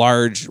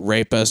large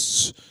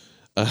rapists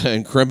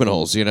and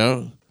criminals,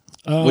 Wouldn't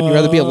you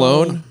rather be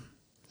alone?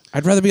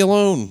 I'd rather be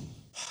alone.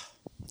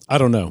 I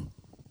don't know.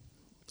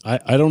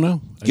 I don't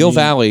know. Gil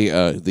Valley,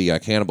 the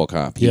cannibal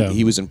cop,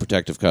 he was in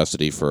protective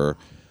custody for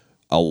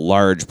a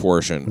large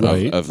portion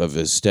of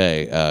his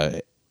stay.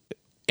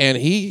 And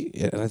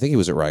I think he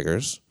was at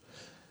Rikers.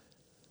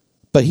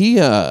 But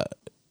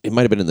it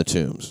might have been in the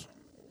Tombs.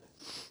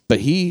 But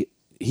he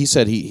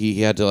said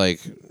he had to like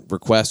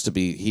request to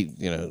be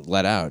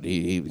let out.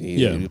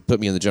 He put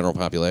me in the general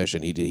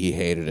population. He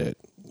hated it.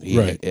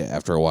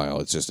 After a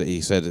while, it's just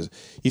he said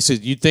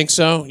you'd think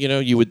so.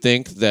 You would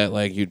think that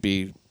like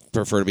you'd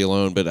prefer to be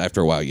alone, but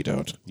after a while you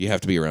don't. You have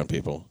to be around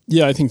people.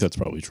 Yeah, I think that's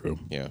probably true.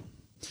 Yeah.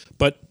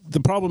 But the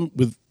problem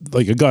with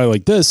like a guy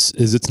like this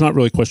is it's not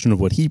really a question of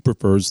what he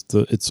prefers.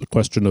 It's a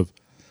question of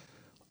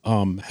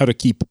how to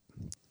keep,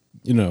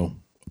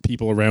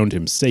 people around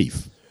him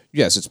safe.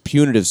 Yes, it's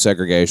punitive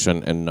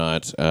segregation and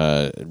not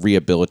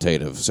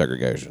rehabilitative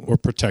segregation. Or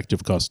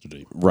protective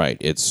custody. Right.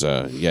 It's,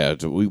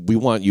 we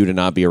want you to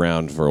not be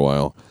around for a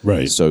while.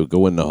 Right. So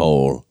go in the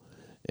hole.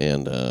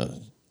 And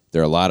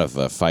there are a lot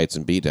of fights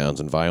and beatdowns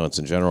and violence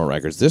in general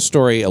Rikers. This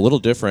story, a little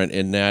different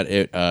in that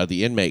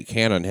the inmate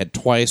Cannon had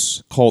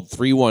twice called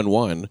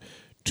 311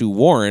 to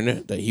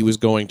warn that he was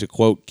going to,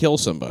 quote, kill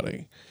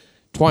somebody.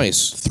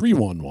 Twice.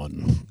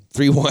 311.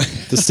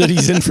 311. The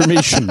city's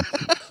information.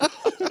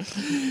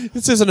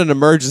 This isn't an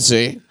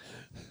emergency.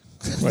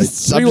 Right.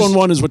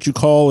 311 is what you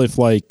call if,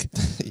 like,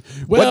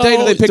 what day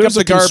do they pick up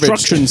the garbage? There's a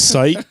construction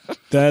site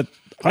that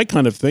I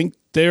kind of think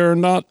they're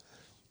not,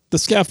 the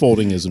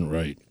scaffolding isn't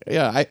right.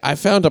 Yeah, I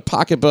found a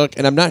pocketbook,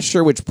 and I'm not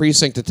sure which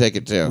precinct to take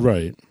it to.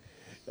 Right.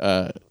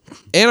 And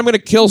I'm going to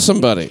kill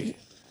somebody.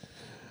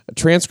 A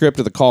transcript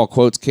of the call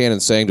quotes Cannon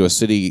saying to a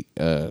city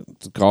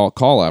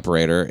call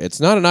operator, "It's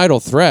not an idle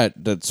threat.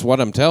 That's what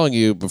I'm telling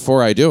you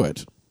before I do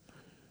it."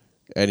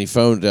 And he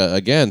phoned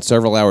again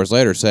several hours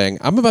later saying,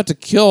 "I'm about to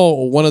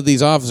kill one of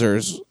these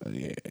officers.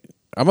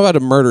 I'm about to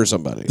murder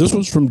somebody." This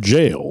was from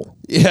jail.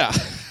 Yeah.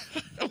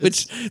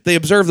 Which they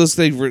observe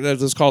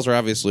those calls are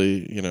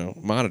obviously,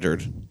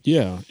 monitored.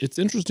 Yeah. It's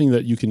interesting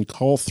that you can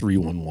call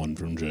 311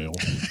 from jail.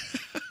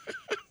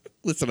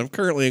 Listen, I'm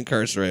currently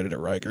incarcerated at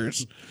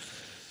Rikers.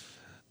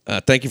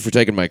 Thank you for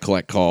taking my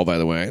collect call, by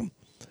the way.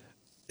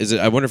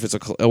 I wonder if it's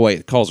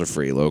calls are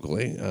free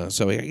locally.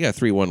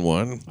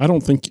 311. I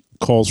don't think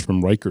calls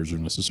from Rikers are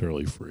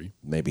necessarily free.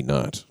 Maybe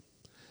not.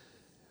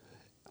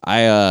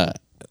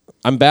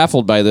 I'm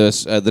baffled by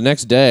this. The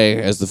next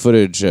day, as the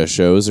footage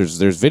shows,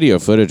 there's video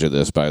footage of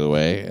this, by the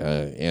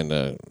way,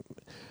 and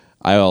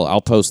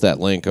I'll post that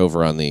link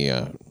over on the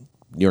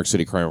New York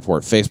City Crime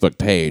Report Facebook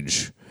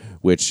page,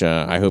 which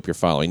I hope you're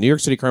following. New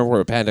York City Crime Report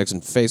with Pat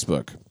Dixon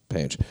Facebook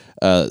page.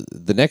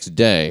 The next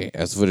day,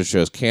 as the footage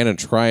shows, Cannon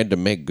tried to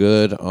make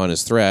good on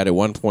his threat. At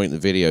one point in the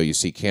video, you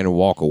see Cannon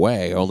walk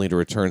away, only to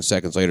return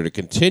seconds later to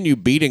continue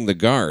beating the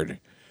guard.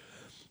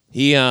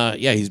 He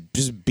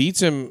just beats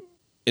him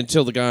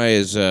until the guy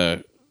is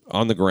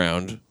on the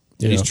ground,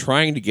 and he's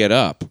trying to get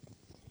up.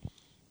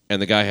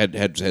 And the guy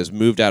has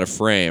moved out of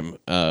frame,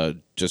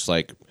 just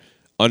like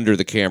under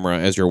the camera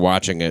as you're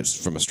watching it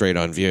from a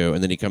straight-on view.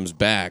 And then he comes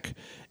back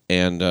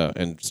and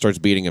starts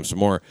beating him some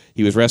more.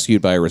 He was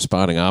rescued by a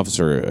responding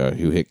officer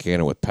who hit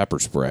Cannon with pepper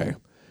spray.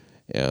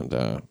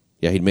 And,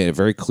 he'd made a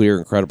very clear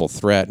and credible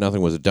threat.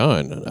 Nothing was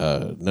done.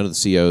 None of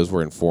the COs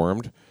were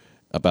informed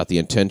about the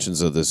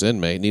intentions of this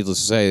inmate. Needless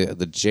to say,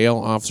 the jail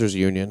officers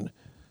union,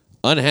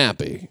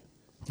 unhappy.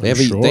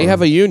 They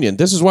have a union.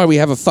 This is why we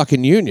have a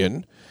fucking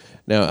union.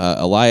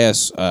 Now,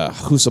 Elias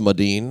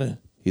Hussamuddin,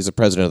 he's the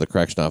president of the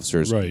Correction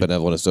Officers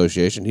Benevolent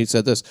Association. He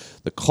said this: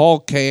 the call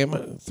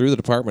came through the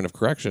Department of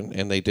Correction,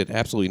 and they did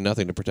absolutely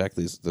nothing to protect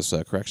this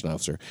correction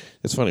officer.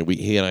 It's funny.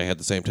 He and I had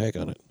the same take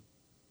on it.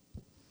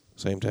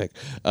 Same take.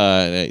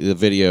 The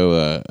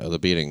video of the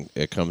beating,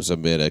 it comes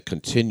amid a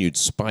continued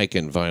spike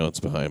in violence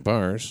behind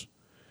bars.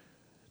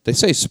 They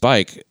say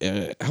spike.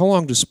 How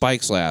long do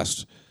spikes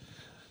last?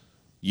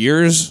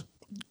 Years?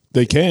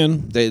 They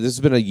can. This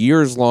has been a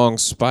years-long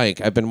spike.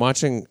 I've been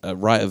watching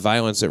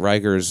violence at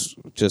Rikers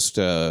just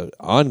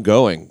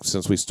ongoing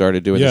since we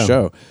started doing the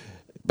show.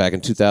 Back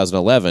in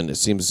 2011, it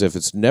seems as if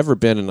it's never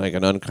been like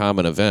an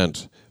uncommon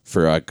event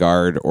for a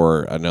guard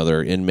or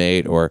another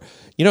inmate, or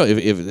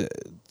if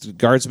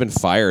guards have been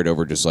fired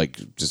over just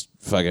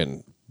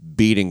fucking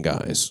beating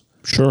guys.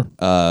 Sure.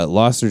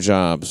 Lost their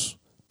jobs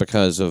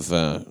because of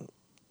Well,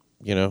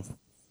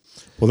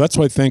 that's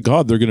why, thank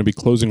God, they're going to be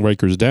closing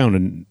Rikers down,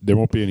 and there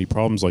won't be any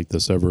problems like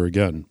this ever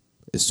again.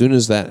 As soon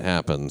as that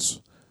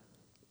happens,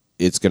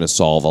 it's going to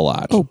solve a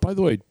lot. Oh, by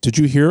the way, did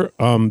you hear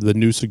the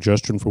new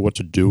suggestion for what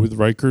to do with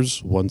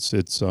Rikers once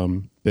it's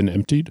been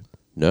emptied?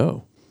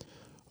 No.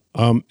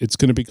 It's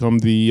going to become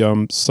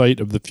the site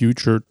of the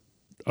future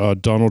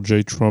Donald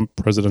J. Trump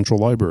Presidential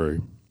Library.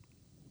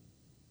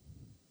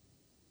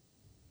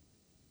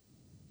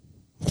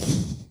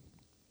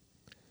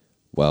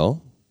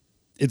 Well,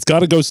 it's got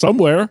to go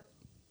somewhere.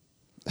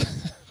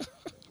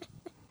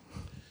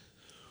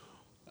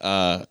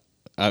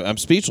 I'm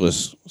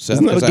speechless, Seth.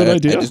 Isn't that a good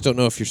idea? I just don't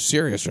know if you're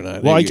serious or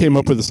not. Well, I came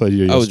up with this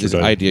idea yesterday. Oh, this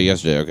idea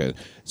yesterday. Okay.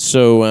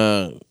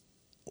 So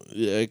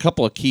a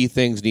couple of key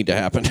things need to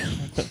happen.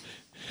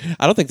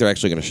 I don't think they're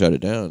actually going to shut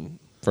it down.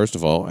 First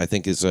of all, I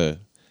think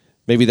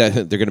maybe that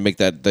they're going to make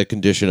that the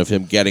condition of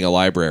him getting a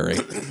library.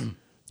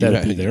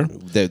 That'd be there.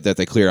 That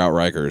they clear out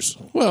Rikers.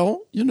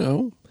 Well,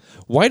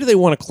 Why do they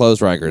want to close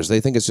Rikers? They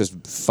think it's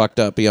just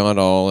fucked up beyond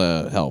all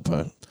help,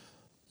 huh?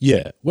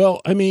 Yeah. Well,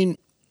 I mean,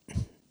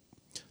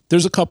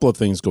 there's a couple of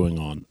things going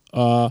on.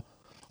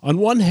 On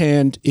one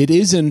hand, it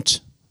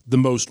isn't the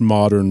most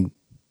modern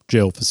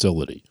jail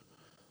facility.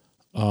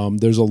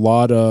 There's a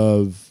lot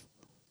of,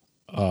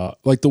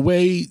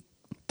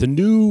 the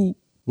new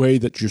way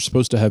that you're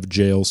supposed to have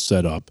jails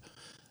set up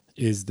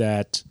is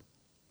that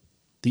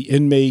the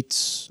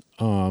inmates,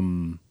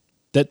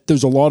 that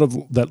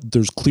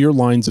there's clear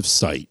lines of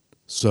sight.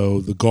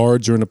 So the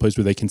guards are in a place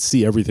where they can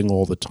see everything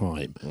all the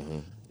time. Mm-hmm.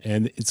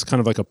 And it's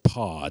kind of like a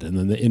pod. And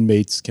then the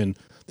inmates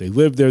they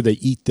live there, they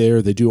eat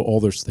there, they do all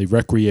they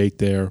recreate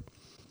there.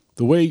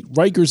 The way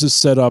Rikers is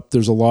set up,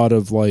 there's a lot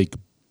of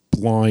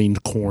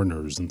blind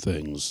corners and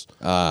things.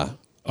 So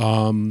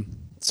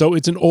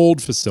it's an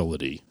old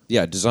facility.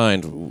 Yeah,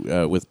 designed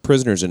with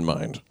prisoners in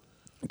mind.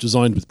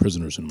 Designed with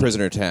prisoners in mind.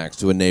 Prisoner tax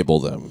to enable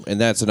them.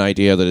 And that's an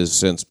idea that has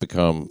since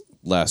become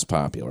less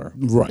popular.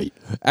 Right.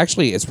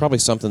 Actually, it's probably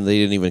something they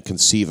didn't even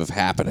conceive of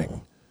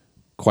happening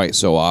quite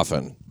so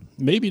often.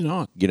 Maybe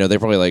not. They're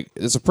probably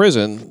it's a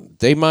prison.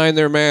 They mind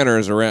their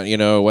manners around,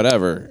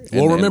 whatever.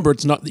 Well, remember,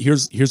 it's not.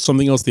 Here's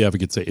something else the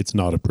advocates say. It's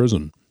not a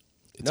prison.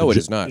 It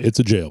is not. It's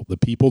a jail. The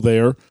people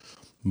there,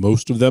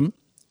 most of them,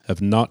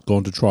 have not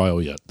gone to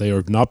trial yet. They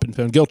have not been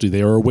found guilty.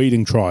 They are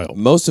awaiting trial.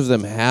 Most of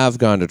them have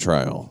gone to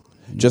trial,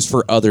 just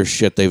for other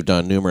shit they've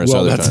done numerous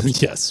other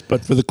times. Yes,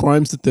 but for the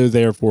crimes that they're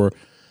there for,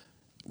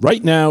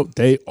 right now,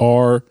 they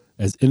are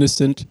as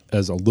innocent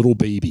as a little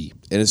baby.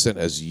 Innocent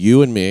as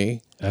you and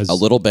me, as a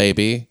little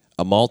baby,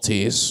 a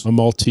Maltese,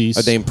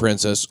 a Dame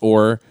Princess,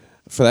 or,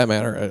 for that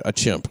matter, a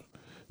chimp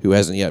who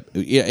hasn't yet...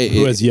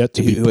 who has yet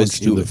to be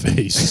punched in the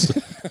face.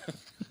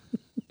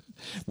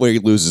 Where he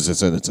loses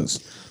his innocence.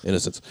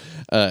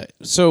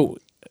 So,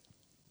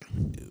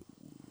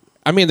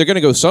 I mean, they're going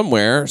to go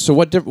somewhere. So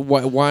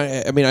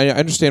why? I mean, I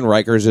understand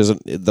Rikers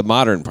isn't the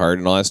modern part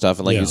and all that stuff,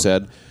 and like you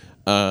said...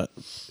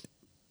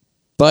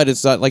 But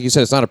it's not, like you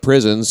said, it's not a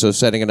prison, so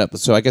setting it up.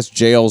 So I guess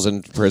jails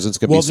and prisons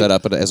can be set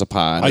up as a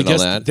pod and all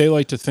that. I guess they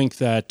like to think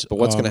that... But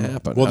what's going to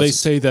happen? Well, they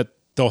say that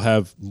they'll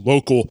have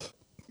local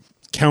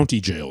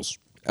county jails.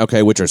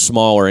 Okay, which are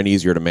smaller and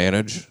easier to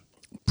manage?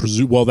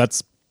 Well,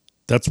 that's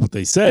what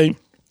they say.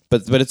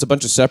 But it's a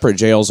bunch of separate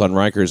jails on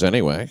Rikers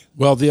anyway.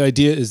 Well, the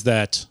idea is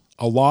that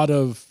a lot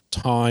of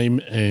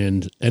time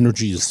and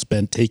energy is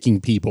spent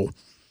taking people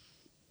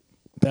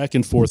back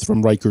and forth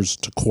from Rikers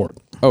to court.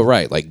 Oh,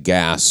 right. Like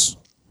gas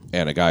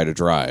and a guy to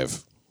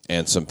drive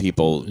and some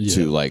people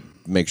to like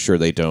make sure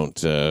they don't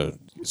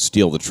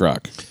steal the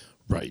truck.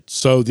 Right.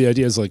 So the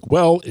idea is like,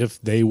 well,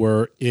 if they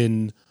were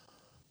in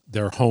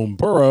their home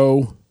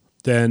borough,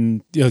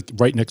 then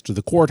right next to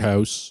the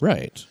courthouse.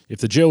 Right. If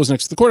the jail was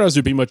next to the courthouse,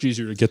 it'd be much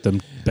easier to get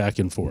them back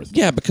and forth.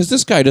 Yeah, because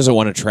this guy doesn't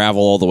want to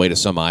travel all the way to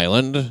some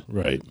island.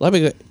 Right.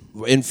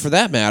 And for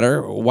that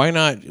matter, why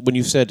not, when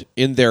you said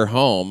in their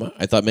home,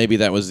 I thought maybe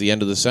that was the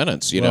end of the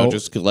sentence. You know,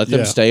 just let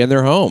them stay in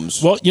their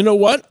homes. Well, you know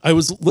what? I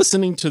was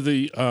listening to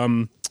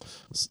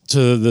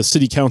the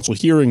city council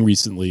hearing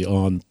recently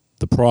on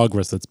the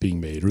progress that's being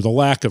made, or the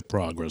lack of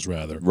progress,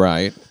 rather.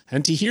 Right.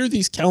 And to hear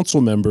these council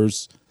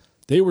members,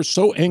 they were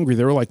so angry.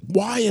 They were like,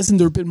 why hasn't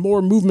there been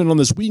more movement on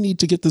this? We need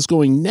to get this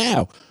going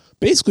now.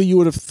 Basically, you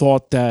would have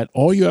thought that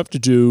all you have to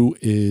do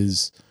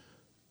is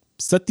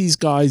set these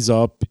guys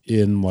up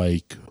in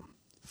like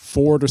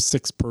 4 to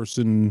 6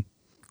 person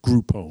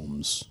group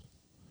homes.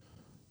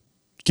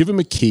 Give them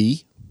a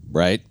key.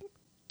 Right.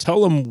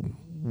 Tell them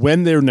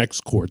when their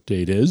next court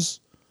date is.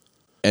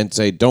 And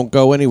say, don't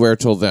go anywhere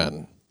till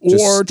then.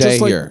 Or stay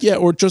here. Yeah,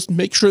 or just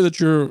make sure that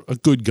you're a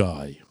good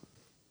guy.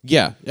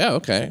 Yeah,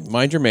 okay.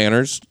 Mind your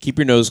manners. Keep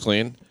your nose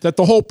clean. That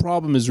the whole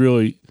problem is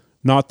really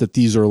not that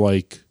these are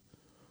like,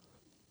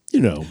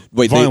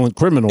 violent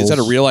criminals. Is that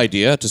a real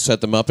idea to set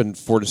them up in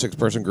 4 to 6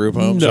 person group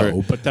homes?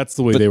 No, but that's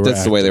the way they were acting.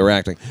 That's the way they were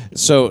acting.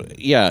 So,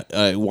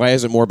 why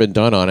hasn't more been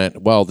done on it?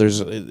 Well,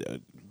 there's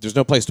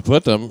no place to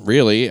put them,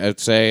 really, I'd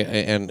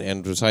say.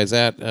 And besides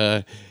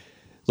that,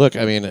 look,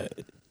 I mean,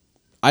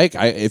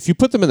 if you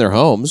put them in their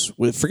homes,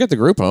 forget the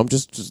group home,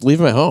 just leave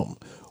them at home.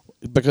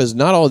 Because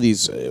not all of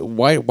these,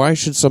 why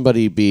should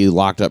somebody be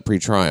locked up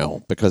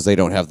pre-trial? Because they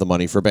don't have the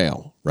money for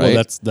bail, right?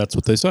 Well, that's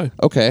what they say.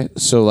 Okay,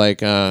 so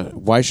like,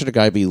 why should a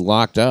guy be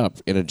locked up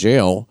in a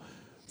jail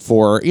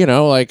for,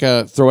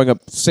 throwing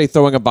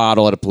a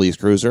bottle at a police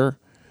cruiser?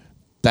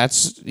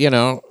 That's,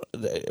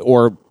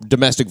 or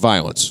domestic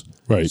violence.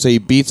 Right. So he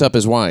beats up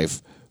his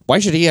wife. Why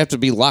should he have to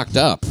be locked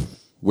up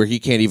where he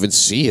can't even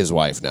see his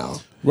wife now?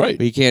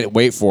 Right. He can't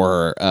wait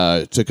for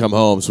her to come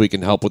home so he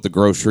can help with the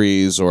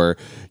groceries or,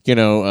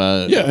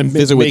 and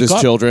visit with his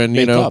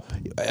children. Up.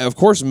 Of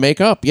course,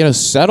 make up.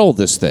 Settle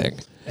this thing.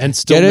 And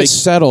still get it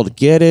settled.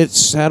 Get it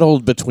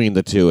settled between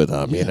the two of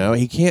them. Yeah.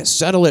 He can't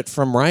settle it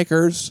from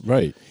Rikers.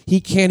 Right.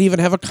 He can't even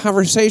have a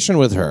conversation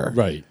with her.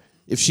 Right.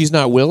 If she's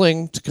not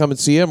willing to come and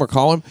see him or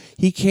call him,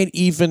 he can't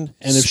even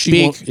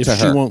speak to her. If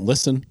she won't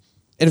listen.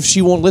 And if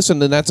she won't listen,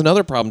 then that's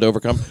another problem to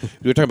overcome.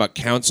 We're talking about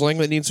counseling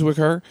that needs to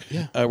occur.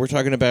 Yeah. We're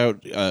talking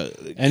about...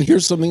 and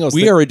here's something else.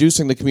 We are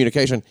reducing the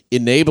communication,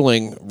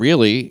 enabling,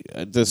 really,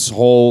 this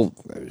whole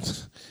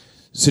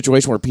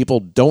situation where people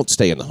don't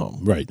stay in the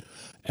home. Right.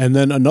 And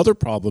then another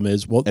problem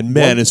is... And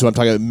men, is who I'm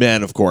talking about.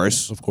 Men, of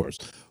course. Of course.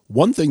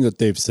 One thing that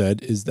they've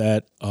said is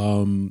that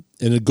in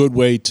a good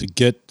way to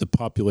get the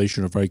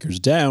population of Rikers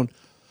down,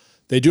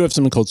 they do have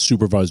something called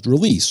supervised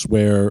release,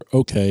 where,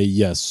 okay,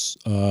 yes...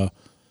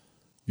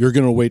 you're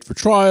going to wait for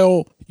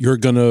trial. You're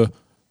going to,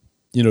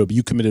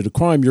 you committed a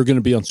crime. You're going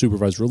to be on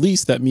supervised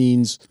release. That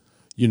means,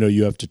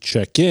 you have to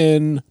check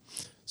in.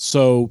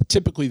 So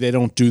typically they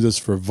don't do this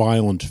for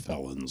violent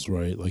felons,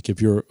 right? Like if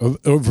you're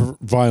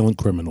violent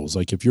criminals,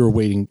 like if you're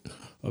awaiting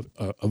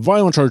a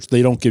violent charge,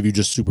 they don't give you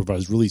just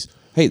supervised release.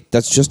 Hey,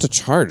 that's just a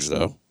charge,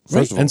 though.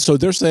 First of all. And so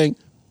they're saying,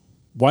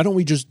 why don't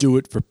we just do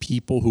it for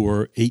people who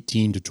are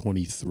 18 to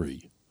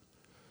 23?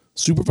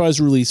 Supervised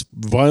release,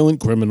 violent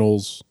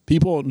criminals,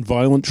 people on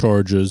violent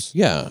charges.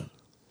 Yeah.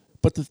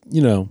 But,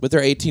 But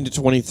they're 18 to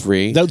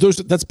 23.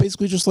 That's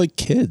basically just like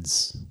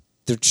kids.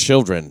 They're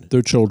children.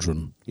 They're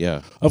children.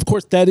 Yeah. Of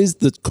course, that is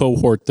the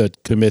cohort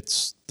that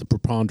commits the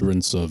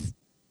preponderance of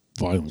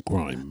violent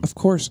crime. Of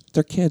course.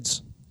 They're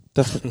kids.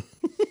 That's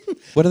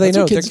what do they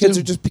know? Their kids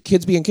are just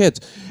kids being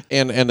kids.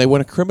 And they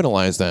want to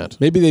criminalize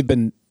that. Maybe they've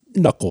been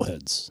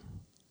knuckleheads.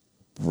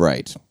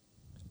 Right.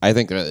 I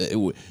think...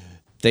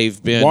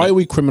 they've been... Why are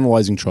we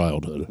criminalizing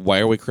childhood? Why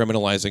are we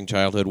criminalizing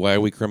childhood? Why are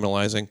we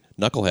criminalizing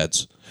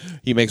knuckleheads?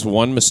 He makes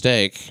one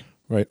mistake.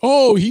 Right.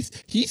 Oh, he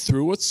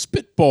threw a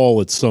spitball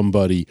at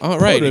somebody. Oh,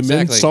 right, Put him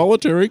in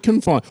solitary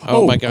confinement.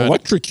 Oh, my God.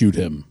 Electrocute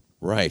him.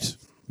 Right.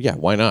 Yeah,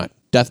 why not?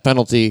 Death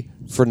penalty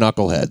for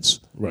knuckleheads.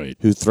 Right.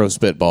 Who throw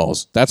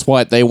spitballs. That's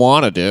what they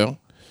want to do.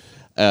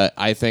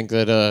 I think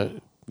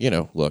that,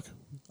 look,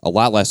 a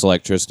lot less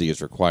electricity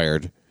is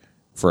required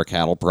for a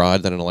cattle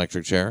prod than an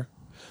electric chair.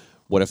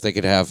 What if they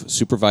could have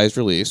supervised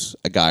release?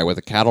 A guy with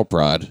a cattle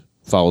prod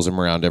follows him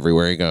around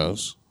everywhere he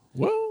goes.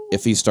 Well,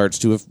 if he starts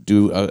to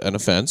do an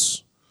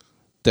offense,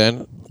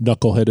 then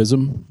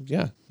knuckleheadism.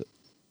 Yeah.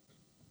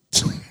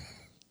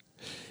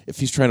 If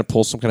he's trying to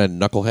pull some kind of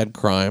knucklehead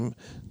crime,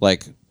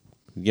 like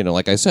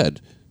I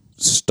said,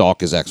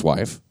 stalk his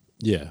ex-wife.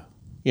 Yeah.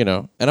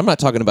 And I'm not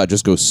talking about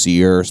just go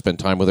see her, spend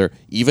time with her,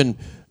 even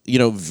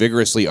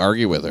vigorously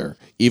argue with her,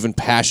 even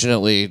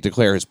passionately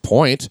declare his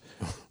point.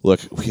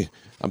 Look.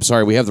 I'm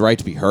sorry, we have the right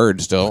to be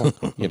heard still.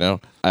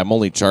 I'm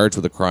only charged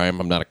with a crime.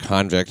 I'm not a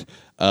convict.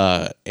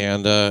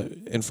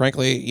 And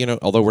frankly,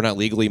 although we're not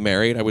legally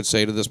married, I would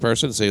say to this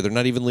person, say they're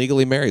not even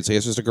legally married. Say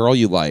it's just a girl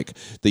you like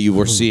that you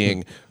were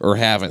seeing or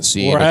haven't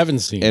seen.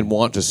 And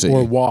want to see.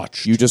 Or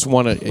watched. You just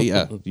want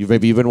to, you've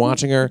been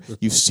watching her.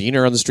 You've seen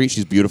her on the street.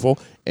 She's beautiful.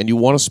 And you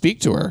want to speak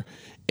to her.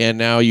 And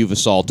now you've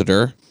assaulted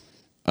her.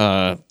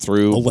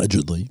 Through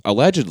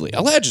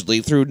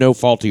allegedly through no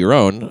fault of your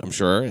own, I'm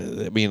sure.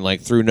 I mean,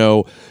 like through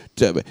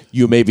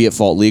you may be at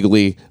fault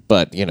legally,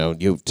 but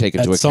you've taken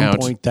into account. At some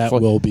point, that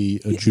will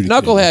be adjudicated.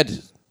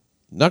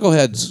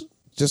 Knuckleheads.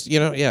 Just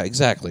yeah,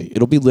 exactly.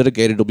 It'll be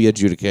litigated. It'll be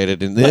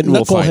adjudicated, and then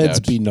we'll find out.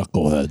 Knuckleheads be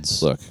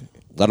knuckleheads. Look,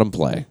 let them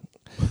play.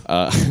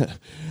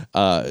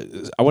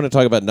 I want to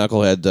talk about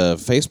knucklehead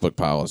Facebook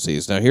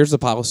policies. Now, here's the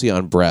policy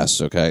on breasts,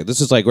 okay?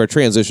 This is like we're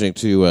transitioning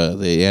to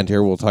the end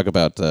here. We'll talk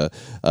about a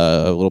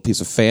little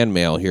piece of fan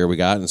mail here we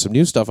got and some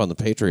new stuff on the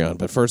Patreon.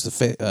 But first, the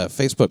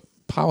Facebook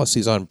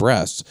policies on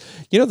breasts.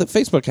 That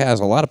Facebook has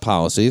a lot of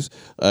policies.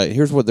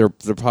 Here's what their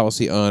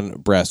policy on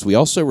breasts. We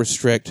also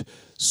restrict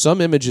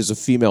some images of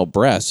female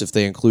breasts if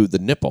they include the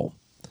nipple.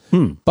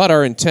 But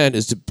our intent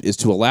is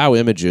to allow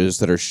images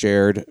that are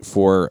shared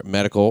for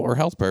medical or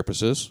health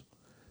purposes.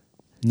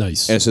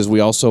 Nice. And it says we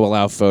also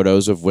allow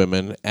photos of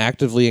women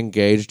actively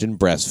engaged in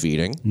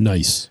breastfeeding.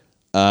 Nice.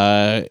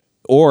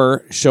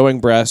 Or showing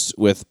breasts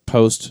with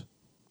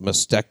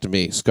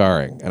post-mastectomy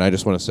scarring. And I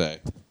just want to say...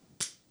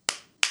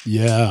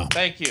 Yeah.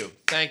 Thank you.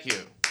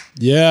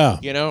 Yeah.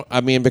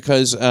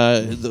 Because,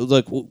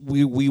 look,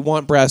 we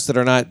want breasts that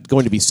are not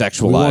going to be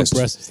sexualized. We want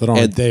breasts that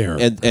aren't there.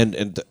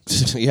 And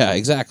yeah,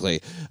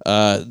 exactly.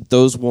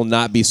 Those will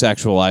not be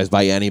sexualized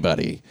by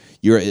anybody.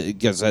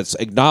 Because that's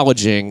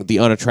acknowledging the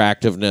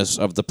unattractiveness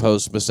of the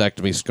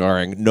post-mastectomy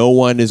scarring. No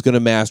one is going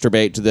to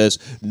masturbate to this.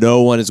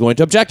 No one is going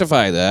to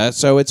objectify that,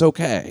 so it's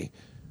okay.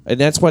 And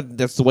that's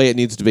the way it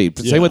needs to be.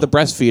 Same with the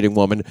breastfeeding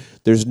woman.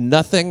 There's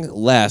nothing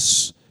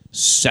less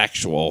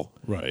sexual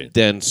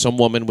than some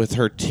woman with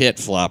her tit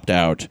flopped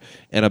out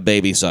and a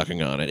baby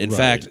sucking on it. In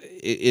fact,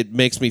 it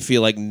makes me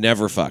feel like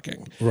never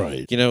fucking.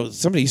 Right.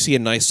 Somebody, you see a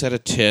nice set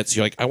of tits,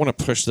 you're like, I want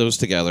to push those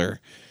together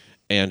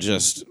and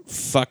just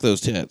fuck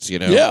those tits,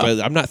 Yeah.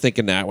 But I'm not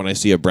thinking that when I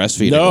see a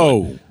breastfeeding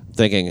woman.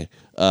 Thinking,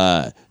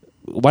 why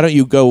don't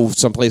you go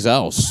someplace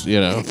else,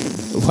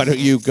 Why don't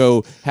you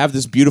go have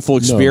this beautiful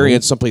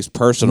experience someplace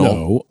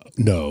personal?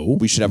 No.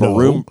 We should have a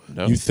room.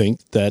 No? You think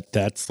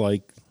that's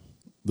like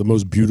the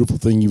most beautiful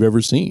thing you've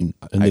ever seen,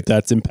 and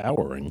that's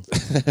empowering.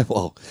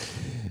 Well,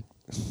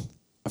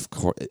 of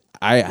course,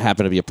 I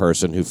happen to be a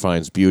person who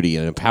finds beauty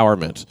and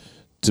empowerment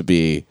to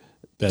be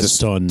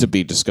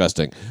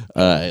disgusting.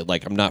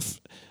 I'm not.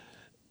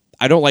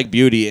 I don't like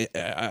beauty.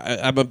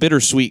 I'm a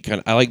bittersweet kind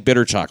of. I like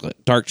bitter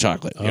chocolate, dark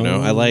chocolate.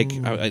 I like.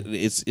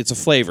 It's a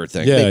flavor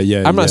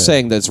thing. I'm not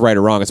saying that it's right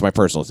or wrong. It's my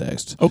personal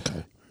taste.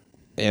 Okay.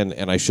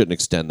 And I shouldn't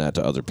extend that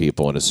to other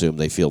people and assume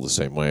they feel the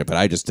same way. But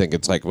I just think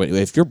it's like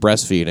if you're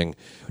breastfeeding.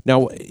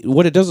 Now,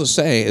 what it doesn't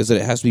say is that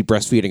it has to be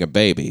breastfeeding a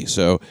baby.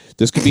 So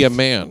this could be a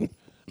man,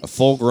 a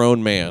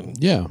full-grown man.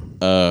 Yeah.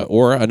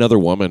 Or another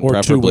woman, or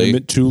preferably.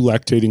 Two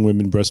lactating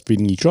women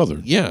breastfeeding each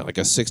other. Yeah, like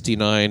a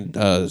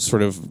 69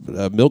 sort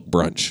of milk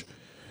brunch.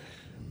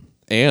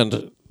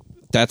 And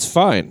that's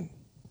fine.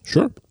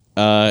 Sure.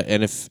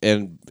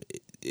 And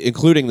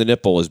including the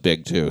nipple is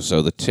big, too.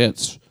 So the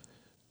tits...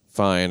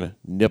 fine.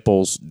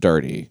 Nipples,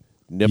 dirty.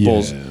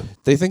 Nipples. Yeah.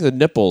 They think the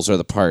nipples are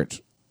the part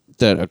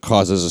that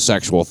causes a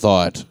sexual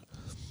thought.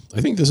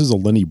 I think this is a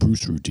Lenny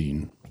Bruce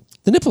routine.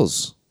 The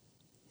nipples.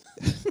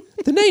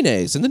 The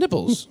nays and the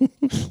nipples.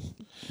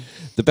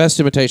 The best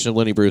imitation of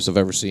Lenny Bruce I've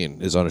ever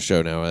seen is on a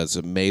show now. It's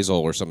a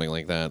Maisel or something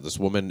like that. This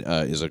woman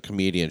is a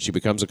comedian. She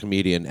becomes a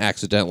comedian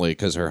accidentally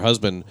because her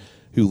husband,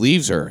 who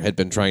leaves her, had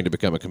been trying to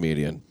become a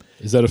comedian.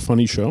 Is that a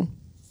funny show?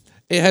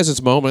 It has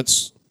its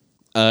moments.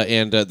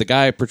 And the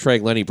guy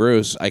portraying Lenny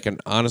Bruce, I can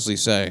honestly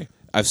say,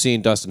 I've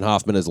seen Dustin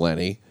Hoffman as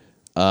Lenny.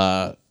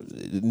 Not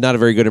a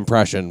very good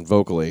impression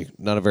vocally.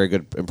 Not a very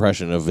good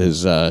impression of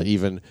his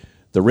even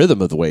the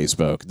rhythm of the way he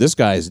spoke. This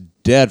guy's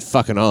dead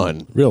fucking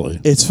on. Really?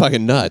 It's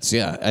fucking nuts.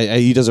 Yeah,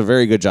 he does a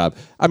very good job.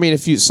 I mean,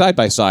 if you side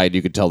by side,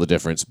 you could tell the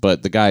difference.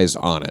 But the guy's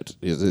on it.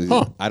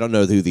 I don't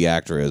know who the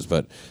actor is,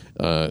 but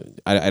I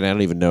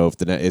don't even know if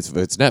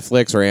it's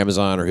Netflix or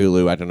Amazon or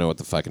Hulu. I don't know what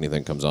the fuck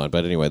anything comes on.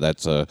 But anyway,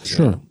 that's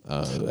sure.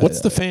 What's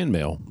the fan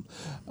mail?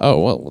 Oh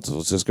well,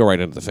 let's just go right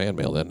into the fan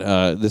mail then.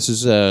 This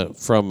is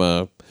from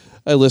a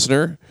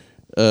listener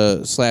 /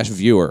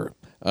 viewer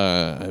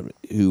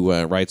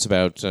who writes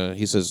about.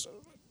 He says.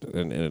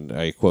 And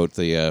I quote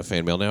the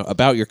fan mail now,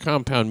 about your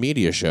Compound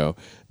Media show.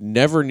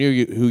 Never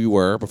knew who you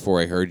were before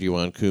I heard you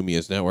on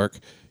Kumia's network.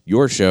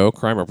 Your show,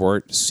 Crime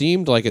Report,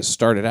 seemed like it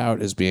started out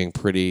as being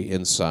pretty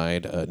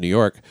inside New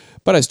York,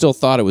 but I still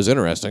thought it was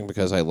interesting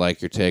because I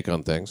like your take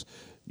on things.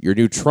 Your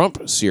new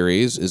Trump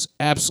series is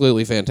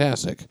absolutely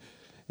fantastic.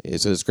 It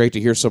says it's great to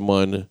hear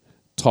someone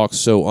talk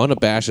so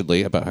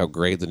unabashedly about how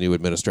great the new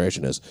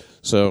administration is.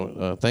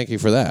 So thank you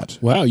for that.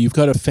 Wow, you've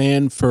got a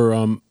fan for...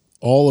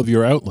 all of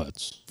your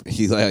outlets.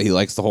 He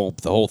likes the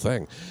whole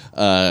thing,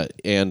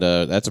 and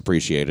that's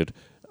appreciated.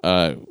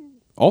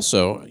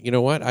 Also, you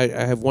know what? I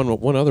have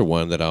one other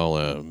one that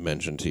I'll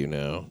mention to you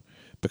now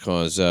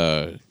because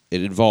it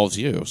involves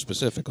you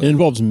specifically. It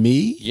involves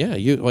me? Yeah.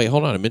 You wait.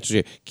 Hold on. I mentioned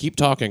you. Keep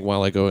talking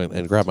while I go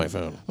and grab my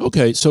phone.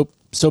 Okay. So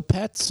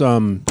Pat's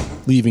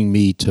leaving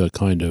me to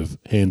kind of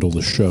handle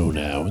the show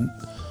now, and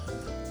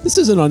this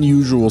is an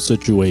unusual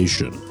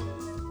situation.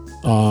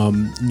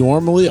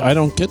 Normally, I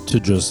don't get to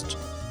just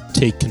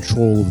take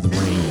control of the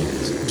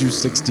reins. Do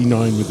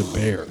 69 with a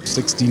bear.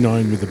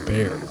 69 with a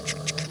bear.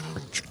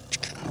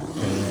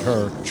 Banged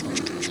her.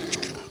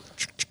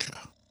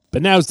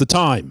 But now's the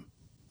time.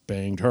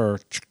 Banged her.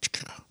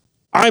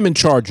 I'm in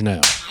charge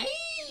now.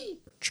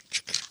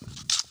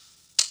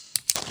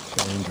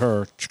 Banged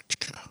her.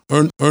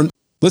 Earn.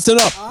 Listen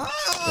up.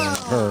 Banged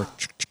her.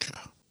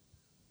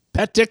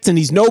 Pat Dixon,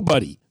 he's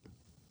nobody.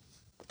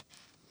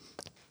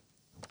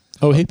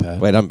 Oh, hey, Pat.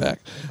 Wait, I'm back.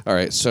 All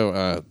right,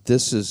 so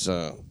this is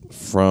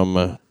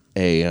from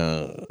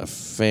a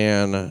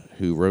fan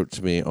who wrote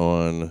to me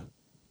on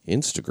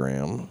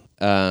Instagram,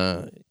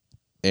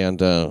 and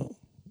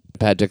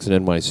Pat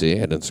Dixon NYC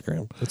at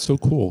Instagram. That's so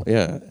cool.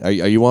 Yeah, are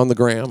you on the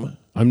gram?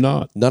 I'm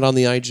not. Not on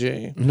the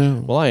IG?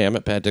 No. Well, I am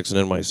at Pat Dixon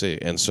NYC,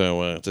 and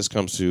so this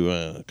comes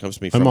to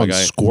me from I'm a on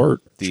guy.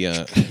 Squirt.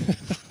 The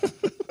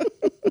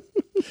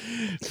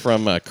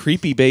from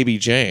Creepy Baby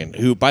Jane,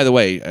 who, by the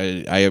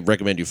way, I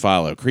recommend you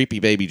follow. Creepy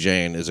Baby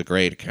Jane is a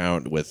great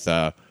account with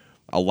a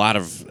lot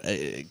of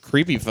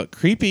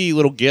creepy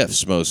little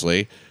gifs,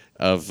 mostly,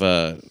 of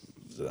a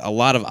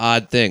lot of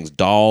odd things,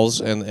 dolls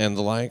and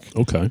the like.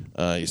 Okay.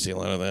 You see a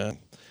lot of that.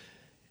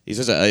 He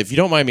says, if you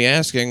don't mind me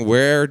asking,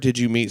 where did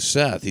you meet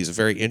Seth? He's a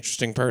very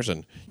interesting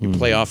person. You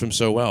play off him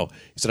so well.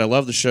 He said, I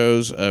love the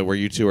shows where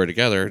you two are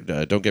together.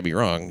 Don't get me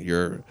wrong.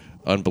 You're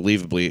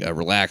unbelievably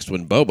relaxed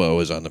when Bobo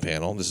is on the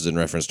panel. This is in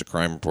reference to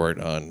Crime Report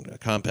on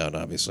Compound,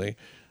 obviously,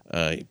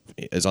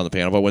 is on the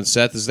panel. But when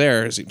Seth is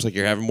there, it seems like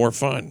you're having more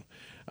fun.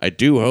 I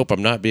do hope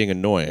I'm not being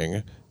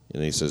annoying.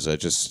 And he says,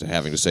 just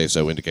having to say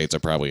so indicates I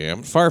probably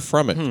am. Far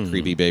from it,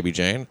 Creepy Baby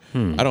Jane.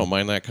 I don't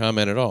mind that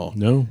comment at all.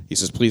 No. He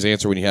says, please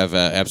answer when you have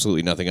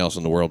absolutely nothing else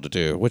in the world to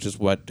do, which is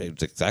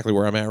it's exactly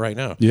where I'm at right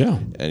now. Yeah.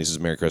 And he says,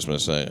 Merry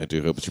Christmas. I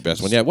do hope it's your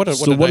best one. Yeah, what a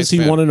So nice what does he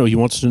fan. want to know? He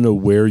wants to know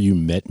where you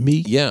met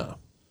me? Yeah.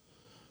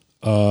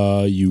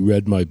 You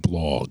read my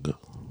blog.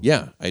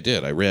 Yeah, I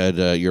did. I read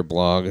your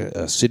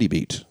blog, City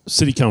Beat.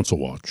 City Council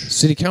Watch.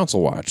 City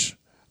Council Watch.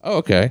 Oh,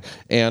 okay.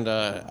 And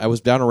I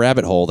was down a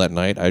rabbit hole that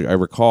night. I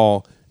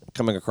recall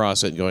coming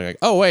across it and going like,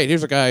 oh, wait,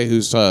 here's a guy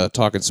who's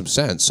talking some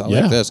sense. I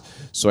like this.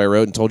 So I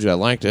wrote and told you I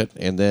liked it.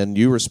 And then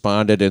you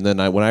responded. And then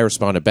when I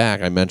responded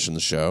back, I mentioned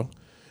the show.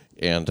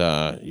 And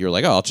you were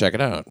like, oh, I'll check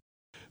it out.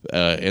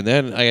 And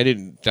then I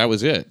didn't. That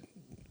was it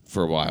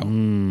for a while.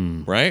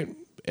 Right?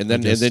 And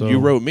then you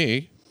wrote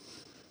me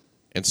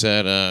and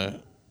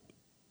said,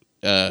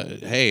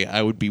 hey,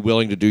 I would be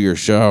willing to do your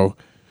show.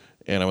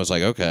 And I was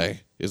like,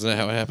 okay. Isn't that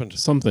how it happened?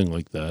 Something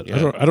like that.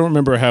 Yeah. I don't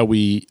remember how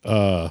we...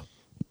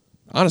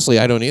 Honestly,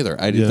 I don't either.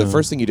 The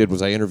first thing you did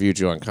was I interviewed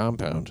you on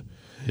Compound,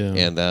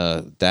 and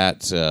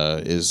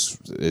that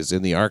is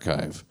in the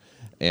archive,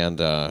 and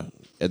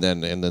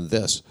then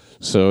this.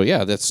 So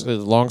yeah, that's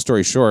long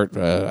story short.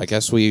 I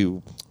guess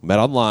we met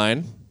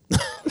online.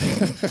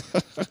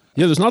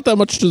 Yeah, there's not that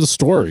much to the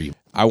story.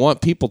 I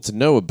want people to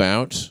know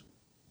about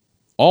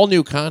all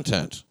new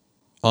content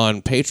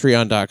on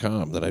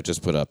Patreon.com that I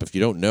just put up. If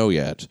you don't know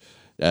yet.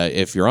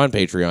 If you're on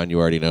Patreon, you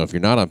already know. If you're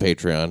not on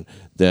Patreon,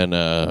 then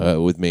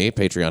with me,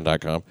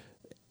 Patreon.com.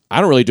 I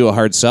don't really do a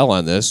hard sell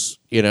on this.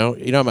 You know,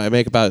 I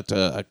make about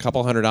a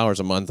couple $100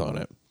 a month on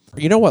it.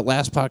 You know what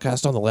Last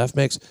Podcast on the Left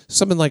makes?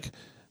 Something like,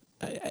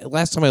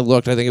 last time I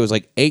looked, I think it was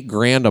like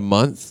 $8,000 a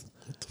month.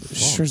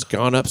 Sure's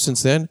gone up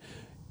since then.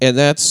 And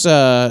that's,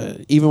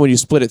 even when you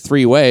split it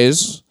 3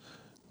 ways,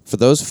 for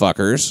those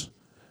fuckers,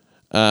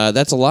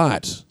 that's a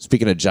lot.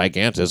 Speaking of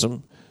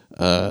gigantism.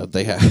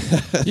 They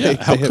have. Yeah.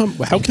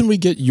 How can we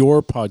get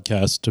your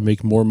podcast to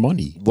make more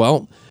money?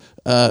 Well,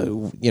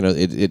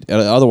 it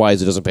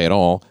otherwise it doesn't pay at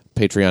all.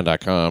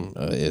 Patreon.com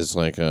is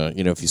like,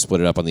 if you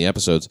split it up on the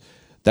episodes,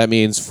 that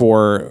means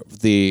for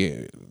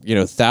the,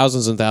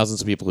 thousands and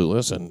thousands of people who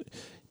listen,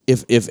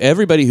 if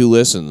everybody who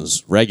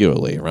listens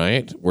regularly,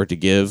 right, were to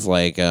give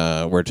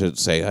were to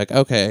say like,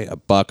 okay,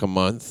 $1 a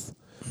month,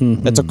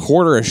 that's a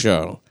quarter a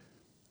show.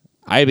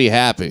 I'd be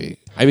happy.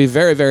 I'd be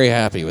very, very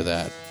happy with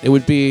that. It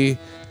would be.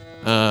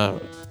 That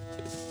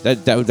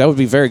would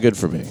be very good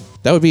for me.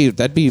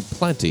 That'd be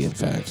plenty. In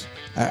fact,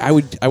 I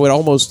would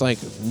almost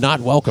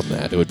not welcome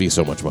that. It would be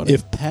so much money.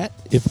 If Pat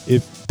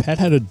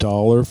had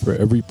 $1 for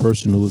every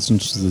person who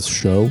listens to this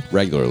show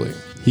regularly,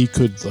 he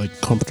could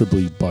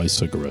comfortably buy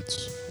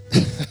cigarettes.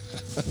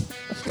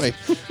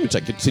 Which I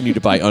continue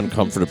to buy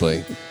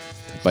uncomfortably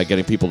by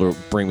getting people to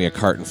bring me a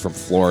carton from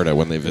Florida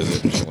when they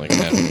visit, like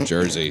that, New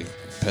Jersey,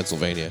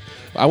 Pennsylvania.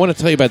 I want to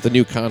tell you about the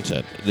new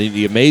content.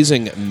 The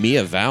amazing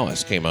Mia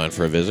Vallis came on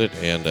for a visit,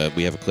 and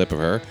we have a clip of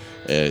her.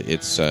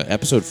 It's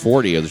episode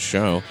 40 of the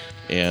show.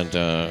 And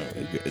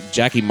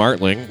Jackie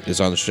Martling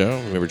is on the show.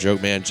 Remember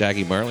Joke Man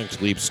Jackie Martling,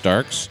 Talib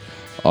Starks,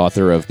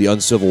 author of The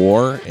Uncivil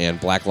War and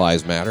Black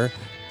Lives Matter.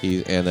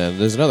 And then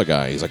there's another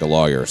guy. He's like a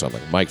lawyer or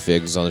something. Mike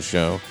Figgs is on the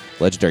show.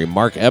 Legendary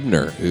Mark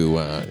Ebner, who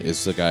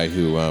is the guy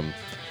who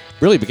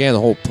really began the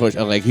whole push.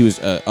 Like he was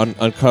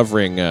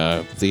uncovering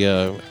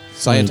the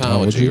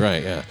Scientology,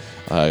 right? Yeah,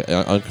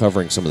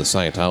 uncovering some of the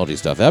Scientology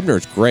stuff.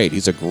 Ebner's great.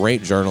 He's a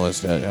great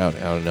journalist out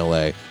in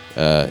L.A.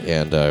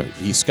 And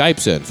he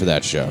Skypes in for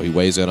that show. He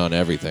weighs in on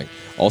everything.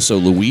 Also,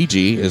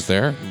 Luigi is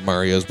there,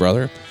 Mario's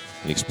brother, and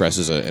he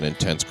expresses an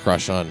intense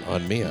crush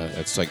on Mia.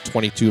 It's like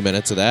 22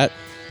 minutes of that.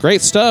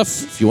 Great stuff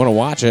if you want to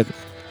watch it.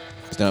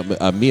 Now,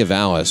 Mia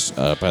Vallis,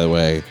 by the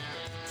way,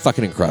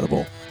 fucking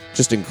incredible.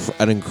 Just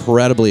an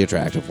incredibly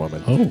attractive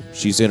woman. Oh.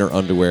 She's in her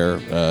underwear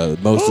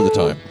most of the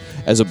time.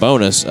 As a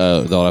bonus,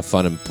 they'll have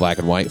fun in black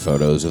and white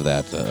photos of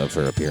that, of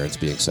her appearance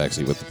being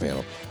sexy with the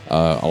panel.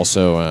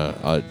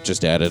 Also,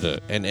 just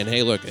added and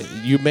hey, look,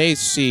 you may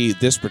see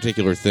this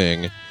particular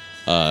thing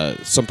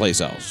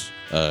someplace else.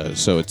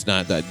 So it's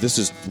not that this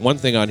is one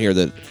thing on here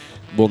that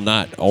will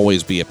not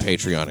always be a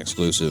Patreon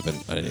exclusive,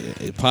 and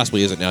it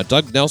possibly isn't now.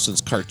 Doug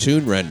Nelson's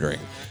cartoon rendering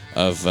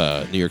of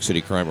New York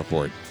City Crime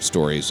Report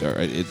stories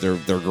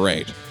they're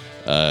great.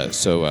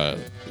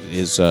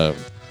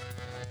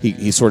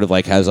 He sort of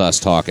like has us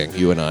talking,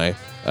 you and I.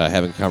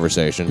 Having a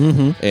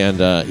conversation,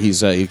 and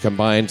he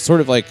combined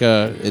sort of like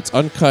it's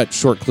uncut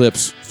short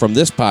clips from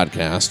this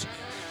podcast,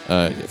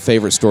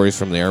 favorite stories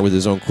from there with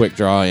his own quick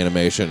draw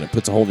animation. It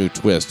puts a whole new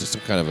twist to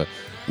some kind of a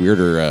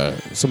weirder,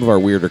 some of our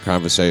weirder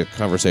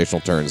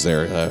conversational turns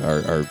there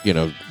are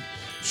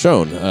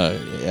shown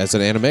as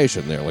an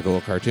animation there, like a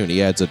little cartoon.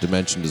 He adds a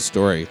dimension to the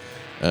story.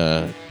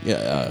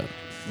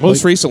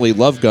 Most recently,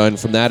 Love Gun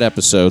from that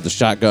episode, the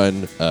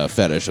shotgun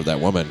fetish of that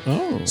woman.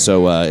 Oh,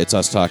 so it's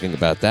us talking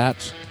about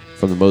that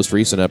from the most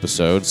recent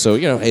episode. So,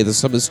 hey, there's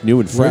some of this new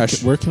and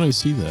fresh. Where can I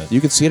see that?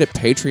 You can see it at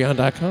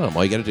patreon.com.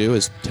 All you got to do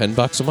is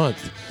 $10 a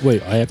month.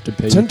 Wait, I have to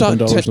pay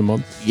 $10 a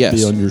month yes. to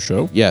be on your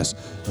show? Yes.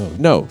 Oh.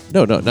 No,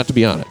 not to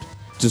be on it.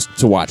 Just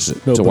to watch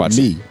it. No, to watch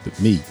me. it. But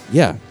me.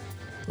 Yeah.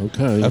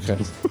 Okay.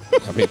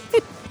 I mean,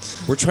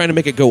 we're trying to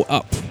make it go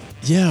up.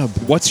 Yeah.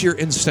 What's your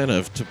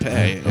incentive to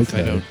pay if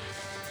I don't?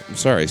 I'm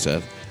sorry,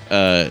 Seth.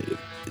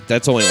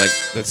 That's only like,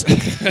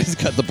 he's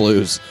got the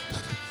blues.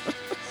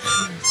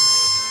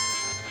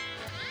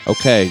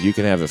 Okay, you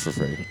can have it for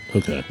free.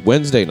 Okay.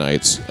 Wednesday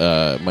nights,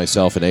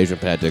 myself and Asian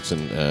Pat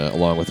Dixon,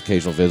 along with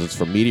occasional visits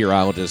from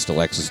meteorologist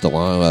Alexis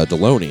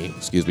Deloney.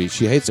 Excuse me.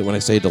 She hates it when I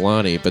say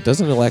Deloney, but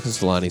doesn't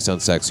Alexis Deloney sound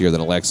sexier than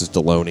Alexis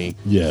Deloney?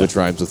 Yeah. Which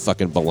rhymes with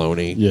fucking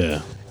baloney.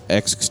 Yeah.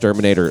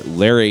 Ex-exterminator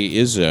Larry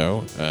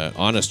Izzo,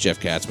 honest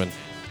Jeff Katzman,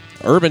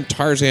 Urban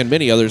Tarzan,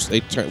 many others.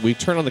 We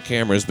turn on the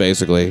cameras,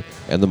 basically,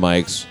 and the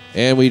mics,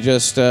 and we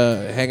just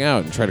hang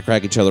out and try to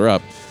crack each other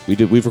up.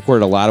 We've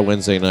recorded a lot of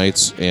Wednesday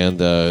nights, and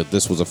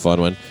this was a fun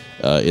one.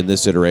 In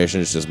this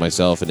iteration, it's just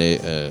myself and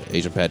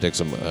Asian Pat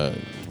Dixon,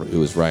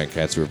 who is Ryan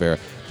Katz-Rivera,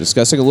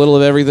 discussing a little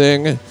of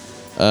everything.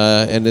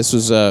 And this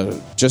was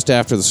just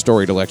after the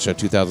Story Election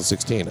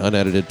 2016,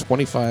 unedited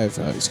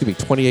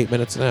 28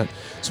 minutes of that.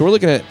 So we're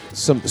looking at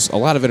a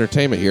lot of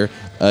entertainment here.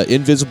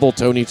 Invisible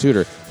Tony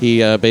Tudor. He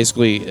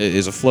basically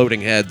is a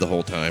floating head the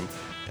whole time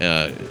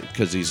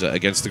because he's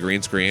against the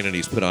green screen and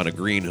he's put on a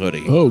green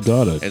hoodie. Oh,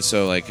 got it. And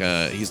so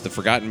he's the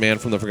forgotten man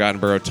from the Forgotten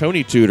Borough,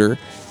 Tony Tudor,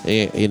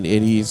 and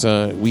he's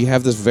we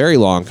have this very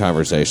long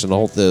conversation.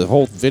 The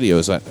whole video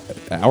is an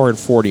hour and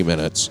 40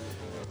 minutes.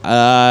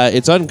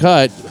 It's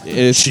uncut.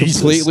 It's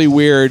completely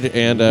weird,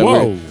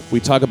 and we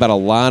talk about a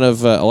lot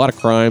of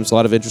crimes, a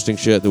lot of interesting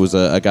shit. There was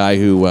a guy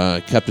who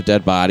kept a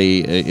dead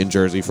body in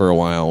Jersey for a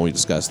while, and we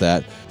discussed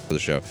that for the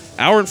show.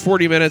 Hour and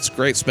 40 minutes,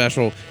 great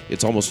special.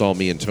 It's almost all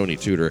me and Tony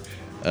Tudor.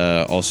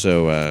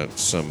 Also,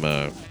 some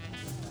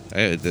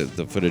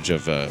the footage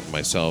of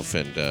myself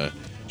and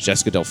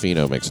Jessica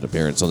Delfino makes an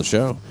appearance on the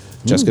show.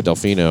 Jessica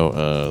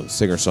Delfino,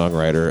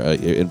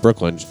 singer-songwriter in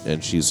Brooklyn,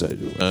 and she's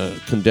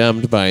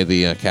condemned by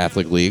the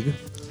Catholic League.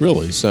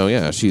 Really? So,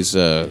 yeah, she's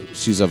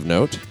of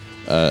note.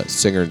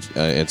 Singer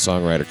and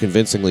songwriter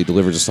convincingly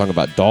delivers a song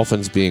about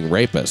dolphins being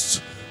rapists,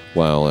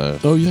 while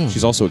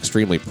she's also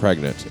extremely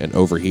pregnant and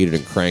overheated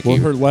and cranky. Well,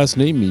 her last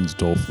name means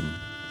dolphin.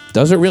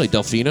 Does it really?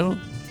 Delfino?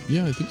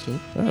 Yeah, I think so.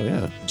 Oh,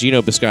 yeah.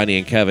 Gino Biscotti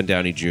and Kevin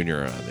Downey Jr.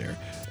 are on there.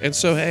 And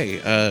so,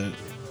 hey,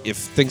 if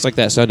things like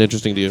that sound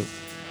interesting to you,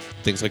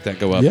 things like that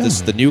go up. Yeah. This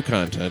is the new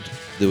content.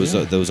 There was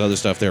other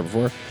stuff there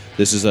before.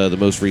 This is the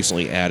most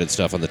recently added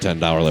stuff on the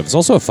 $10 level. It's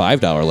also a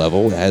 $5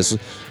 level. It has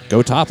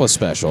Go Topless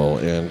special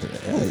and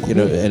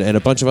and a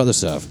bunch of other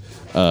stuff.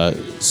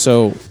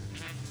 So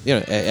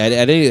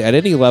at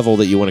any level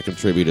that you want to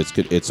contribute,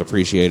 it's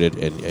appreciated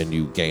and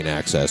you gain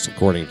access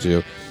according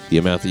to the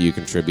amount that you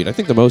contribute. I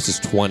think the most is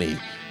 20,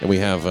 and we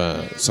have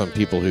some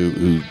people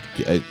who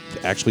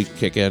actually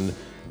kick in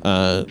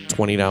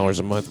 $20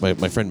 a month.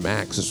 My friend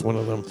Max is one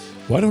of them.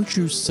 Why don't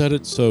you set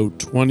it so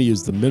 20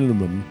 is the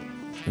minimum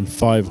and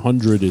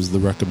 500 is the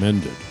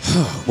recommended?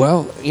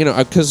 Well,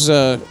 because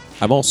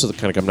I'm also the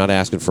kind of, I'm not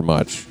asking for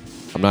much.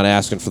 I'm not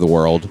asking for the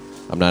world.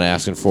 I'm not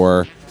asking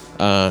for...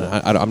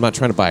 I'm not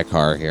trying to buy a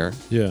car here.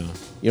 Yeah.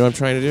 You know what I'm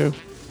trying to do?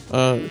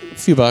 A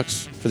few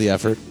bucks for the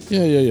effort.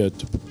 Yeah.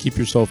 To keep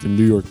yourself in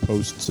New York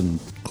Posts and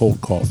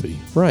cold coffee.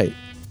 Right.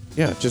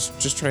 Yeah,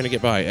 just trying to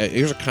get by.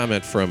 Here's a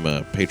comment from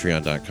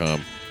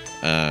Patreon.com.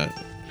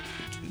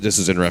 This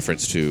is in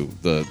reference to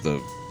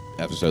the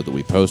episode that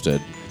we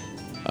posted,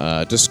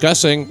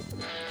 discussing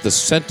the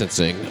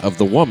sentencing of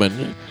the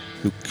woman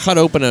who cut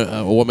open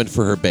a woman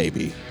for her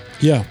baby.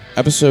 Yeah.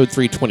 Episode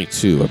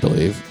 322, I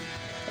believe.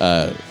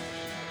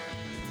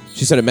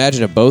 She said,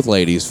 imagine if both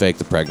ladies faked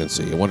the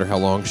pregnancy. I wonder how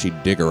long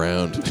she'd dig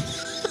around.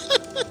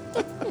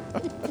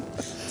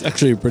 It's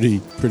actually pretty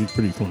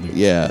funny.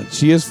 Yeah,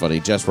 she is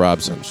funny. Jess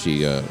Robson,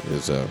 she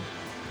is a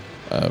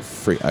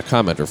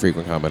commenter,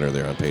 frequent commenter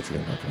there on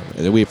Patreon.com.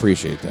 And we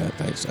appreciate that.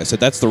 Thanks. I said,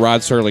 that's the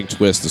Rod Serling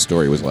twist the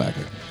story was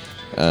lacking.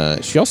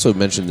 She also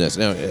mentioned this.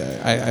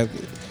 Now,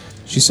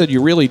 she said,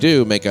 you really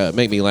do make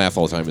me laugh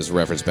all the time as a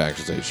reference back.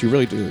 She said, she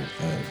really do.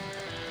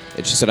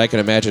 And she said, I can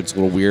imagine it's a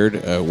little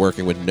weird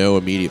working with no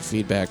immediate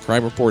feedback.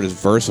 Crime Report is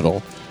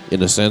versatile in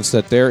the sense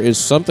that there is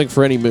something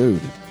for any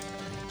mood.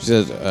 She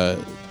says,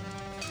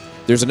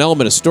 there's an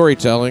element of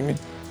storytelling,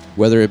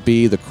 whether it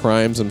be the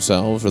crimes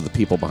themselves or the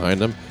people behind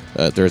them.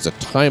 There's a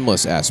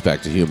timeless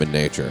aspect to human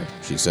nature.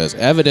 She says,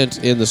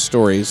 evident in the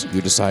stories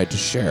you decide to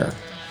share.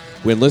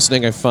 When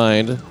listening, I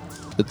find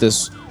that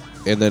this,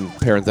 and then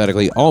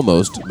parenthetically,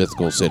 almost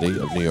mythical city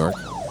of New York,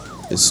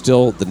 is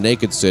still the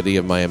naked city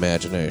of my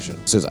imagination.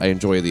 She says, I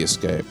enjoy the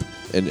escape.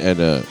 And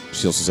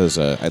she also says,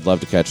 I'd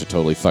love to catch a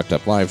totally fucked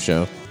up live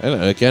show.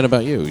 And again,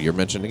 about you, you're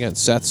mentioned again.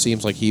 Seth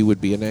seems like he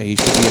should be a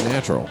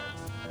natural.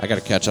 I got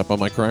to catch up on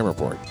my crime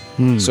report.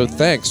 So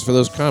thanks for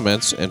those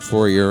comments and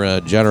for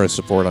your generous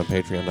support on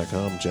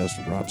Patreon.com, Jess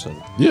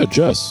Robson. Yeah,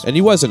 Jess. And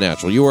you was a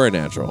natural. You were a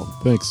natural.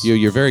 Thanks.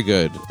 You're very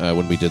good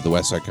when we did the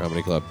West Side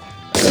Comedy Club.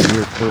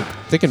 We're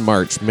thinking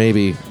March.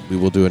 Maybe we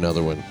will do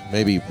another one.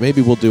 Maybe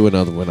we'll do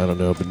another one. I don't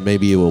know, but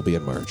maybe it will be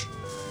in March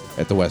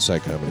at the West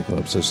Side Comedy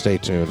Club. So stay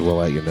tuned. We'll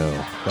let you know.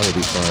 That would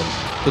be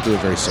fun. We'll do it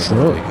very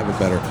similarly. Have it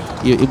better.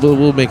 Yeah,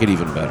 we'll make it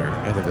even better.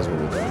 I think that's what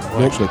we'll do.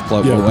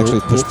 We'll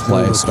actually push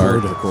play,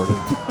 start recording,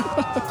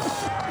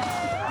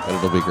 and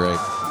it'll be great.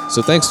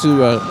 So thanks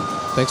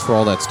for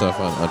all that stuff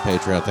on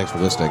Patreon. Thanks for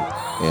listening,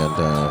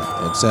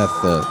 and Seth,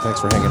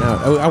 thanks for hanging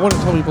out. I want to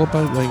tell people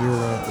about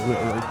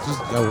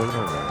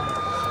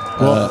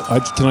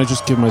can I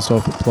just give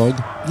myself a plug?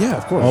 Yeah,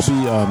 of course.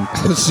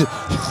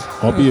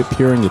 I'll be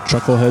appearing at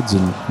Chuckleheads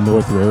in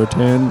North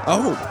Raritan.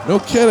 Oh, no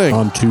kidding!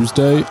 On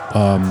Tuesday,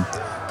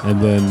 and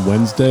then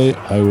Wednesday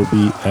I will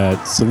be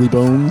at Silly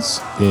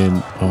Bones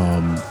in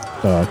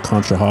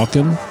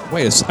Conshohocken.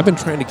 Wait, I've been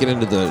trying to get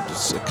into the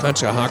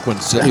Conshohocken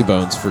Silly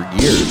Bones for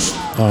years.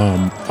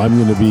 I'm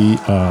going to be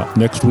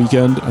next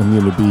weekend. I'm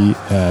going to be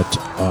at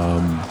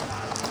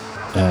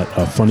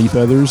Funny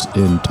Feathers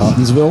in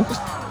Tottensville.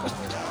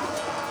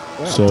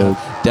 So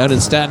down in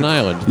Staten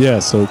Island. Yeah,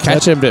 so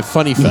catch him at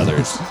Funny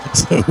Feathers.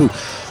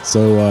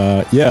 So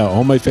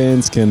all my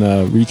fans can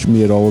reach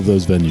me at all of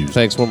those venues.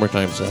 Thanks one more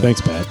time, Seth.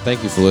 Thanks, Pat.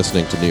 Thank you for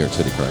listening to New York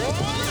City Crime.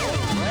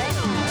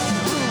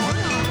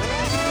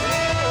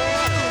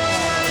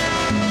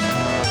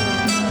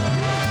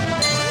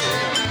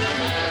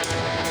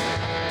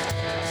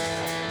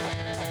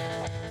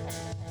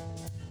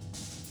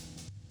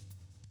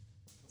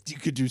 You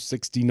could do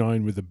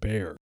 69 with a bear.